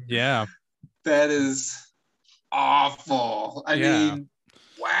no. Yeah. That is awful. I mean,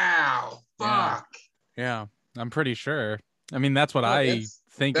 wow. Fuck. Yeah. I'm pretty sure. I mean, that's what I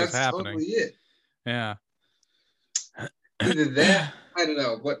think is happening. Totally it. Yeah. Either that, I don't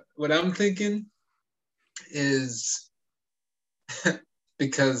know. What I'm thinking is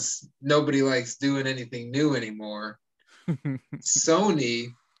because nobody likes doing anything new anymore, Sony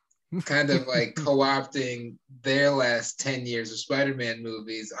kind of like co-opting their last 10 years of Spider-Man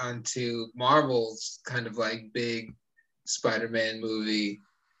movies onto Marvel's kind of like big Spider-Man movie,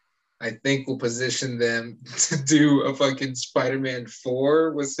 I think will position them to do a fucking Spider-Man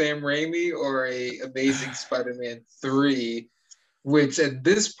 4 with Sam Raimi or a Amazing Spider-Man 3, which at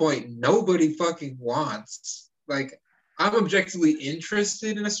this point nobody fucking wants. Like, I'm objectively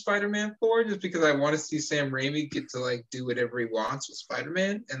interested in a Spider-Man 4 just because I want to see Sam Raimi get to like do whatever he wants with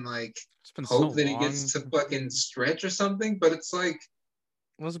Spider-Man and like hope that he gets to fucking stretch or something. But it's like,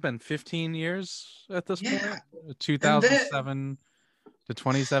 what's it been, 15 years at this point? And 2007 to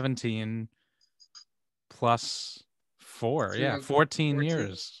 2017 plus 4. Yeah, 14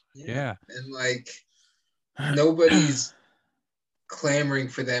 years. Yeah. And like nobody's clamoring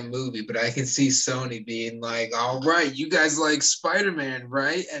for that movie, but I can see Sony being like, all right, you guys like Spider-Man,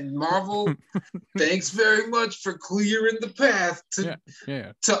 right? And Marvel, thanks very much for clearing the path to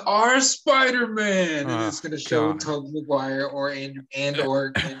our Spider-Man. And it's going to show Tobey Maguire or Andrew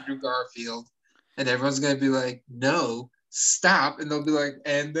Garfield. And everyone's going to be like, no, stop. And they'll be like,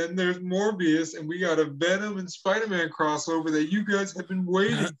 and then there's Morbius, and we got a Venom and Spider-Man crossover that you guys have been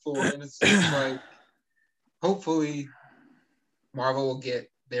waiting for. And it's just like, hopefully Marvel will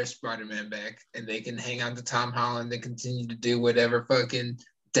get their Spider-Man back and they can hang on to Tom Holland and continue to do whatever fucking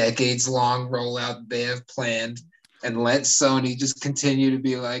decades-long rollout they have planned, and let Sony just continue to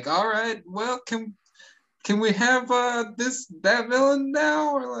be like, all right, well, can we have that villain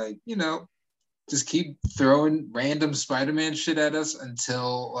now? Or like, you know, just keep throwing random Spider-Man shit at us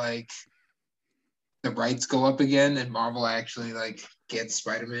until like the rights go up again and Marvel actually like gets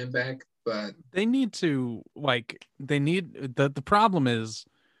Spider-Man back. But they need to the problem is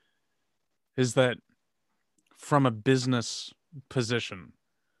that from a business position,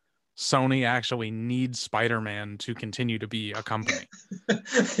 Sony actually needs Spider-Man to continue to be a company.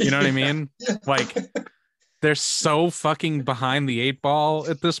 You know what I mean? Like, they're so fucking behind the 8 ball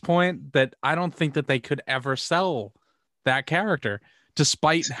at this point that I don't think that they could ever sell that character,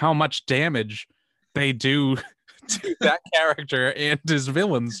 despite how much damage they do to that character and his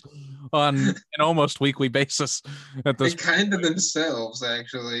villains on an almost weekly basis at this point. Kind of themselves,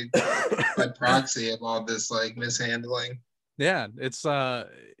 actually, by proxy of all this like mishandling. Yeah, it's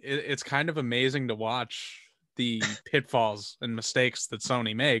kind of amazing to watch the pitfalls and mistakes that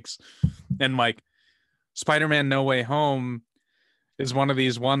Sony makes. And like Spider-Man No Way Home is one of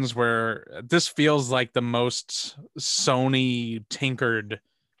these ones where this feels like the most Sony tinkered,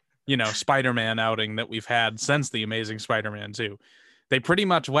 you know, Spider-Man outing that we've had since The Amazing Spider-Man 2. They pretty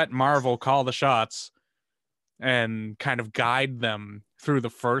much let Marvel call the shots and kind of guide them through the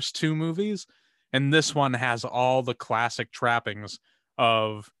first 2 movies. And this one has all the classic trappings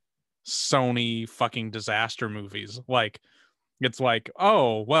of Sony fucking disaster movies. Like, it's like,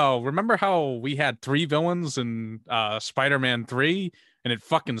 oh, well, remember how we had 3 villains in Spider-Man 3 and it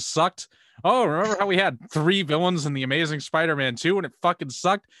fucking sucked? Oh, remember how we had 3 villains in The Amazing Spider-Man 2 and it fucking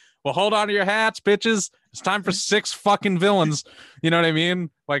sucked? Well, hold on to your hats, bitches. It's time for 6 fucking villains. You know what I mean?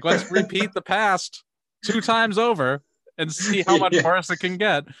 Like, let's repeat the past 2 times over and see how much worse it can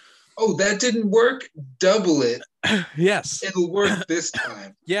get. Oh, that didn't work? Double it. Yes. It'll work this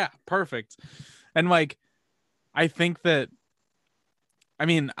time. Yeah, perfect. And like, I think that, I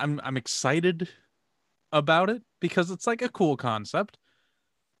mean, I'm excited about it because it's like a cool concept,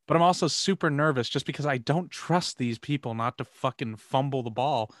 but I'm also super nervous just because I don't trust these people not to fucking fumble the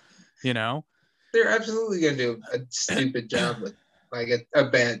ball, you know? They're absolutely going to do a stupid job with like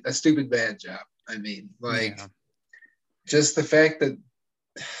a stupid bad job. I mean, like just the fact that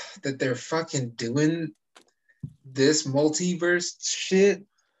they're fucking doing this multiverse shit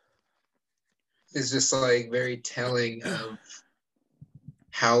is just like very telling of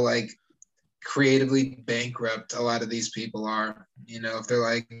how like creatively bankrupt a lot of these people are. You know, if they're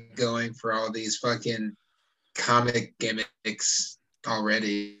like going for all these fucking comic gimmicks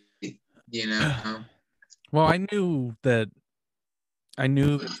already, you know. Well, I knew that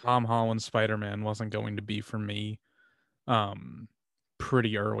Tom Holland's Spider-Man wasn't going to be for me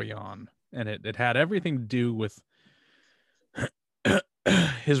pretty early on, and it had everything to do with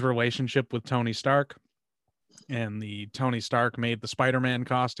his relationship with Tony Stark, and the Tony Stark made the Spider-Man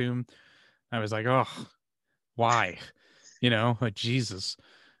costume. I was like, oh, why? You know, like, Jesus.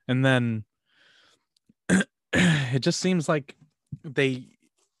 And then it just seems like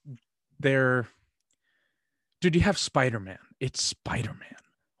they're dude, you have Spider-Man. It's Spider-Man.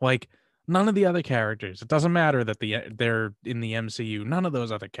 Like, none of the other characters, it doesn't matter that they're in the MCU. None of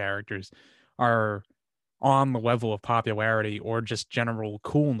those other characters are on the level of popularity or just general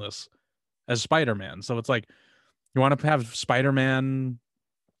coolness as Spider-Man. So it's like, you want to have Spider-Man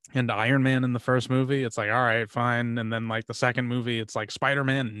and Iron Man in the first movie? It's like, all right, fine. And then like the second movie, it's like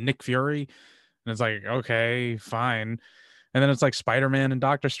Spider-Man and Nick Fury. And it's like, okay, fine. And then it's like Spider-Man and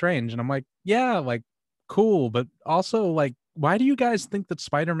Doctor Strange. And I'm like, yeah, like, cool. But also, like, why do you guys think that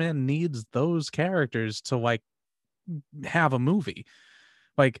Spider-Man needs those characters to like have a movie?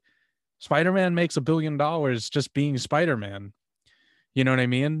 Like, Spider-Man makes $1 billion just being Spider-Man. You know what I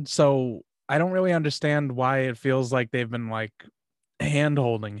mean? So I don't really understand why it feels like they've been like hand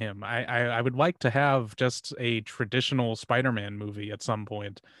holding him. I would like to have just a traditional Spider-Man movie at some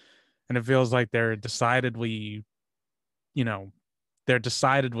point, and it feels like they're decidedly, they're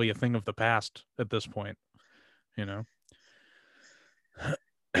decidedly a thing of the past at this point.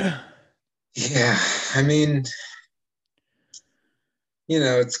 Yeah, I mean,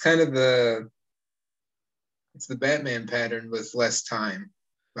 it's kind of the Batman pattern with less time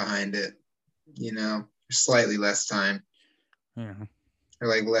behind it, slightly less time. Yeah. Or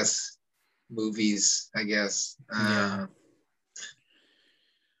like less movies, I guess. Yeah.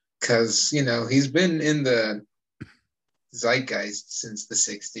 Because, he's been in the zeitgeist since the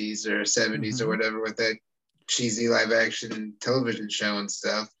 60s or 70s or whatever with that cheesy live action television show and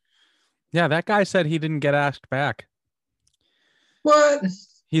stuff. Yeah, that guy said he didn't get asked back. What?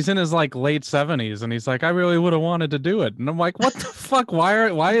 He's in his like late 70s and he's like, I really would have wanted to do it. And I'm like, what the fuck?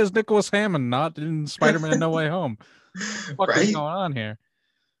 Why is Nicholas Hammond not in Spider-Man No Way Home? What the fuck is going on here?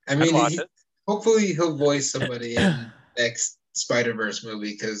 I mean, hopefully he'll voice somebody in next Spider-Verse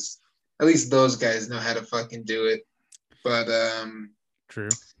movie, because at least those guys know how to fucking do it. But true.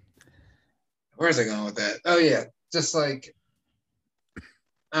 Where's I going with that? Oh yeah, just like, I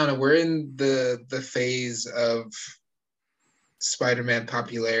don't know, we're in the phase of Spider-Man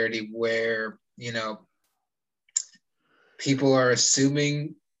popularity where, people are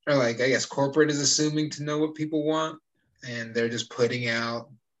assuming, or like, I guess corporate is assuming to know what people want, and they're just putting out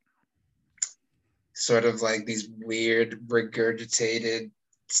sort of like these weird regurgitated,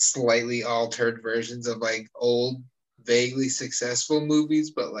 slightly altered versions of like old, vaguely successful movies,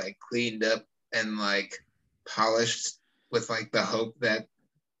 but like cleaned up and like polished with like the hope that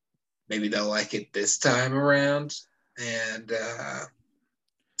maybe they'll like it this time around. And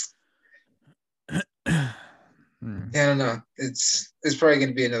I don't know. It's probably going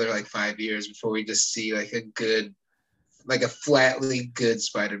to be another like 5 years before we just see like a flatly good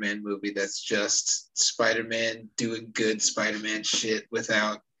Spider-Man movie that's just Spider-Man doing good Spider-Man shit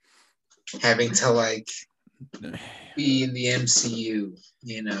without having to like be in the MCU.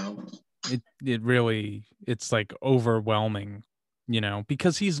 It really, it's like overwhelming,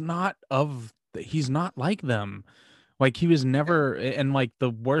 because he's not like them. Like he was never, and like the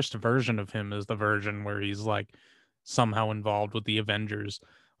worst version of him is the version where he's like somehow involved with the Avengers.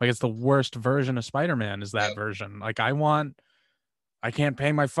 Like it's the worst version of Spider-Man is that version. Like I can't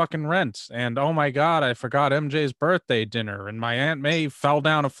pay my fucking rent, and oh my god, I forgot MJ's birthday dinner, and my Aunt May fell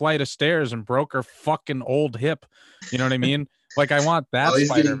down a flight of stairs and broke her fucking old hip. You know what I mean? Like I want that he's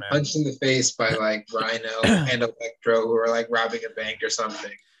Spider-Man. Getting punched in the face by like Rhino and Electro, who are like robbing a bank or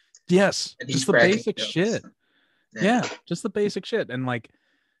something. Yes, just the basic shit. Yeah, just the basic shit. And like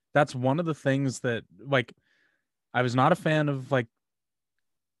that's one of the things that like I was not a fan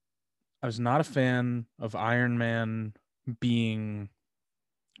of Iron Man being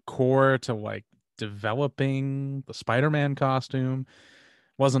core to like developing the Spider-Man costume.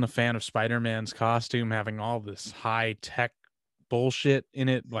 Wasn't a fan of Spider-Man's costume having all this high tech bullshit in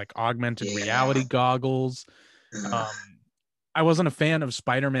it, like augmented reality goggles. I wasn't a fan of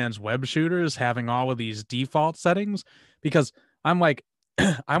Spider-Man's web shooters having all of these default settings, because I'm like,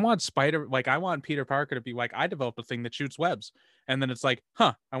 I want Peter Parker to be like, I developed a thing that shoots webs. And then it's like,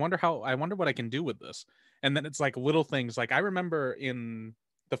 I wonder what I can do with this. And then it's like little things. Like I remember in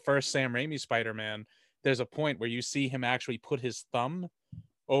the first Sam Raimi Spider-Man, there's a point where you see him actually put his thumb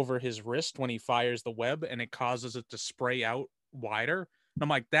over his wrist when he fires the web, and it causes it to spray out wider. And I'm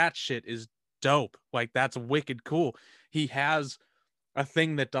like, that shit is dope. Like that's wicked cool. He has a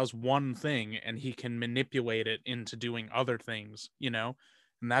thing that does one thing and he can manipulate it into doing other things, and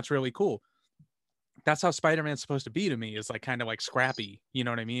that's really cool. That's how Spider-Man's supposed to be to me, is like kind of like scrappy, you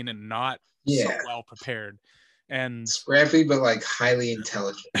know what I mean, and not so well prepared and scrappy, but like highly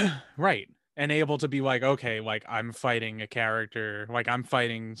intelligent. Right. And able to be like, okay, like I'm fighting a character, like I'm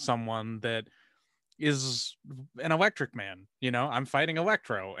fighting someone that is an electric man, I'm fighting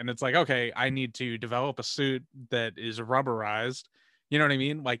Electro, and it's like, okay, I need to develop a suit that is rubberized, you know what I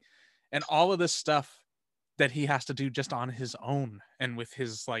mean, like, and all of this stuff that he has to do just on his own and with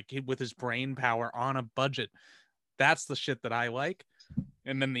his brain power on a budget. That's the shit that I like.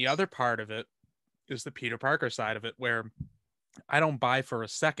 And then the other part of it is the Peter Parker side of it, where I don't buy for a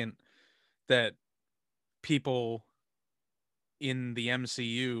second that people in the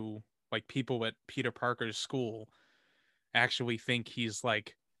MCU, like people at Peter Parker's school, actually think he's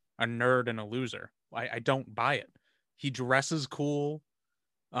like a nerd and a loser. I don't buy it. He dresses cool.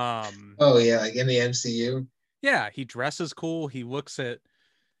 Oh yeah, like in the MCU. Yeah, he dresses cool. He looks at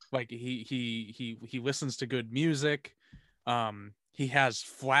like he listens to good music. He has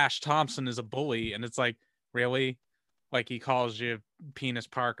Flash Thompson as a bully, and it's like, really? like he calls you Penis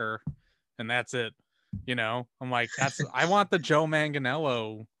Parker, and that's it. You know, I'm like, I want the Joe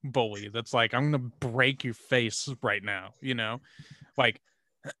Manganiello bully that's like, I'm gonna break your face right now, you know? Like,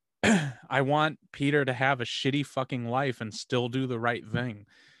 I want Peter to have a shitty fucking life and still do the right thing.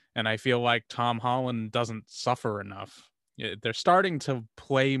 And I feel like Tom Holland doesn't suffer enough. They're starting to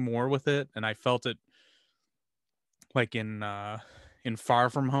play more with it, and I felt it like in Far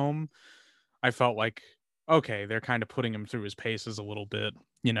From Home. I felt like, okay, they're kind of putting him through his paces a little bit,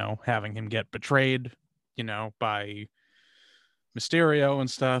 you know, having him get betrayed, you know, by Mysterio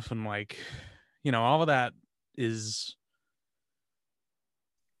and stuff, and like, you know, all of that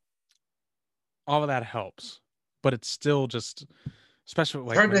helps, but it's still just, especially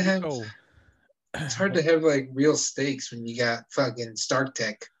like when you go, it's hard to have like real stakes when you got fucking Stark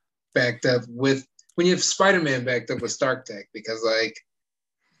Tech backed up with, when you have Spider-Man backed up with Stark Tech, because like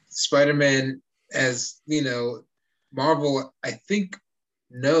Spider-Man, as you know, Marvel I think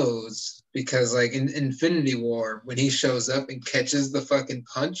knows, because like in Infinity War, when he shows up and catches the fucking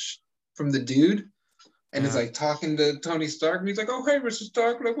punch from the dude and is like talking to Tony Stark, and he's like, "Oh hey, Mr.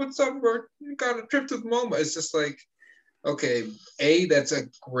 Stark, like what's up, bro? You got a trip to the MoMA." It's just like, okay, that's a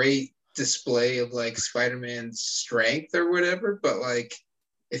great display of like Spider-Man's strength or whatever, but like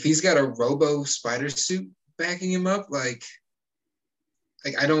if he's got a robo spider suit backing him up, like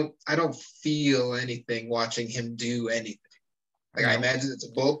I don't feel anything watching him do anything. Like I imagine it's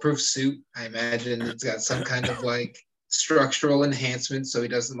a bulletproof suit. I imagine it's got some kind of like structural enhancement so he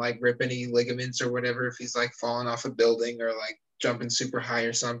doesn't like rip any ligaments or whatever if he's like falling off a building or like jumping super high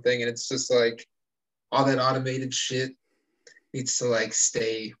or something. And it's just like all that automated shit needs to like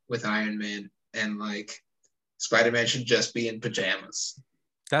stay with Iron Man, and like Spider-Man should just be in pajamas.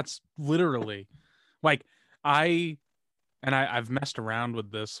 That's literally like I've messed around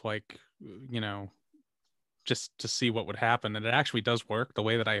with this, like, you know, just to see what would happen, and it actually does work the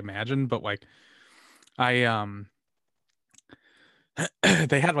way that I imagined. But like they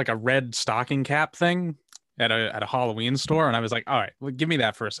had like a red stocking cap thing at a Halloween store, and I was like, all right, well, give me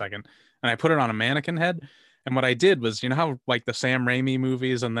that for a second. And I put it on a mannequin head. And what I did was, you know how like the Sam Raimi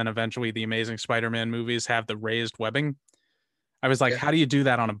movies and then eventually the Amazing Spider-Man movies have the raised webbing? I was like, how do you do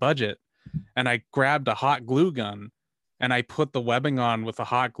that on a budget? And I grabbed a hot glue gun and I put the webbing on with a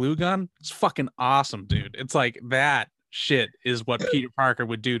hot glue gun. It's fucking awesome, dude. It's like that shit is what Peter Parker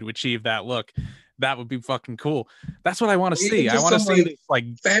would do to achieve that look. That would be fucking cool. That's what I want to see. I want to see this like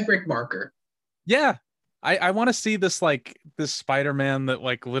fabric marker. Yeah. I want to see this like this Spider-Man that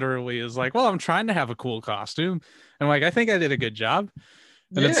like literally is like, well, I'm trying to have a cool costume. And like, I think I did a good job.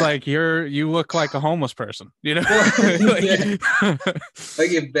 And it's like you look like a homeless person, you know? Like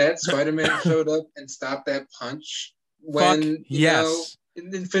if that Spider-Man showed up and stopped that punch when you know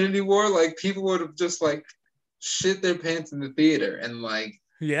in Infinity War, like people would have just like shit their pants in the theater, and like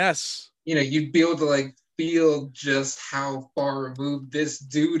you know, you'd be able to like feel just how far removed this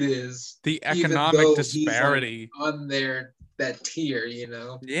dude is, the economic disparity he's, like, on that tier, you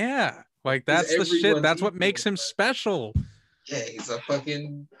know? Yeah, like that's the shit. That's what makes him special. Yeah, he's a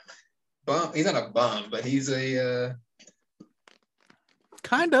fucking bum. He's not a bum, but he's a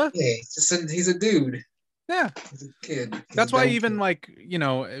kinda. Yeah, he's a dude. Yeah, he's a kid. That's why even like, you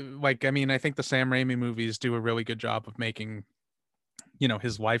know, like I mean, I think the Sam Raimi movies do a really good job of making, you know,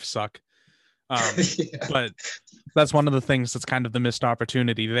 his life suck. But that's one of the things that's kind of the missed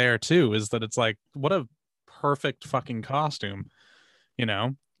opportunity there too, is that it's like, what a perfect fucking costume, you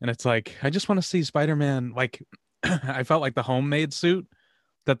know? And it's like, I just want to see Spider-Man. Like I felt like the homemade suit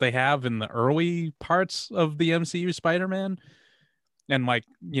that they have in the early parts of the MCU Spider-Man, and like,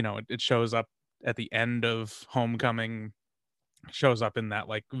 you know, it shows up at the end of Homecoming, shows up in that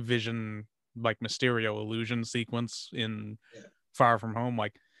like Vision, like Mysterio illusion sequence in Far From Home.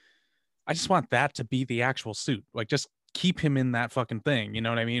 Like I just want that to be the actual suit. Like just keep him in that fucking thing, you know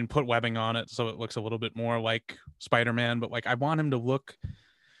what I mean? Put webbing on it so it looks a little bit more like Spider-Man, but like I want him to look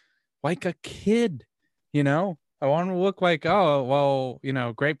like a kid, you know? I want him to look like, oh, well, you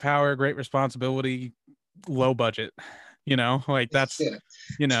know, great power, great responsibility, low budget, you know? Like that's,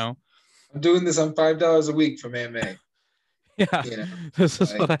 you know. I'm doing this on $5 a week from AMA. Yeah, you know, this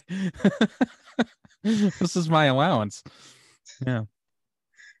is what this is my allowance.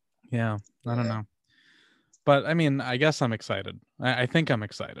 Yeah, I don't know, but I mean, I guess I'm excited. I think I'm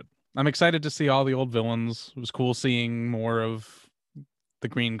excited. I'm excited to see all the old villains. It was cool seeing more of the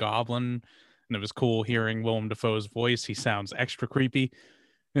Green Goblin, and it was cool hearing Willem Dafoe's voice. He sounds extra creepy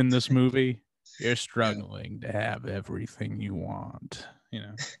in this movie. You're struggling to have everything you want, you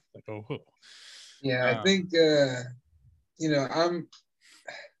know. Like, oh. Yeah, I think you know, I'm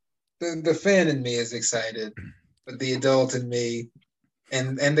the fan in me is excited. But the adult in me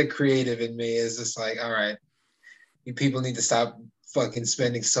and the creative in me is just like, all right, you people need to stop fucking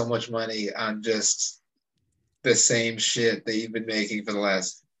spending so much money on just the same shit that you've been making for the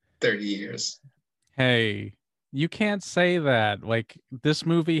last 30 years. Hey, you can't say that. Like, this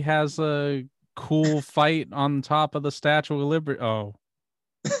movie has a cool fight on top of the Statue of Liberty. Oh.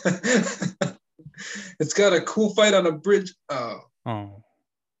 It's got a cool fight on a bridge. Oh. Oh.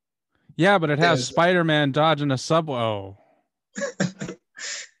 Yeah, but it has Spider-Man dodging a subway. Oh.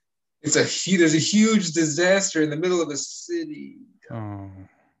 There's a huge disaster in the middle of a city. Oh.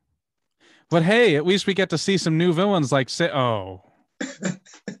 But hey, at least we get to see some new villains like oh.